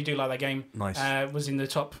 I really do like that game. Nice. Was in the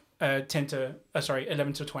top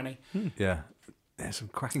 11 to 20. Yeah. There's some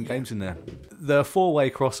cracking games in there. The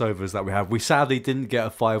 4-way crossovers that we have, we sadly didn't get a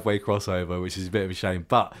 5-way crossover, which is a bit of a shame.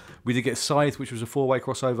 But we did get Scythe, which was a 4-way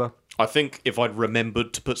crossover. I think if I'd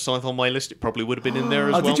remembered to put Scythe on my list, it probably would have been in there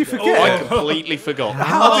as well. Did you forget? I completely forgot.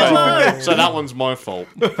 How did you forget? So that one's my fault.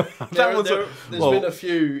 There's been a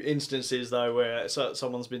few instances though where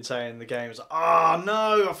someone's been saying the game's like, oh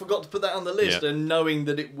no, I forgot to put that on the list, and knowing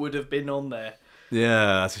that it would have been on there.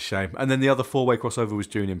 Yeah, that's a shame. And then the other 4-way crossover was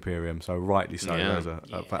Dune Imperium, so rightly so. Yeah.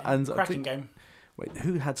 And Cracking game. Wait,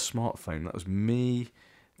 who had smartphone? That was me,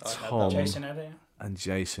 Tom, Jason had it. and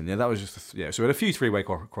Jason. Yeah, that was just so we had a few 3-way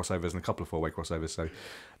crossovers and a couple of 4-way crossovers. So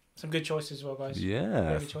Some good choices as well, guys. yeah,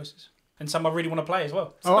 Very good choices. And some I really want to play as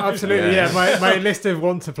well. Oh, absolutely. Yeah. Yeah, my list of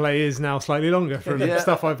want to play is now slightly longer from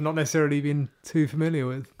stuff I've not necessarily been too familiar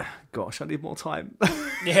with. gosh, I need more time.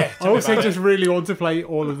 Yeah. I also just really want to play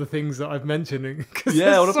all of the things that I've mentioned.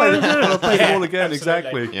 Yeah, I want to play them all again. absolutely.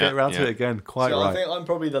 Exactly. Yeah, Get around to yeah. it again. Quite So right. I think I'm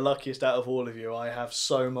probably the luckiest out of all of you. I have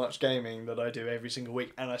so much gaming that I do every single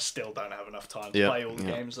week, and I still don't have enough time to play all the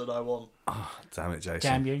games that I want. Damn it, Jason.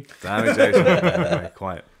 Damn you. Damn it, Jason. Anyway,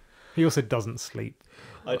 quiet. He also doesn't sleep.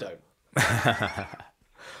 I don't.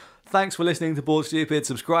 Thanks for listening to Board Stupid.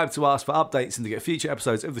 Subscribe to us for updates and to get future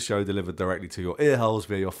episodes of the show delivered directly to your ear holes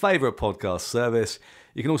via your favourite podcast service.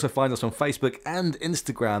 You can also find us on Facebook and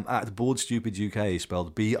Instagram at Board Stupid UK,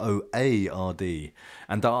 spelled BOARD,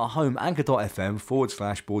 and at our home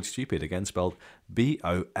anchor.fm/Board Stupid, again spelled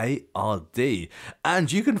BOARD.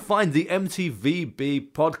 And you can find the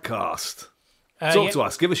MTVB podcast. Talk to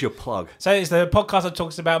us. Give us your plug. So it's the podcast that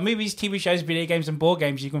talks about movies, TV shows, video games, and board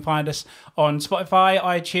games. You can find us on Spotify,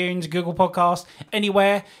 iTunes, Google Podcasts,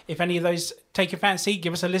 anywhere. If any of those take your fancy,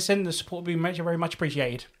 give us a listen. The support will be very much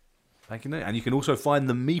appreciated. Thank you. And you can also find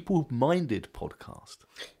the Meeple Minded podcast.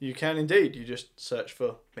 You can indeed. You just search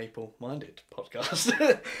for Meeple Minded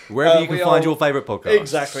podcast. Wherever you can we find are- your favourite podcast.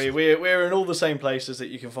 Exactly. We're in all the same places that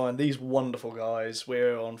you can find these wonderful guys.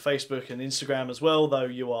 We're on Facebook and Instagram as well, though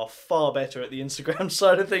you are far better at the Instagram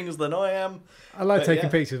side of things than I am. I like But taking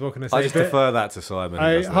yeah. pictures. What can I say? I just But defer that to Simon.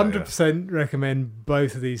 I That's that, yeah. 100% recommend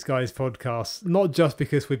both of these guys' podcasts, not just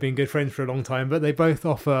because we've been good friends for a long time, but they both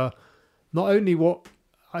offer not only what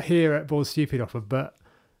I here at Board Stupid offer, but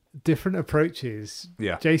different approaches.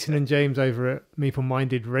 Yeah. Jason and James over at Meeple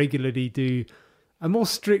Minded regularly do a more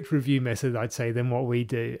strict review method, I'd say, than what we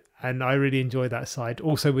do. And I really enjoy that side.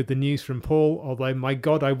 Also with the news from Paul, although, my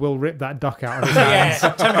God, I will rip that duck out of his Yeah,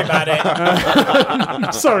 hands. tell me about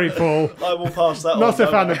it. Sorry, Paul. I will pass that on. Not a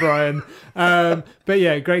don't fan I? of Brian. But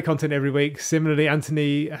yeah, great content every week. Similarly,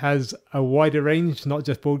 Anthony has a wider range, not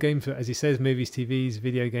just board games, but as he says, movies, TVs,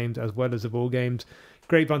 video games, as well as the board games.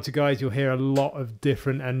 Great bunch of guys. You'll hear a lot of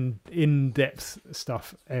different and in-depth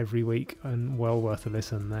stuff every week, and well worth a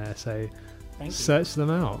listen there. So Thank you. search them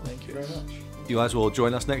out. Thank you very much. You guys will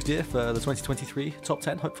join us next year for the 2023 top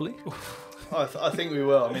 10, hopefully. I think we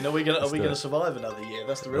will. I mean, are we do going it. to survive another year?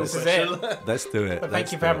 That's the real This is question. Let's do it. But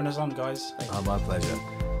thank you for having us on, guys. Oh, my pleasure.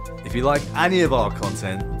 If you like any of our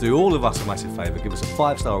content, do all of us a massive favour. Give us a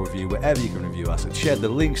 5-star review wherever you can review us, and share the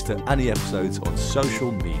links to any episodes on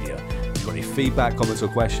social media. If you've got any feedback, comments or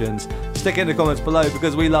questions, stick it in the comments below,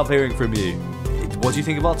 because we love hearing from you. What do you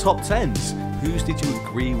think of our top 10s? Whose did you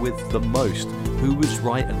agree with the most? Who was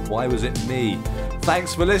right and why was it me?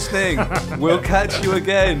 Thanks for listening. We'll catch you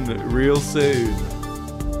again real soon.